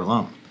with prayer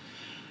alone.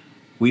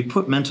 We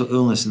put mental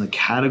illness in the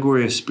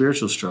category of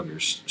spiritual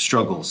struggles,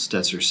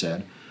 Stetzer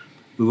said.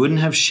 We wouldn't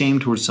have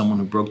shame towards someone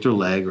who broke their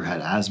leg or had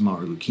asthma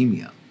or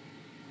leukemia.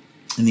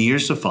 In the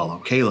years to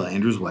follow, Kayla,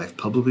 Andrew's wife,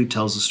 publicly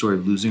tells the story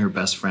of losing her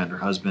best friend, her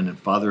husband, and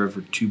father of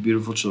her 2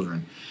 beautiful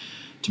children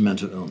to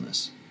mental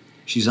illness.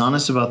 She's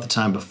honest about the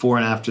time before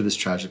and after this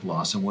tragic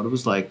loss and what it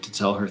was like to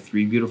tell her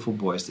 3 beautiful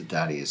boys that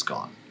Daddy is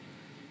gone.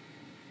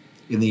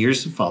 In the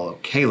years to follow,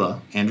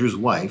 Kayla, Andrew's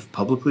wife,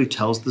 publicly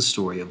tells the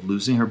story of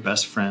losing her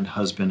best friend,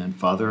 husband, and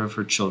father of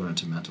her children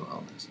to mental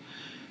illness.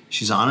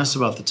 She's honest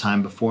about the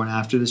time before and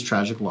after this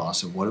tragic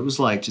loss and what it was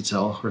like to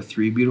tell her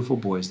 3 beautiful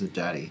boys that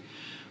Daddy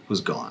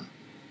was gone.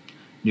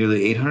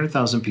 Nearly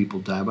 800,000 people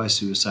die by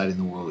suicide in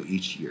the world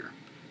each year.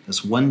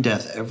 That's 1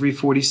 death every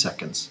 40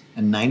 seconds,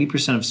 and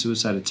 90% of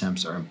suicide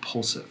attempts are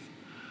impulsive.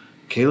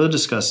 Kayla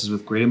discusses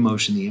with great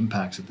emotion the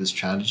impacts that this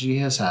tragedy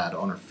has had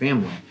on her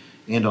family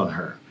and on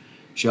her.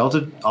 She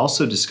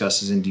also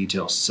discusses in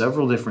detail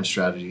several different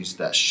strategies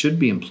that should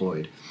be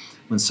employed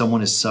when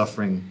someone is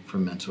suffering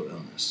from mental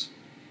illness.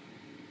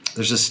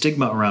 There's a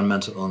stigma around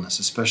mental illness,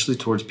 especially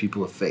towards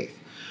people of faith.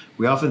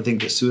 We often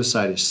think that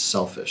suicide is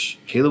selfish.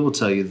 Kayla will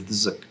tell you that this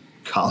is a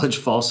college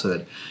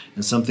falsehood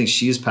and something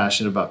she is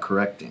passionate about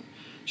correcting.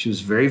 She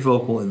was very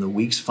vocal in the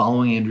weeks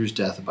following Andrew's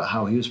death about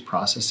how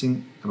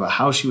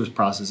she was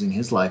processing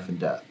his life and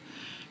death.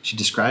 She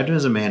described him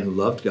as a man who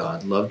loved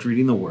God, loved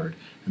reading the Word,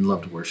 and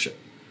loved worship.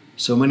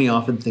 So many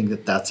often think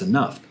that that's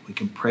enough, that we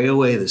can pray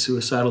away the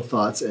suicidal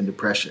thoughts and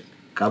depression.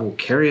 God will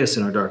carry us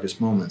in our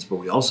darkest moments, but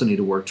we also need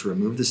to work to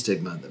remove the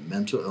stigma that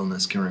mental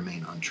illness can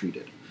remain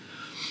untreated.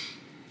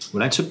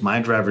 When I took my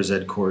driver's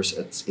ed course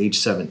at age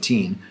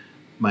 17,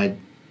 my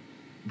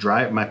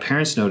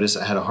parents noticed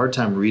I had a hard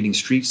time reading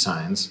street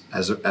signs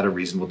at a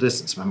reasonable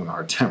distance. I'm having a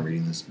hard time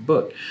reading this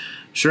book.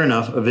 Sure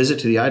enough, a visit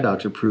to the eye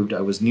doctor proved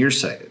I was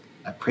nearsighted.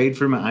 I prayed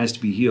for my eyes to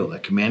be healed. I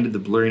commanded the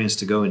blurriness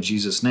to go in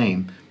Jesus'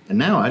 name. And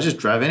now I just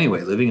drive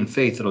anyway, living in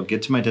faith that I'll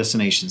get to my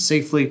destination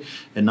safely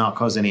and not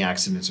cause any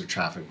accidents or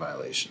traffic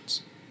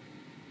violations.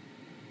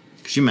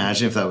 Could you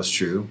imagine if that was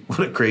true?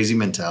 What a crazy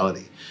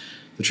mentality.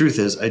 The truth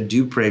is, I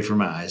do pray for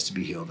my eyes to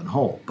be healed and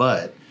whole,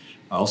 but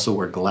I also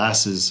wear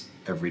glasses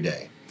every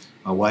day.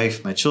 My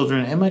wife, my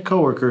children, and my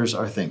coworkers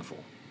are thankful.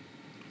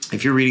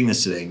 If you're reading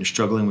this today and you're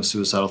struggling with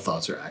suicidal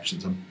thoughts or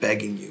actions, I'm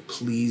begging you,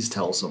 please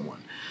tell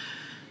someone.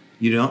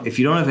 If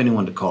you don't have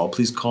anyone to call,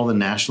 please call the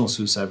National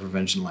Suicide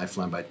Prevention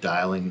Lifeline by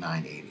dialing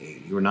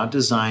 988. You are not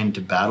designed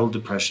to battle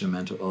depression and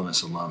mental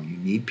illness alone. You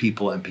need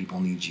people, and people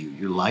need you.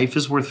 Your life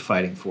is worth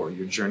fighting for.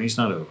 Your journey's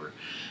not over.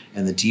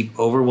 And the deep,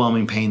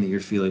 overwhelming pain that you're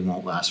feeling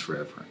won't last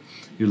forever.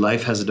 Your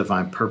life has a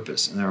divine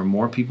purpose, and there are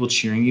more people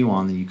cheering you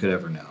on than you could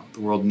ever know.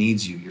 The world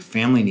needs you, your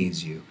family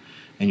needs you,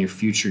 and your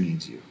future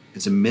needs you.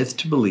 It's a myth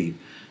to believe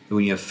that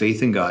when you have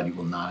faith in God, you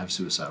will not have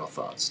suicidal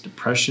thoughts.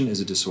 Depression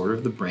is a disorder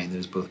of the brain that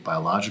is both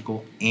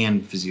biological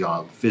and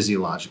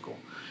physiological.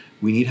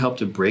 We need help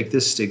to break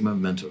this stigma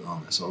of mental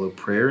illness. Although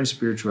prayer and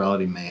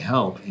spirituality may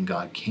help, and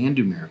God can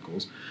do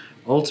miracles,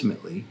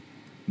 ultimately,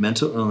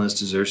 mental illness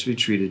deserves to be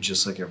treated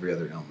just like every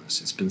other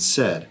illness. It's been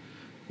said,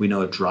 we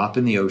know a drop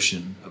in the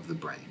ocean of the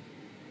brain.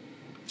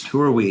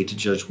 Who are we to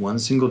judge one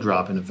single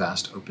drop in a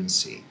vast open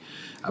sea?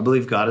 I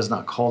believe God has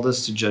not called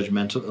us to judge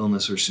mental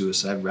illness or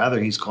suicide.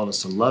 Rather, he's called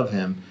us to love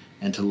him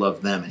and to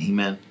love them, and he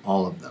meant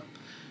all of them.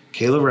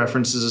 Kayla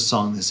references a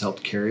song that's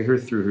helped carry her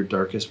through her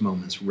darkest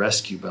moments,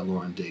 Rescue by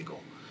Lauren Daigle.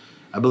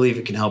 I believe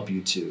it can help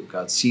you too.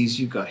 God sees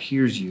you, God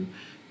hears you,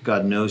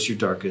 God knows your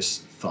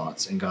darkest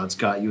thoughts, and God's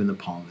got you in the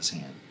palm of his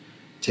hand.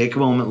 Take a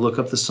moment, look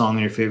up the song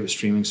in your favorite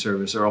streaming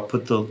service, or I'll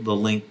put the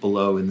link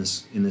below in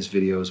this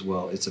video as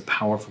well. It's a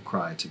powerful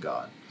cry to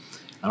God.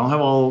 I don't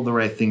have all the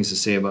right things to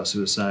say about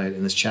suicide,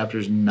 and this chapter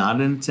is not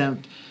an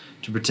attempt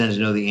to pretend to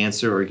know the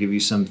answer or give you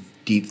some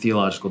deep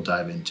theological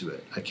dive into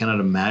it. I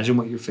cannot imagine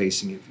what you're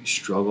facing if you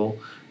struggle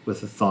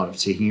with the thought of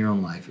taking your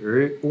own life,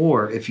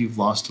 or if you've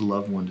lost a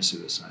loved one to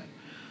suicide.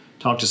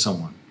 Talk to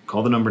someone.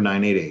 Call the number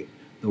 988.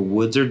 The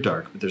woods are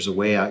dark, but there's a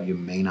way out you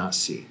may not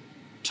see.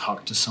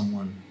 Talk to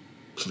someone,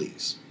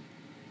 please.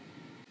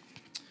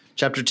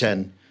 Chapter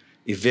 10,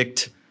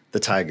 Evict the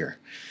Tiger.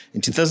 In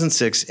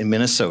 2006, in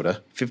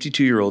Minnesota,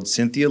 52-year-old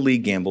Cynthia Lee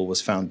Gamble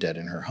was found dead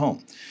in her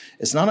home.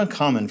 It's not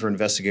uncommon for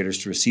investigators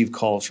to receive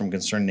calls from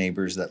concerned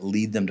neighbors that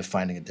lead them to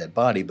finding a dead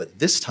body, but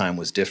this time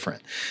was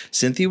different.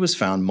 Cynthia was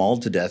found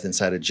mauled to death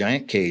inside a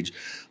giant cage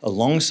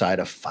alongside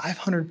a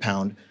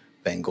 500-pound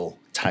Bengal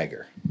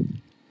tiger.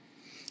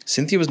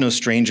 Cynthia was no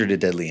stranger to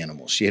deadly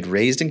animals. She had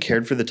raised and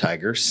cared for the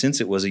tiger since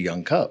it was a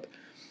young cub.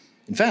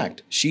 In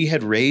fact, she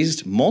had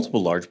raised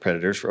multiple large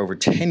predators for over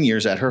 10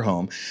 years at her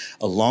home,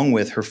 along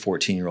with her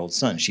 14-year-old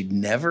son. She'd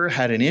never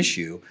had an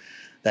issue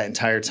that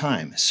entire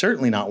time,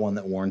 certainly not one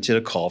that warranted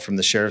a call from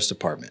the sheriff's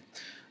department.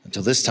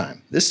 Until this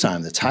time. This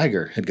time, the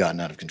tiger had gotten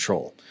out of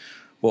control.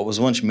 What was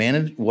once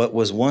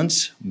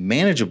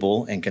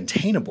manageable and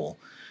containable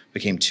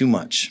became too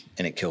much,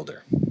 and it killed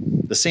her.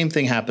 The same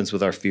thing happens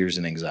with our fears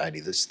and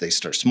anxiety. They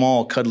start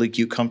small, cuddly,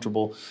 cute,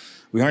 comfortable.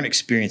 We aren't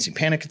experiencing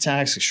panic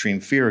attacks,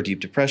 extreme fear, or deep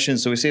depression,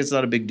 so we say it's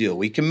not a big deal.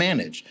 We can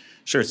manage.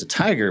 Sure, it's a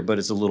tiger, but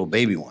it's a little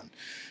baby one.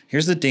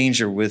 Here's the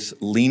danger with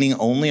leaning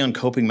only on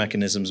coping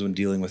mechanisms when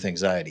dealing with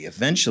anxiety.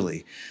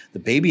 Eventually, the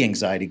baby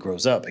anxiety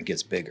grows up and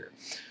gets bigger.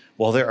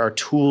 While there are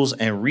tools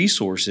and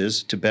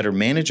resources to better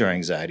manage our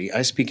anxiety,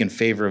 I speak in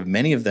favor of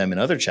many of them in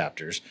other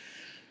chapters.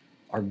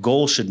 Our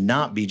goal should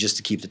not be just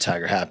to keep the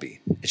tiger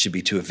happy. It should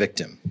be to evict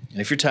him. And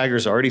if your tiger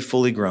is already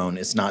fully grown,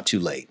 it's not too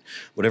late.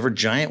 Whatever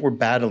giant we're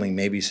battling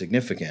may be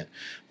significant,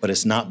 but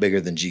it's not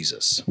bigger than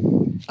Jesus.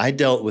 I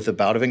dealt with a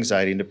bout of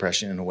anxiety and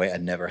depression in a way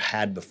I'd never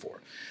had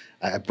before.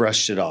 I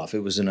brushed it off.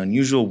 It was an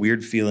unusual,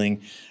 weird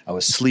feeling. I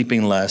was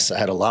sleeping less. I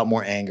had a lot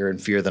more anger and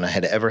fear than I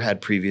had ever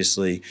had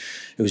previously.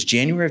 It was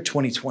January of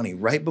 2020,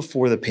 right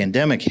before the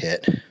pandemic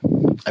hit.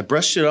 I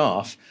brushed it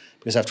off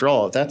because, after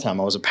all, at that time,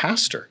 I was a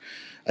pastor.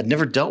 I'd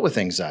never dealt with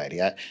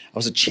anxiety. I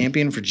was a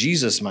champion for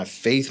Jesus. My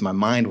faith, my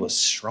mind was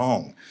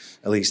strong.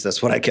 At least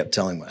that's what I kept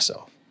telling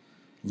myself.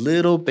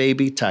 Little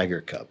baby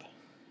tiger cub.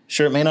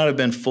 Sure, it may not have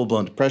been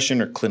full-blown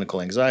depression or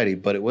clinical anxiety,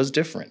 but it was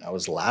different. I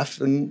was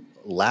laughing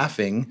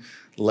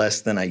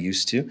less than I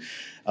used to.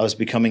 I was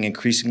becoming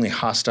increasingly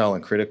hostile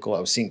and critical.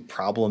 I was seeing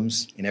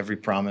problems in every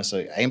promise.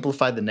 I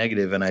amplified the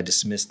negative and I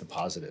dismissed the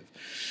positive.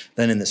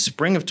 Then in the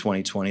spring of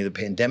 2020, the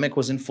pandemic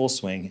was in full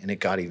swing and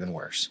it got even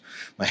worse.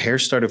 My hair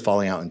started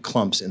falling out in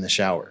clumps in the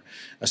shower.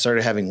 I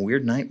started having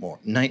weird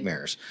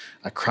nightmares.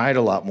 I cried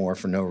a lot more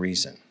for no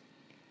reason.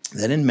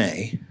 Then in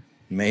May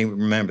You may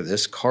remember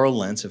this. Carl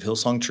Lentz of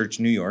Hillsong Church,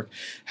 New York,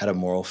 had a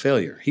moral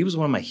failure. He was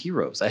one of my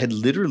heroes. I had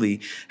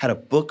literally had a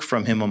book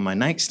from him on my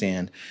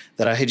nightstand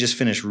that I had just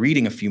finished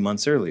reading a few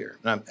months earlier,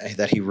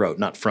 that he wrote,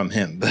 not from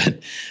him, but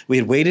we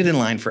had waited in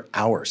line for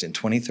hours in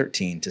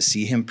 2013 to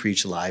see him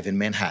preach live in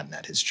Manhattan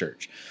at his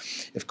church.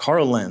 If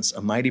Carl Lentz, a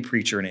mighty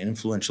preacher and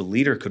influential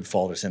leader, could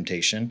fall to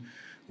temptation,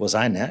 was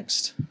I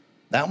next?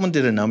 That one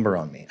did a number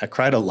on me. I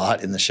cried a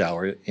lot in the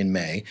shower in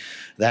May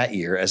that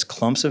year as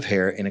clumps of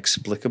hair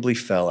inexplicably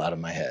fell out of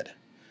my head.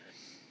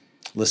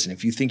 Listen,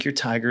 if you think your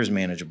tiger is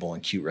manageable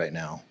and cute right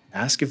now,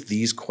 ask if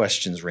these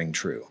questions ring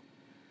true.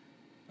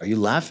 Are you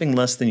laughing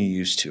less than you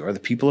used to? Are the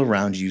people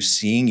around you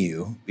seeing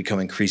you become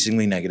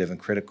increasingly negative and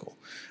critical?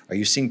 Are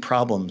you seeing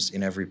problems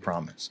in every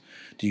promise?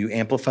 Do you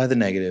amplify the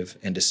negative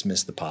and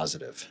dismiss the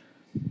positive?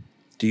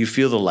 Do you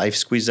feel the life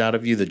squeezed out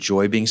of you, the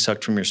joy being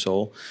sucked from your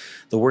soul?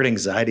 The word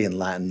anxiety in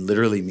Latin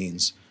literally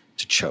means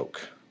to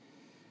choke.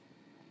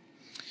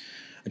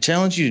 I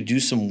challenge you to do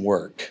some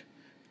work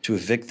to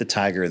evict the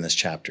tiger in this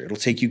chapter. It'll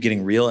take you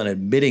getting real and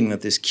admitting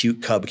that this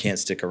cute cub can't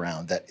stick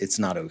around, that it's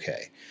not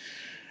okay.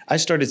 I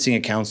started seeing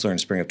a counselor in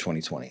spring of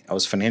 2020. I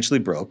was financially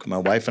broke. My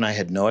wife and I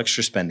had no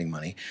extra spending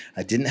money.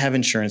 I didn't have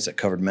insurance that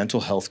covered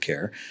mental health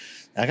care.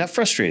 I got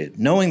frustrated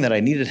knowing that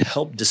I needed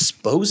help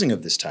disposing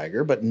of this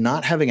tiger, but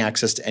not having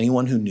access to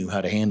anyone who knew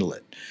how to handle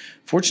it.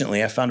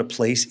 Fortunately, I found a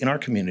place in our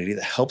community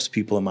that helps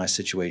people in my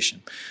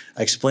situation.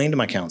 I explained to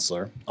my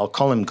counselor, I'll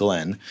call him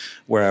Glenn,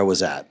 where I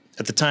was at.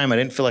 At the time, I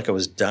didn't feel like I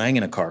was dying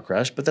in a car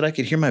crash, but that I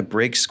could hear my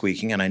brakes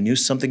squeaking and I knew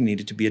something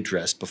needed to be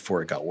addressed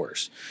before it got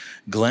worse.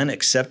 Glenn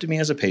accepted me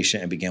as a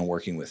patient and began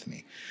working with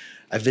me.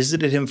 I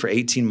visited him for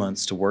 18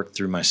 months to work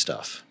through my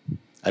stuff.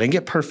 I didn't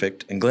get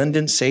perfect, and Glenn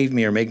didn't save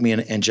me or make me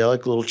an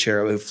angelic little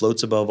cherub who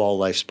floats above all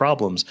life's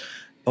problems,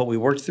 but we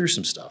worked through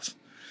some stuff.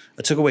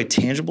 I took away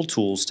tangible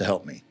tools to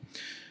help me.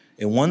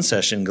 In one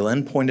session,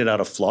 Glenn pointed out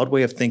a flawed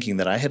way of thinking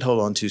that I had held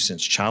on to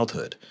since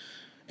childhood,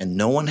 and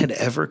no one had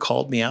ever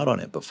called me out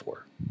on it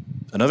before.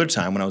 Another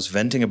time, when I was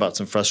venting about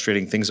some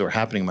frustrating things that were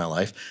happening in my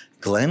life,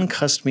 Glenn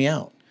cussed me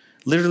out,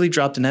 literally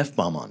dropped an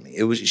F-bomb on me.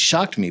 It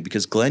shocked me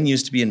because Glenn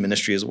used to be in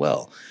ministry as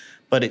well,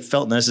 but it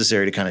felt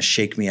necessary to kind of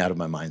shake me out of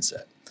my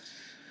mindset.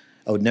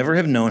 I would never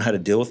have known how to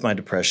deal with my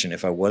depression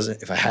if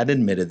I hadn't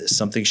admitted that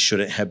something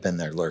shouldn't have been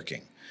there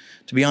lurking.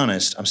 To be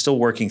honest, I'm still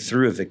working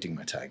through evicting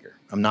my tiger.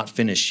 I'm not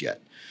finished yet,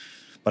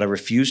 but I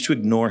refuse to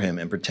ignore him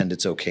and pretend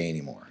it's okay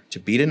anymore. To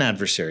beat an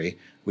adversary,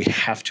 we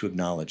have to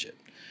acknowledge it.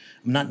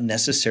 I'm not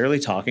necessarily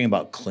talking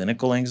about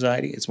clinical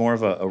anxiety. It's more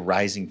of a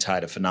rising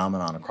tide, a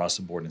phenomenon across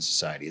the board in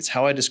society. It's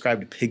how I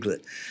described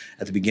Piglet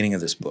at the beginning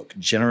of this book,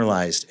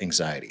 generalized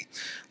anxiety.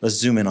 Let's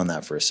zoom in on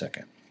that for a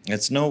second.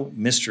 It's no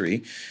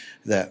mystery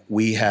that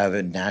we have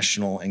a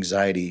national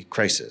anxiety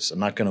crisis. I'm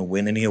not going to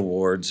win any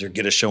awards or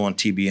get a show on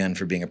TBN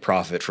for being a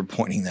prophet for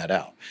pointing that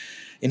out.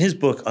 In his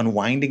book,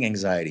 Unwinding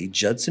Anxiety,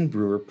 Judson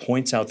Brewer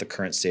points out the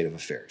current state of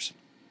affairs.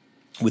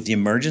 With the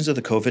emergence of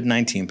the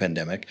COVID-19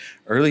 pandemic,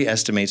 early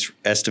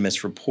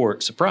estimates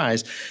report,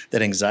 surprise,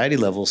 that anxiety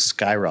levels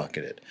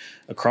skyrocketed.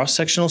 A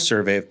cross-sectional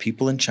survey of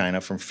people in China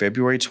from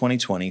February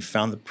 2020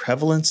 found the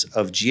prevalence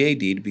of GAD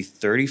to be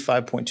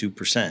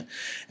 35.2%,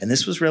 and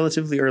this was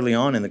relatively early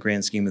on in the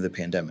grand scheme of the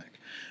pandemic.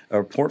 A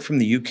report from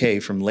the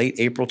UK from late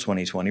April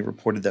 2020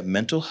 reported that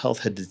mental health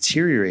had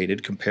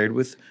deteriorated compared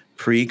with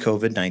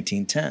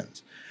pre-COVID-19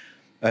 trends.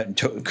 A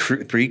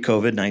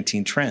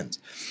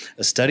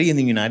study in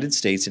the United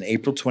States in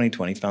April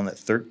 2020 found that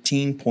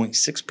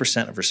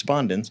 13.6% of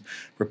respondents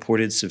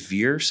reported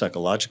severe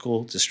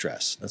psychological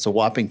distress. That's a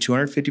whopping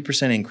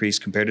 250% increase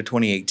compared to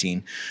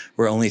 2018,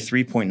 where only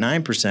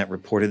 3.9%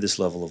 reported this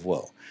level of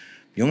woe.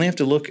 You only have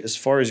to look as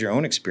far as your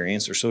own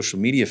experience or social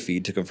media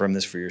feed to confirm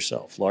this for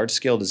yourself.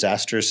 Large-scale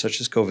disasters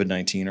such as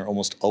COVID-19 are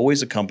almost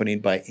always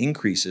accompanied by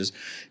increases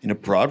in a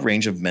broad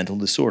range of mental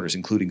disorders,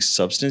 including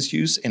substance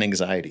use and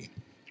anxiety.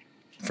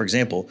 For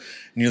example,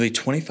 nearly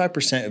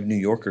 25% of New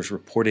Yorkers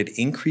reported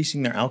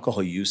increasing their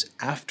alcohol use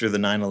after the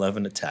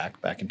 9/11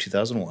 attack back in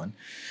 2001,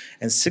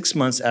 and 6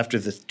 months after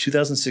the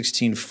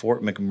 2016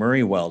 Fort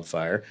McMurray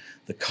wildfire,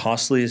 the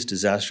costliest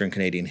disaster in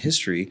Canadian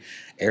history,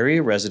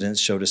 area residents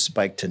showed a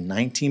spike to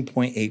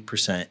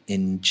 19.8%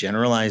 in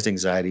generalized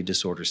anxiety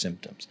disorder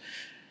symptoms.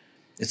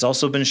 It's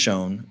also been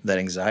shown that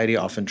anxiety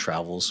often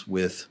travels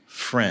with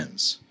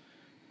friends,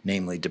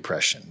 namely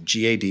depression.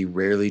 GAD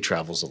rarely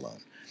travels alone.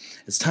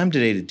 It's time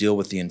today to deal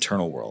with the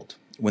internal world.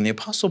 When the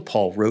Apostle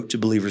Paul wrote to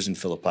believers in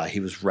Philippi, he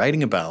was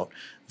writing about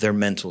their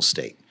mental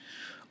state.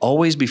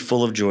 Always be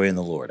full of joy in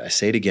the Lord. I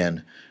say it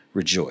again,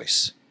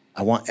 rejoice.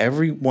 I want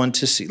everyone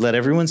to let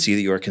everyone see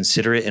that you are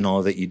considerate in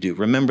all that you do.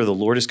 Remember, the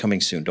Lord is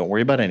coming soon. Don't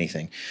worry about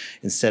anything.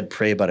 Instead,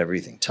 pray about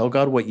everything. Tell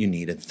God what you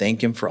need and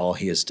thank him for all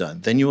he has done.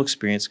 Then you'll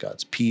experience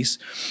God's peace,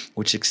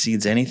 which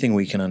exceeds anything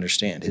we can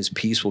understand. His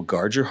peace will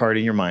guard your heart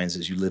and your minds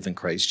as you live in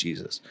Christ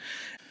Jesus.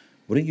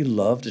 Wouldn't you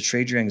love to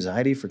trade your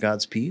anxiety for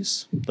God's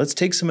peace? Let's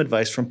take some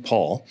advice from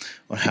Paul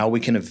on how we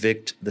can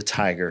evict the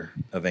tiger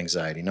of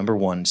anxiety. Number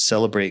one,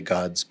 celebrate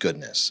God's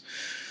goodness.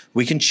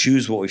 We can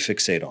choose what we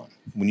fixate on.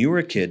 When you were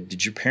a kid,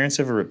 did your parents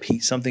ever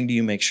repeat something to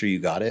you, make sure you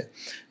got it?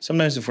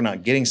 Sometimes if we're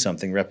not getting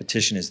something,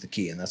 repetition is the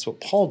key. And that's what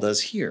Paul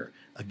does here.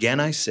 Again,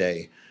 I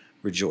say,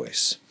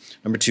 rejoice.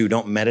 Number 2,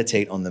 don't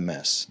meditate on the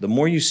mess. The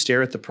more you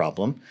stare at the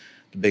problem,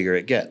 the bigger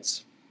it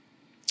gets.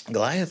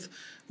 Goliath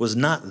was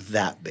not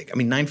that big.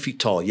 9 feet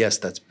tall, yes,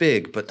 that's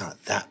big, but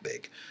not that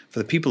big. For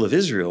the people of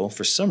Israel,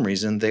 for some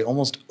reason, they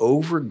almost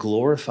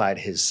over-glorified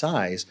his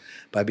size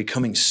by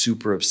becoming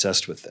super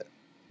obsessed with it.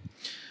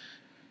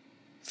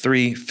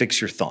 3,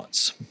 fix your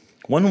thoughts.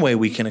 One way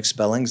we can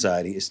expel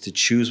anxiety is to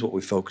choose what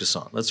we focus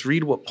on. Let's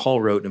read what Paul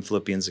wrote in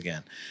Philippians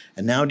again.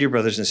 And now, dear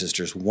brothers and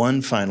sisters,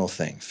 one final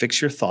thing.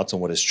 Fix your thoughts on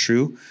what is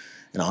true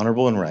and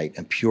honorable and right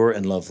and pure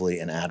and lovely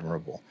and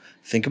admirable.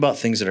 Think about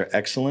things that are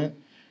excellent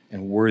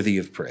and worthy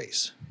of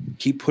praise.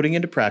 Keep putting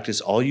into practice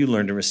all you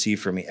learned and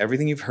received from me,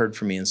 everything you've heard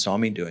from me and saw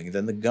me doing.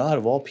 Then the God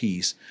of all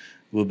peace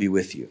will be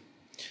with you.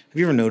 Have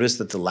you ever noticed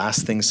that the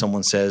last thing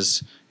someone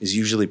says is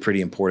usually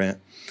pretty important?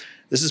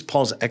 This is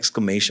Paul's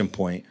exclamation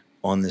point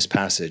on this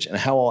passage and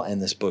how I'll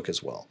end this book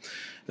as well.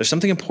 There's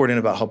something important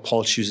about how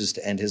Paul chooses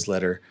to end his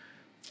letter,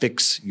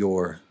 fix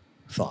your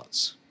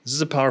thoughts. This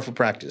is a powerful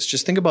practice.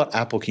 Just think about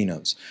Apple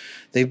keynotes.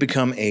 They've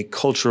become a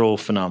cultural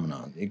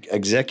phenomenon.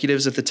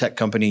 Executives at the tech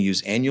company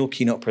use annual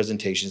keynote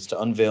presentations to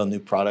unveil new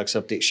products,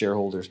 update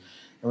shareholders,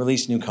 and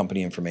release new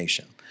company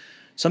information.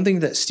 Something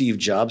that Steve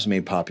Jobs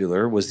made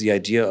popular was the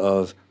idea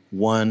of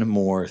one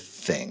more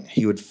thing.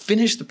 He would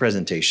finish the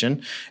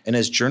presentation, and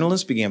as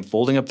journalists began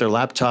folding up their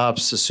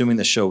laptops, assuming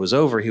the show was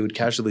over, he would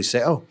casually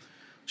say, "Oh,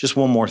 just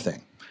one more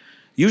thing."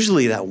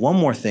 Usually that one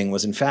more thing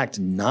was in fact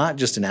not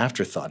just an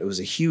afterthought. It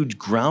was a huge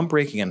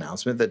groundbreaking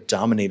announcement that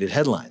dominated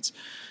headlines.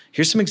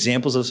 Here's some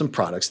examples of some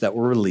products that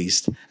were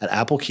released at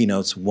Apple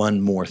keynote's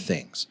one more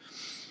things.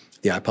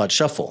 The iPod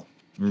Shuffle.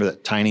 Remember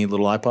that tiny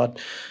little iPod?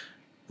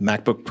 The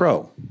MacBook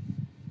Pro.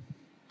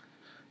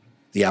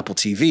 The Apple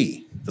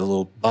TV, the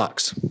little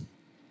box.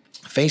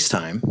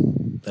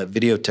 FaceTime, that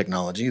video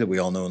technology that we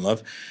all know and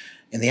love.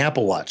 And the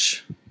Apple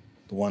Watch,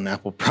 the one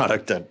Apple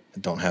product that I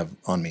don't have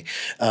on me.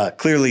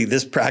 Clearly,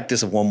 this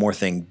practice of one more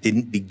thing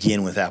didn't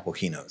begin with Apple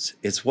keynotes.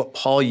 It's what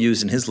Paul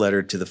used in his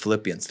letter to the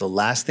Philippians. The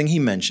last thing he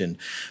mentioned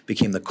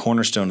became the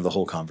cornerstone of the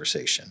whole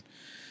conversation.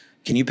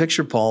 Can you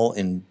picture Paul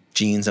in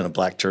jeans and a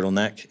black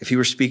turtleneck? If he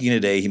were speaking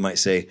today, he might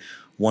say,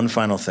 one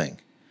final thing.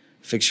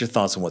 Fix your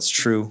thoughts on what's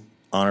true,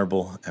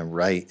 honorable, and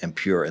right, and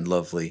pure, and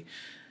lovely,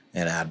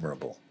 and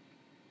admirable.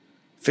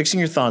 Fixing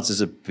your thoughts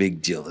is a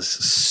big deal. This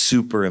is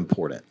super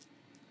important.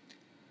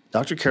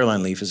 Dr.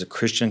 Caroline Leaf is a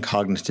Christian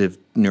cognitive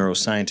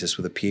neuroscientist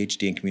with a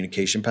PhD in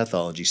communication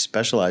pathology,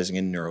 specializing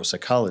in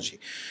neuropsychology.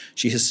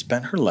 She has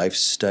spent her life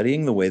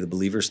studying the way the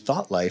believer's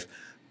thought life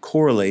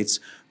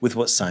correlates with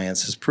what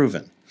science has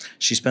proven.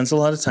 She spends a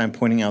lot of time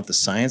pointing out the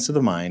science of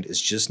the mind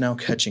is just now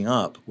catching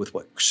up with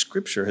what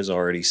Scripture has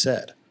already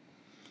said.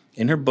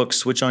 In her book,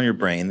 Switch on Your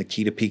Brain, The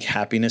Key to Peak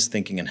Happiness,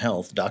 Thinking, and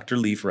Health, Dr.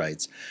 Leaf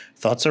writes,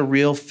 thoughts are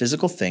real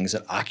physical things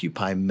that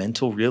occupy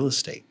mental real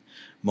estate.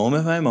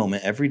 Moment by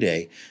moment, every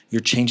day, you're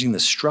changing the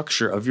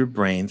structure of your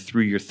brain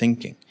through your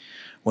thinking.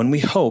 When we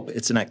hope,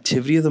 it's an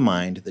activity of the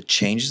mind that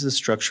changes the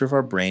structure of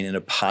our brain in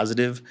a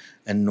positive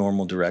and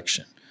normal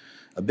direction.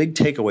 A big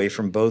takeaway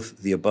from both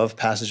the above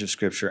passage of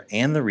Scripture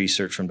and the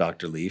research from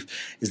Dr.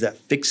 Leaf is that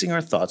fixing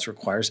our thoughts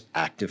requires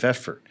active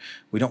effort.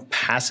 We don't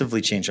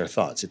passively change our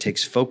thoughts. It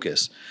takes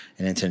focus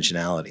and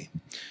intentionality.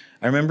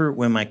 I remember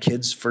when my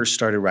kids first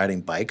started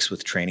riding bikes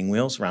with training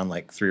wheels, around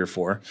like 3 or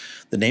 4,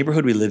 the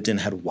neighborhood we lived in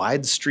had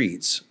wide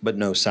streets, but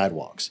no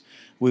sidewalks.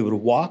 We would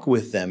walk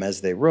with them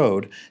as they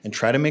rode and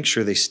try to make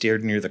sure they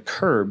steered near the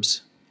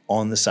curbs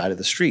on the side of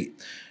the street.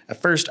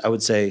 At first, I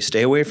would say,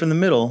 stay away from the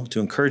middle to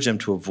encourage them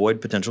to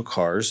avoid potential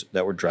cars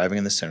that were driving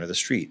in the center of the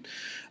street.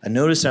 I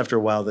noticed after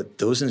a while that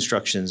those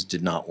instructions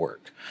did not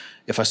work.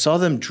 If I saw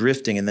them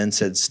drifting and then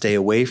said, stay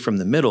away from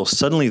the middle,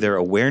 suddenly their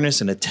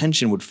awareness and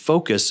attention would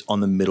focus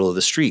on the middle of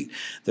the street.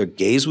 Their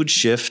gaze would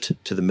shift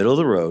to the middle of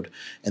the road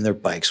and their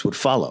bikes would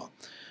follow.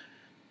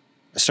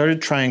 I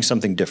started trying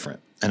something different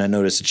and I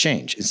noticed a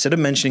change. Instead of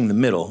mentioning the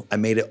middle, I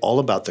made it all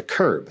about the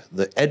curb,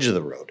 the edge of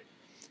the road.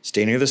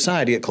 Stay near the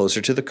side, get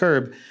closer to the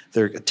curb.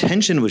 Their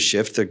attention would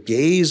shift, their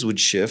gaze would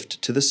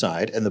shift to the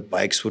side, and the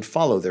bikes would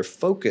follow. Their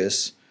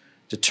focus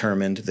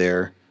determined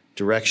their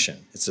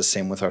direction. It's the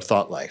same with our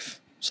thought life.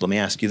 So let me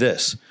ask you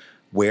this.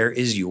 Where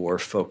is your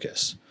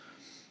focus?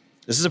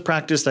 This is a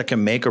practice that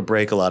can make or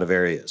break a lot of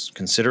areas.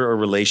 Consider a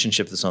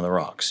relationship that's on the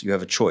rocks. You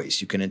have a choice.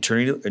 You can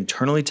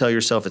internally tell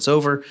yourself it's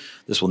over,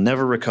 this will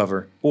never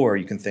recover, or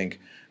you can think,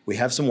 we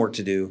have some work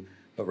to do,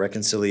 but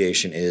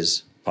reconciliation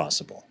is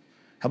possible.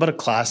 How about a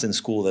class in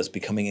school that's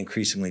becoming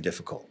increasingly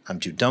difficult? I'm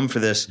too dumb for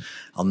this.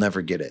 I'll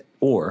never get it.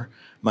 Or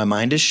my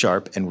mind is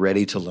sharp and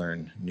ready to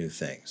learn new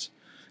things.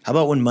 How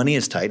about when money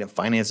is tight and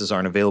finances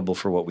aren't available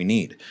for what we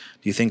need?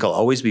 Do you think I'll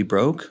always be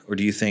broke? Or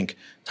do you think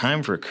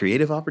time for a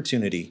creative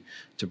opportunity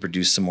to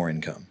produce some more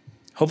income?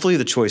 Hopefully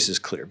the choice is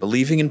clear.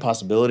 Believing in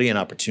possibility and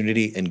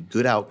opportunity and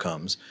good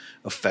outcomes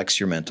affects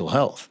your mental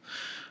health.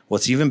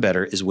 What's even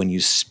better is when you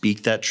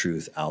speak that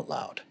truth out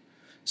loud.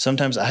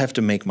 Sometimes I have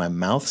to make my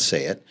mouth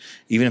say it,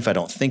 even if I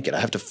don't think it. I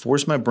have to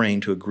force my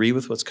brain to agree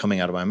with what's coming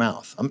out of my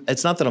mouth.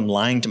 It's not that I'm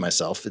lying to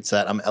myself. It's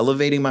that I'm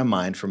elevating my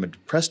mind from a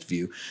depressed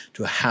view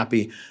to a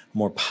happy,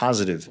 more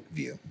positive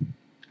view.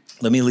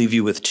 Let me leave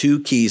you with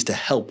 2 keys to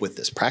help with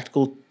this,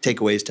 practical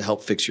takeaways to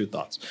help fix your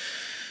thoughts.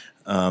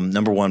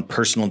 Number 1,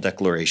 personal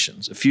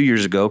declarations. A few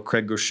years ago,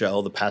 Craig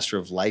Groeschel, the pastor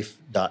of Life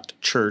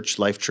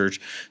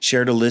Church,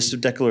 shared a list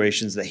of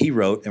declarations that he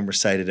wrote and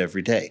recited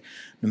every day.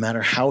 No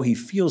matter how he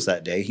feels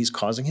that day, he's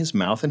causing his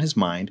mouth and his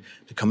mind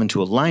to come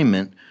into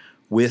alignment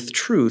with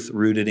truth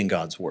rooted in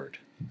God's word.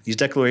 These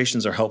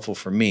declarations are helpful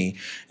for me,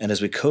 and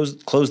as we close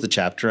the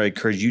chapter, I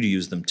encourage you to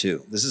use them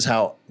too. This is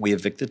how we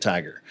evict the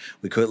tiger.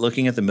 We quit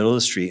looking at the middle of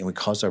the street, and we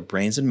cause our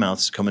brains and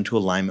mouths to come into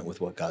alignment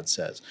with what God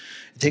says.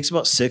 It takes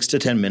about 6 to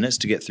 10 minutes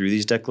to get through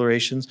these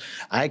declarations.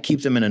 I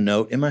keep them in a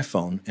note in my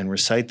phone and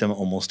recite them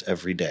almost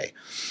every day.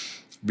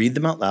 Read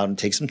them out loud and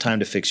take some time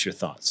to fix your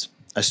thoughts.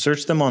 I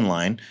searched them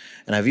online,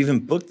 and I've even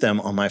booked them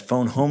on my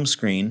phone home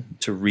screen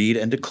to read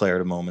and declare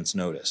at a moment's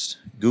notice.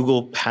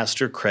 Google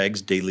Pastor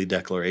Craig's daily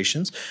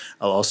declarations.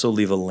 I'll also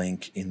leave a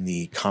link in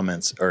the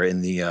comments or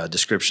in the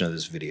description of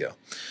this video.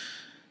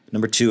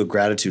 Number 2, a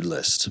gratitude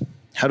list.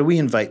 How do we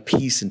invite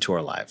peace into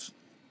our life?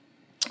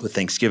 With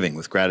thanksgiving,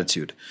 with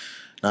gratitude,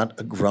 not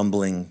a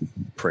grumbling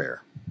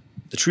prayer.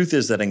 The truth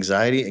is that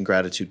anxiety and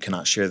gratitude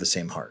cannot share the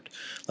same heart.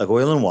 Like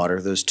oil and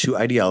water, those 2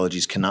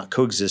 ideologies cannot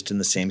coexist in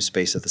the same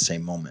space at the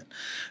same moment.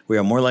 We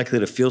are more likely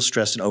to feel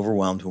stressed and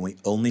overwhelmed when we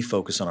only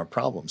focus on our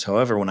problems.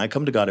 However, when I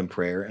come to God in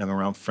prayer and I'm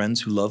around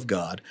friends who love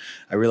God,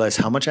 I realize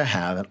how much I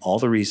have and all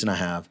the reason I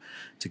have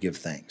to give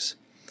thanks.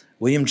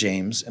 William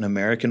James, an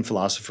American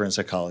philosopher and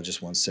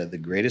psychologist, once said, "The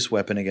greatest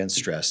weapon against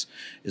stress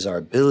is our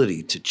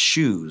ability to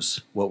choose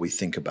what we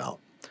think about."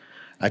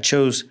 I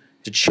chose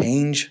to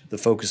change the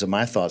focus of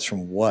my thoughts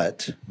from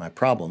what, my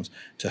problems,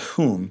 to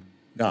whom,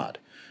 God.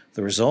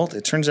 The result,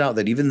 it turns out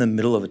that even in the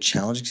middle of a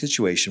challenging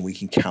situation, we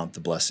can count the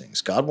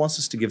blessings. God wants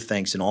us to give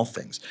thanks in all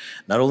things,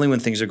 not only when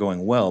things are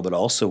going well, but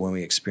also when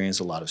we experience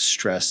a lot of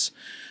stress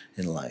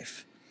in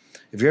life.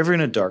 If you're ever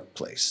in a dark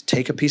place,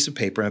 take a piece of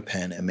paper and a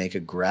pen and make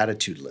a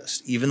gratitude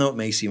list, even though it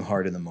may seem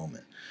hard in the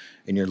moment.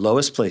 In your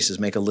lowest places,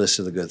 make a list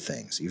of the good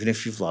things. Even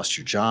if you've lost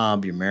your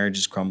job, your marriage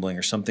is crumbling,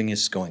 or something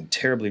is going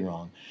terribly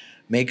wrong,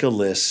 make a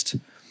list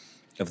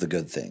of the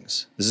good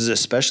things. This is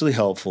especially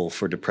helpful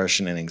for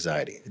depression and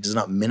anxiety. It does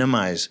not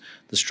minimize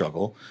the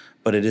struggle,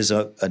 but it is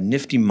a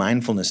nifty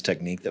mindfulness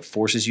technique that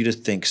forces you to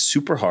think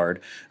super hard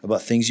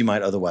about things you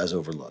might otherwise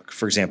overlook.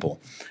 For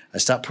example, I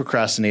stopped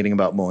procrastinating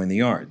about mowing the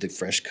yard. The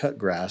fresh cut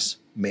grass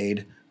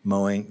the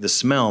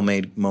smell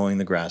made mowing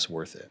the grass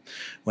worth it.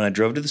 When I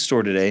drove to the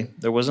store today,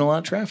 there wasn't a lot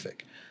of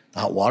traffic. The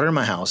hot water in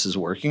my house is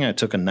working. I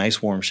took a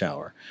nice warm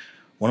shower.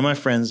 One of my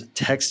friends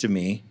texted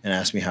me and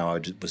asked me how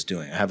I was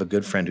doing. I have a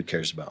good friend who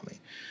cares about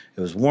me.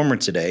 It was warmer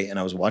today, and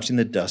I was watching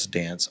the dust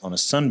dance on a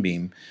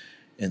sunbeam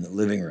in the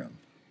living room.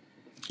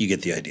 You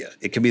get the idea.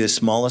 It can be the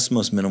smallest,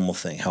 most minimal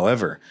thing.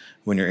 However,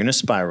 when you're in a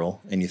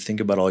spiral and you think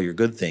about all your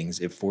good things,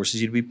 it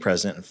forces you to be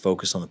present and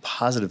focus on the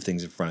positive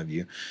things in front of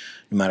you,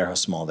 no matter how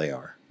small they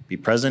are. Be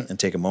present and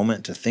take a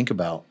moment to think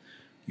about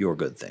your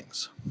good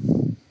things.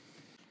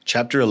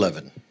 Chapter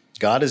 11.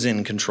 God is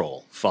in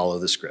control. Follow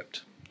the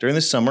script. During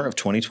the summer of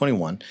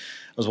 2021, I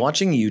was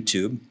watching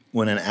YouTube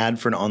when an ad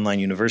for an online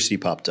university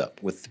popped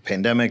up. With the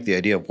pandemic, the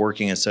idea of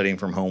working and studying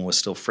from home was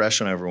still fresh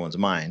on everyone's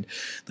mind.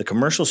 The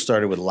commercial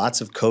started with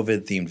lots of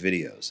COVID-themed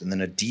videos, and then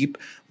a deep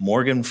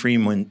Morgan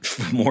Freeman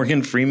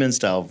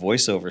style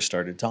voiceover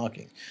started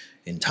talking.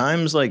 In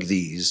times like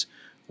these,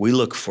 we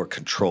look for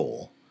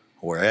control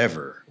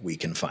wherever we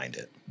can find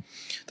it.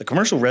 The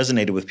commercial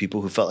resonated with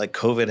people who felt like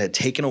COVID had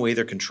taken away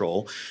their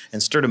control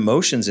and stirred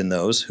emotions in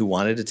those who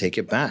wanted to take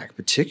it back,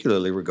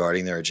 particularly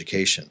regarding their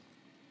education.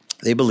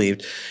 They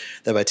believed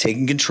that by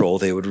taking control,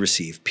 they would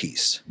receive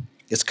peace.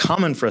 It's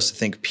common for us to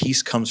think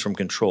peace comes from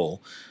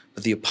control,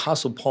 but the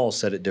Apostle Paul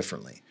said it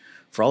differently.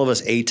 For all of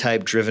us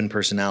A-type driven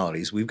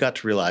personalities, we've got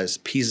to realize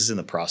peace is in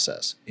the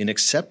process, in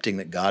accepting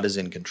that God is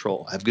in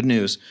control. I have good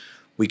news.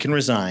 We can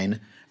resign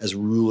as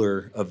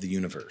ruler of the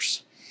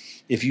universe.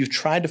 If you've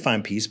tried to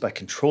find peace by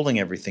controlling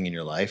everything in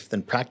your life,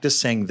 then practice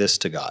saying this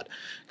to God.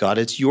 God,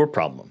 it's your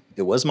problem.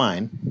 It was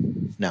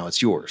mine. Now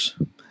it's yours.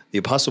 The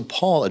Apostle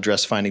Paul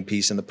addressed finding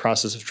peace in the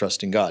process of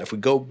trusting God. If we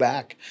go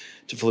back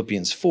to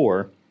Philippians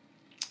 4,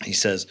 he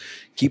says,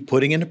 keep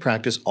putting into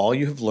practice all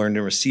you have learned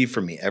and received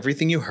from me,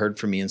 everything you heard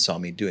from me and saw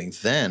me doing.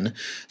 Then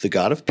the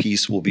God of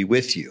peace will be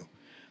with you.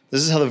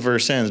 This is how the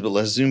verse ends, but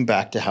let's zoom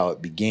back to how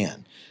it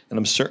began. And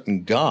I'm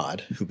certain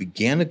God, who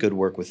began a good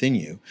work within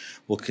you,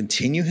 will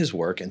continue his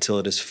work until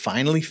it is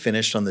finally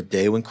finished on the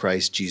day when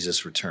Christ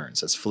Jesus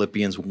returns. That's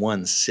Philippians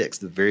 1:6,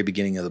 the very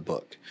beginning of the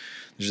book.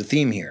 There's a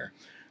theme here.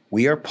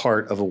 We are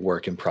part of a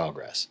work in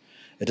progress.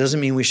 It doesn't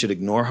mean we should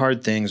ignore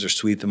hard things or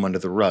sweep them under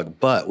the rug,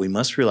 but we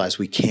must realize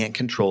we can't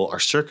control our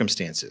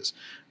circumstances.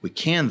 We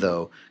can,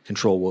 though,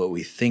 control what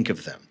we think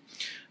of them.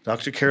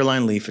 Dr.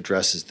 Caroline Leaf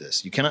addresses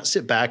this. You cannot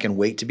sit back and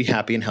wait to be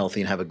happy and healthy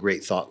and have a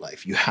great thought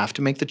life. You have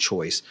to make the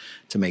choice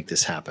to make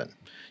this happen.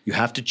 You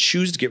have to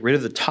choose to get rid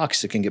of the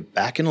toxic and get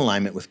back in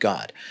alignment with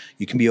God.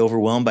 You can be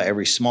overwhelmed by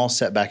every small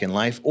setback in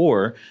life,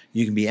 or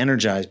you can be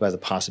energized by the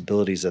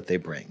possibilities that they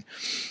bring.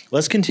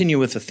 Let's continue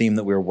with the theme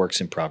that we are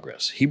works in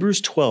progress. Hebrews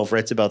 12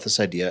 writes about this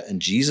idea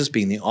and Jesus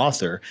being the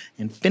author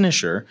and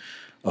finisher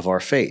of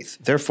our faith.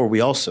 Therefore, we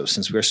also,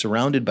 since we are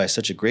surrounded by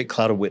such a great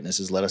cloud of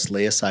witnesses, let us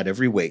lay aside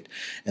every weight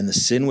and the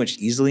sin which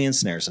easily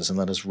ensnares us, and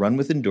let us run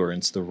with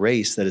endurance the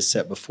race that is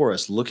set before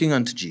us, looking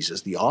unto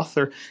Jesus, the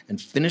author and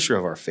finisher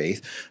of our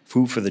faith,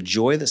 who for the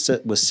joy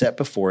that was set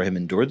before him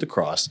endured the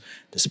cross,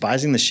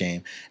 despising the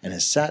shame, and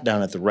has sat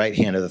down at the right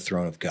hand of the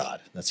throne of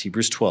God. That's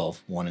Hebrews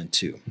 12, 1 and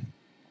 2.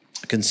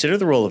 Consider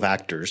the role of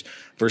actors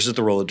versus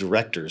the role of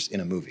directors in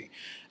a movie.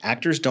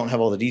 Actors don't have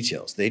all the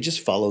details. They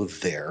just follow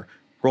their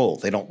role.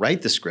 They don't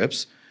write the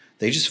scripts.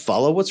 They just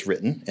follow what's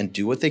written and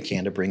do what they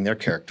can to bring their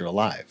character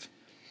alive.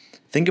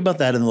 Think about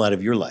that in the light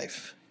of your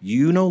life.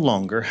 You no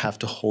longer have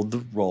to hold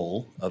the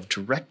role of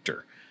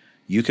director.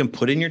 You can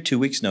put in your 2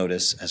 weeks'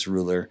 notice as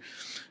ruler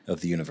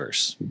of the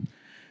universe.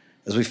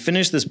 As we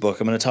finish this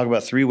book, I'm going to talk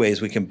about 3 ways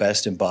we can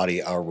best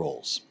embody our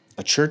roles.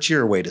 A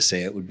churchier way to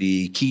say it would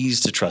be keys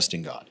to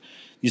trusting God.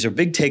 These are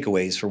big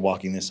takeaways for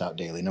walking this out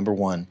daily. Number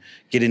 1,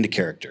 get into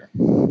character.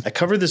 I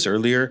covered this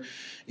earlier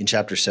in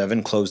chapter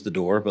 7, Close the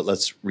Door, but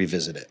let's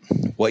revisit it.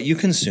 What you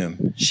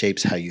consume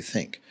shapes how you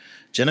think.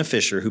 Jenna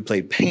Fisher, who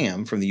played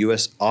Pam from the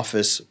U.S.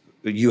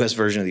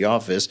 version of The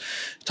Office,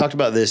 talked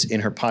about this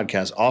in her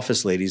podcast,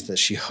 Office Ladies, that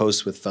she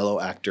hosts with fellow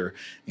actor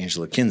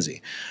Angela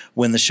Kinsey.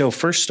 When the show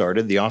first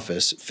started, The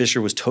Office,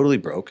 Fisher was totally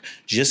broke,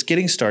 just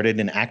getting started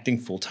in acting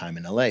full-time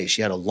in LA.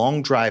 She had a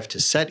long drive to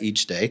set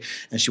each day,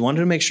 and she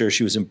wanted to make sure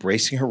she was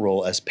embracing her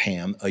role as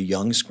Pam, a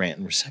young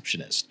Scranton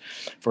receptionist.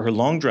 For her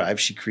long drive,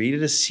 she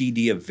created a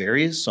CD of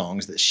various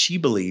songs that she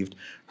believed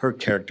her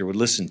character would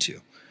listen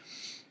to.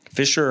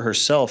 Fisher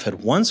herself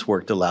had once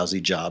worked a lousy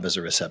job as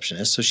a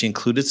receptionist, so she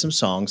included some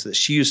songs that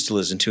she used to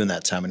listen to in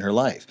that time in her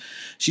life.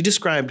 She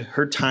described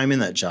her time in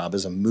that job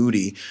as a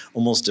moody,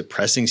 almost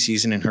depressing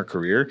season in her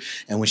career,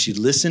 and when she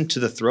listened to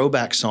the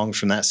throwback songs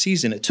from that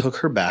season, it took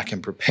her back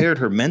and prepared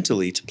her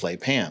mentally to play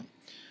Pam.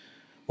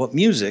 What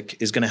music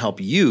is going to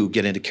help you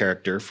get into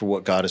character for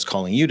what God is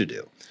calling you to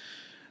do?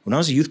 When I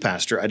was a youth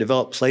pastor, I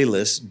developed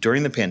playlists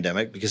during the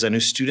pandemic because I knew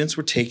students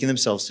were taking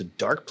themselves to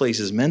dark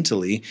places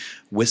mentally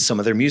with some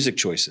of their music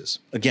choices.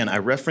 Again, I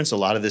reference a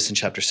lot of this in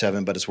chapter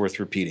 7, but it's worth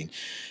repeating.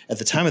 At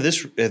the time of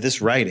this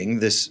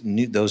writing,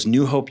 those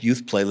New Hope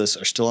youth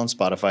playlists are still on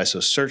Spotify, so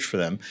search for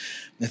them.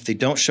 If they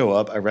don't show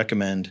up, I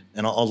recommend,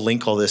 and I'll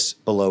link all this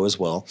below as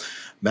well,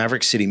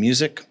 Maverick City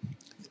Music,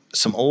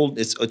 some old,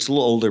 it's a little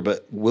older,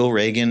 but Will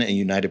Reagan and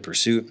United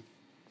Pursuit,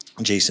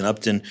 Jason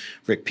Upton,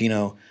 Rick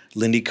Pino,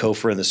 Lindy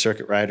Kofer and the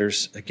Circuit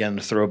Riders, again,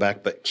 a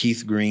throwback, but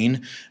Keith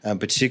Green,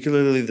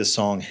 particularly the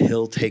song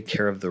He'll Take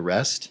Care of the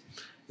Rest.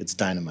 It's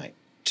dynamite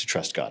to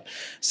trust God.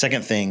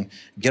 Second thing,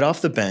 get off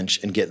the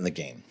bench and get in the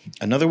game.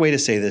 Another way to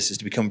say this is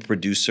to become a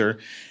producer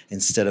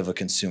instead of a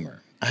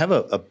consumer. I have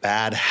a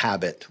bad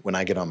habit when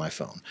I get on my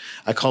phone.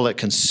 I call it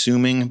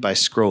consuming by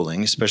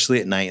scrolling,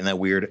 especially at night in that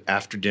weird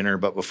after dinner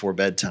but before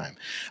bedtime.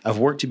 I've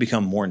worked to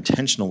become more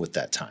intentional with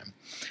that time.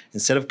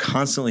 Instead of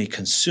constantly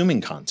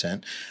consuming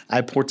content,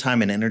 I pour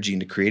time and energy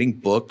into creating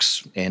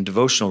books and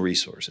devotional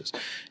resources.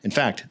 In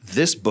fact,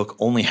 this book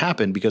only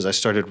happened because I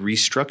started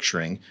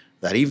restructuring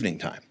that evening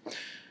time.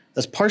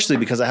 That's partially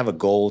because I have a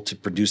goal to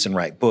produce and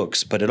write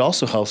books, but it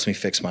also helps me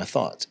fix my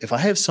thoughts. If I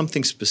have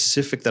something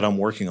specific that I'm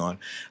working on,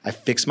 I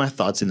fix my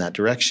thoughts in that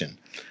direction.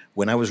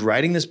 When I was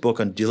writing this book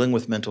on dealing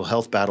with mental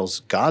health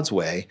battles God's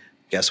way,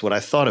 guess what I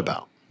thought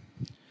about?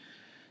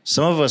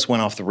 Some of us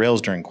went off the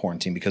rails during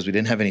quarantine because we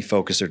didn't have any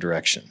focus or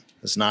direction.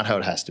 That's not how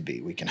it has to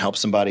be. We can help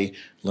somebody,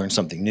 learn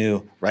something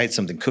new, write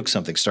something, cook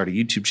something, start a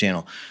YouTube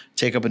channel,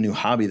 take up a new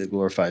hobby that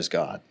glorifies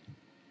God.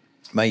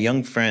 My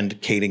young friend,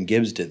 Caden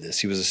Gibbs, did this.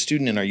 He was a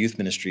student in our youth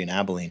ministry in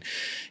Abilene.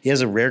 He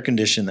has a rare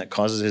condition that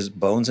causes his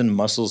bones and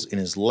muscles in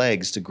his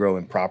legs to grow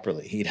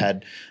improperly. He'd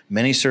had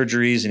many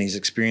surgeries, and he's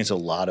experienced a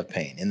lot of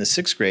pain. In the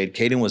 6th grade,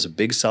 Caden was a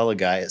big, solid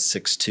guy at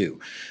 6'2".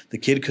 The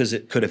kid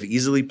could have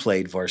easily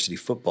played varsity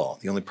football.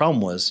 The only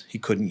problem was he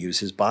couldn't use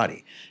his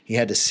body. He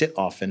had to sit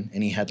often,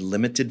 and he had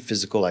limited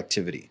physical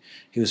activity.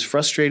 He was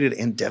frustrated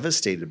and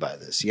devastated by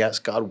this. He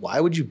asked God, why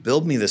would you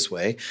build me this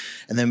way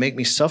and then make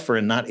me suffer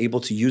and not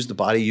able to use the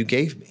body you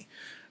gave me?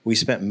 We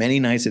spent many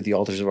nights at the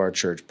altars of our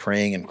church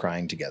praying and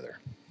crying together.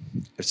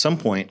 At some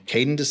point,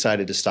 Caden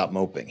decided to stop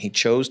moping. He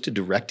chose to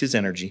direct his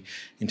energy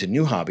into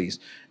new hobbies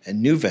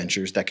and new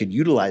ventures that could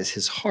utilize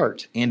his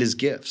heart and his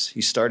gifts.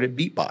 He started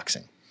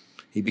beatboxing.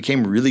 He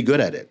became really good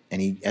at it,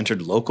 and he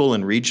entered local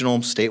and regional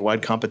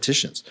statewide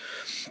competitions.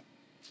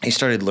 He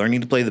started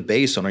learning to play the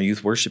bass on our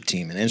youth worship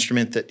team, an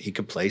instrument that he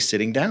could play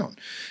sitting down.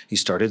 He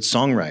started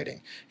songwriting.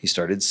 He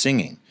started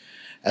singing.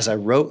 As I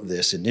wrote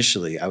this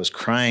initially, I was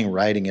crying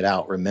writing it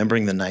out,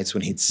 remembering the nights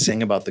when he'd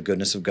sing about the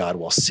goodness of God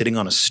while sitting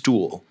on a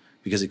stool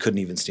because he couldn't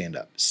even stand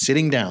up.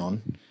 Sitting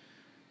down,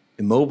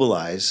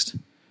 immobilized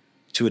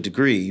to a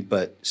degree,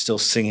 but still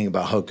singing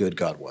about how good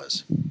God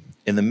was.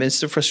 In the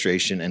midst of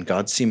frustration and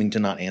God seeming to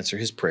not answer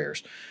his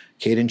prayers,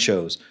 Caden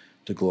chose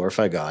to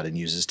glorify God and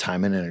uses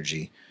time and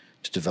energy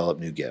to develop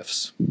new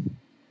gifts.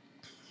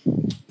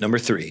 Number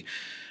 3,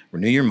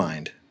 renew your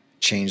mind.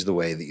 Change the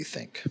way that you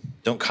think.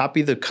 Don't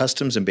copy the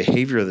customs and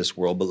behavior of this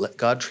world, but let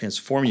God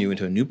transform you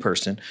into a new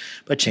person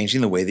by changing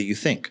the way that you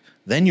think.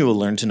 Then you will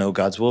learn to know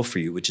God's will for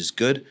you, which is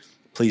good,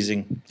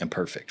 pleasing, and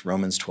perfect.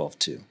 Romans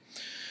 12:2.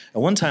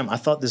 At one time, I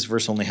thought this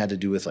verse only had to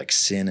do with like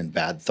sin and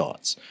bad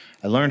thoughts.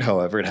 I learned,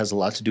 however, it has a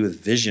lot to do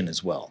with vision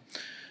as well.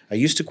 I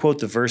used to quote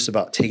the verse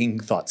about taking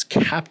thoughts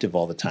captive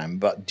all the time,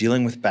 about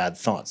dealing with bad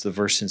thoughts, the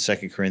verse in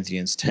 2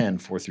 Corinthians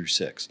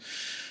 10:4-6.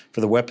 For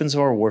the weapons of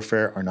our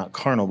warfare are not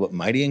carnal, but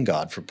mighty in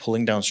God for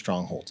pulling down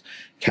strongholds,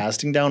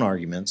 casting down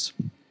arguments,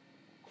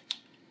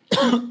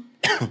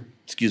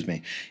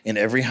 in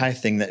every high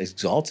thing that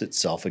exalts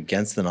itself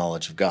against the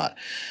knowledge of God,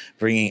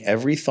 bringing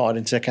every thought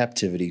into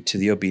captivity to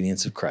the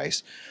obedience of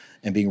Christ,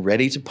 and being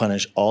ready to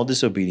punish all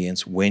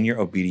disobedience when your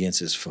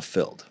obedience is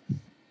fulfilled.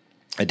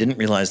 I didn't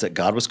realize that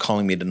God was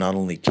calling me to not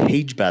only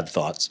cage bad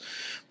thoughts,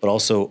 but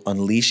also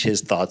unleash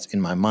his thoughts in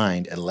my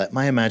mind and let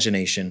my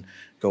imagination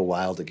go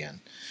wild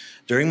again.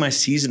 During my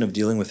season of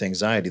dealing with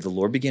anxiety, the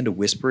Lord began to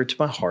whisper into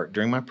my heart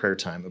during my prayer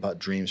time about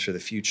dreams for the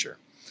future.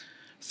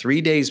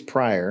 3 days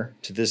prior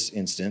to this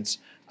instance,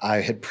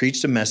 I had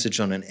preached a message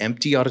on an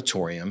empty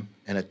auditorium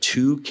and a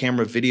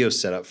 2-camera video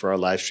setup for our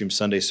live stream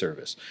Sunday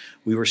service.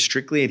 We were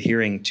strictly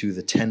adhering to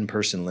the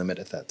 10-person limit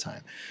at that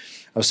time.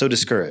 I was so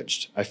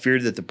discouraged. I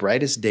feared that the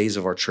brightest days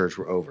of our church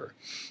were over.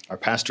 Our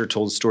pastor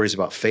told stories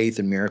about faith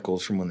and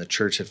miracles from when the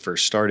church had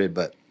first started,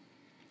 but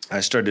I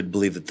started to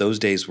believe that those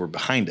days were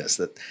behind us,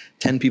 that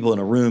 10 people in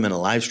a room and a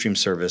live stream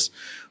service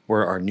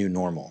were our new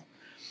normal.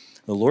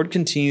 The Lord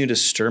continued to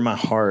stir my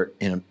heart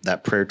in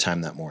that prayer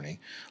time that morning.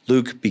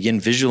 Luke, begin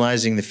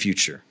visualizing the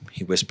future,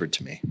 he whispered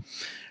to me.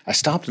 I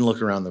stopped and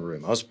looked around the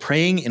room. I was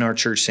praying in our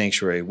church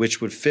sanctuary,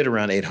 which would fit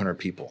around 800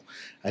 people.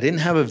 I didn't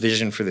have a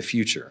vision for the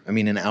future.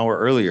 An hour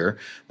earlier,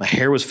 my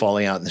hair was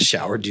falling out in the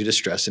shower due to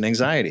stress and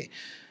anxiety.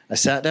 I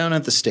sat down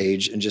at the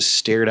stage and just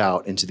stared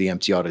out into the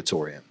empty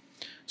auditorium.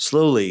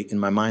 Slowly, in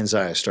my mind's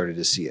eye, I started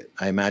to see it.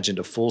 I imagined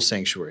a full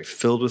sanctuary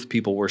filled with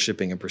people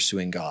worshiping and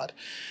pursuing God.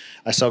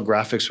 I saw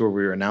graphics where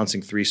we were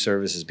announcing 3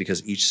 services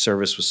because each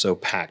service was so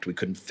packed we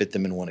couldn't fit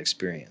them in one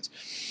experience.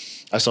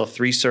 I saw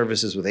 3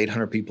 services with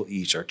 800 people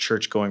each, our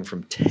church going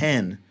from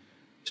 10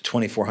 to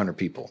 2,400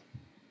 people.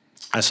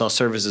 I saw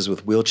services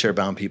with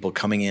wheelchair-bound people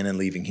coming in and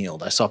leaving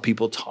healed. I saw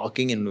people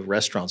talking in the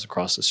restaurants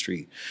across the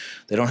street.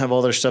 They don't have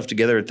all their stuff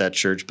together at that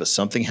church, but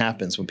something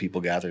happens when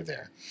people gather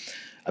there.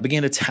 I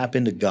began to tap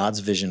into God's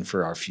vision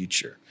for our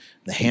future.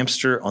 The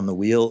hamster on the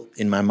wheel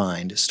in my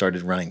mind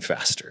started running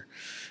faster.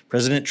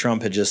 President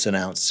Trump had just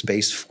announced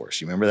Space Force.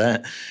 You remember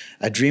that?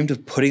 I dreamed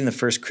of putting the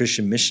first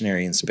Christian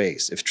missionary in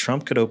space. If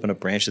Trump could open a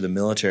branch of the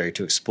military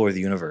to explore the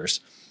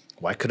universe,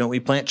 why couldn't we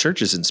plant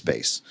churches in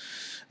space?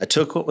 I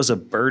took what was a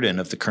burden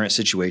of the current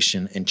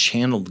situation and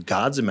channeled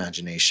God's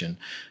imagination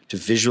to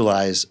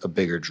visualize a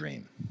bigger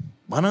dream.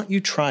 Why don't you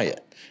try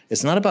it?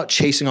 It's not about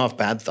chasing off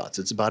bad thoughts.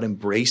 It's about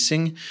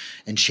embracing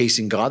and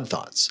chasing God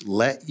thoughts.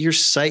 Let your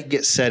sight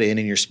get set in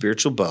your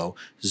spiritual bow.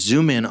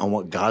 Zoom in on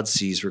what God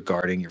sees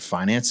regarding your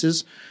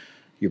finances,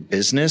 your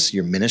business,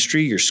 your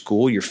ministry, your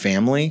school, your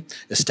family.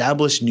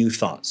 Establish new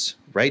thoughts.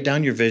 Write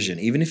down your vision.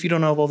 Even if you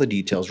don't have all the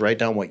details, write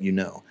down what you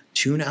know.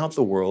 Tune out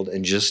the world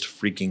and just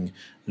freaking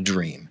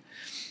dream.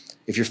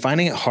 If you're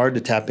finding it hard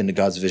to tap into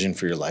God's vision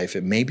for your life,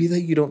 it may be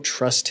that you don't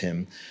trust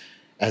him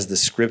as the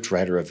script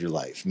writer of your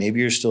life. Maybe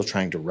you're still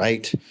trying to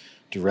write,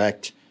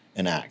 direct,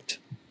 and act.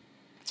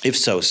 If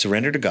so,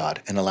 surrender to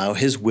God and allow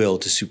his will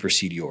to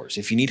supersede yours.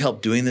 If you need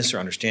help doing this or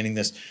understanding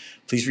this,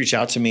 please reach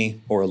out to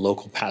me or a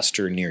local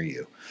pastor near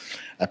you.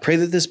 I pray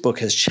that this book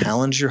has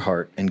challenged your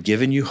heart and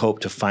given you hope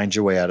to find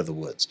your way out of the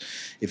woods.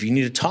 If you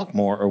need to talk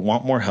more or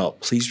want more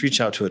help, please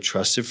reach out to a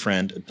trusted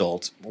friend,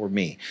 adult, or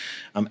me.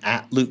 I'm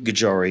at Luke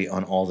Gajari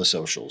on all the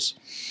socials.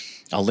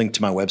 I'll link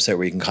to my website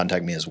where you can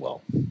contact me as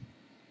well.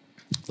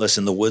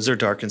 Listen, the woods are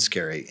dark and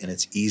scary, and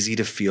it's easy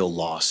to feel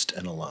lost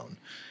and alone.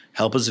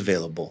 Help is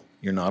available.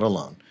 You're not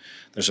alone.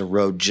 There's a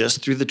road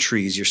just through the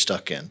trees you're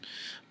stuck in.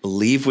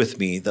 Believe with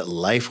me that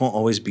life won't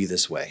always be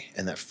this way,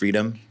 and that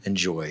freedom and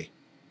joy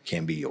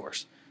can be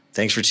yours.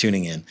 Thanks for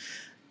tuning in,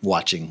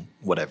 watching,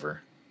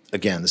 whatever.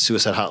 Again, the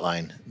suicide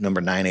hotline, number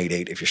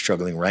 988. If you're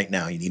struggling right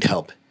now, you need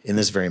help in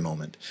this very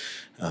moment.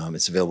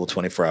 It's available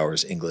 24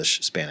 hours,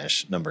 English,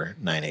 Spanish, number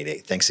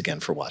 988. Thanks again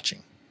for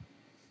watching.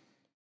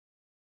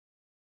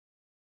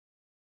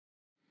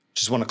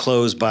 Just want to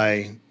close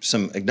by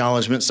some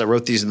acknowledgements. I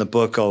wrote these in the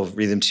book. I'll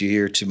read them to you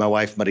here. To my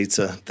wife,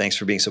 Maritza, thanks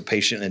for being so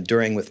patient and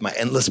enduring with my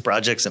endless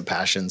projects and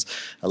passions.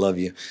 I love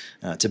you.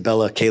 To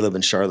Bella, Caleb,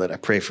 and Charlotte, I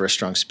pray for a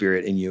strong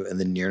spirit in you and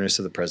the nearness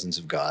of the presence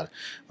of God.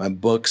 My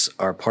books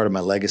are part of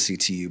my legacy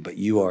to you, but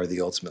you are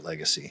the ultimate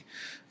legacy.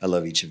 I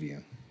love each of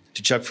you.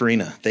 To Chuck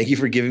Farina, thank you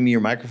for giving me your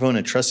microphone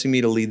and trusting me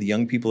to lead the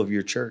young people of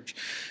your church.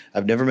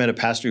 I've never met a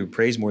pastor who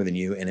prays more than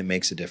you, and it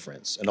makes a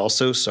difference. And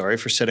also, sorry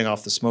for setting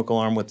off the smoke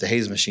alarm with the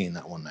haze machine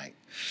that one night.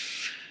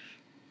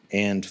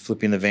 And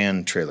flipping the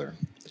van trailer.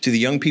 To the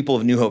young people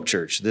of New Hope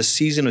Church, this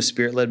season of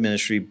Spirit-led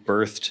ministry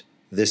birthed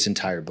this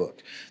entire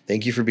book.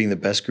 Thank you for being the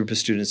best group of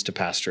students to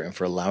pastor and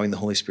for allowing the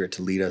Holy Spirit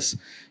to lead us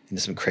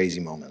into some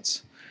crazy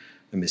moments.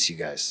 I miss you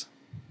guys.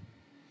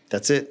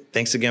 That's it.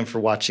 Thanks again for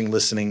watching,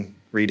 listening,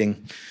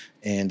 reading.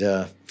 And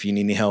if you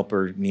need any help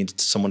or need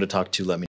someone to talk to, let me know.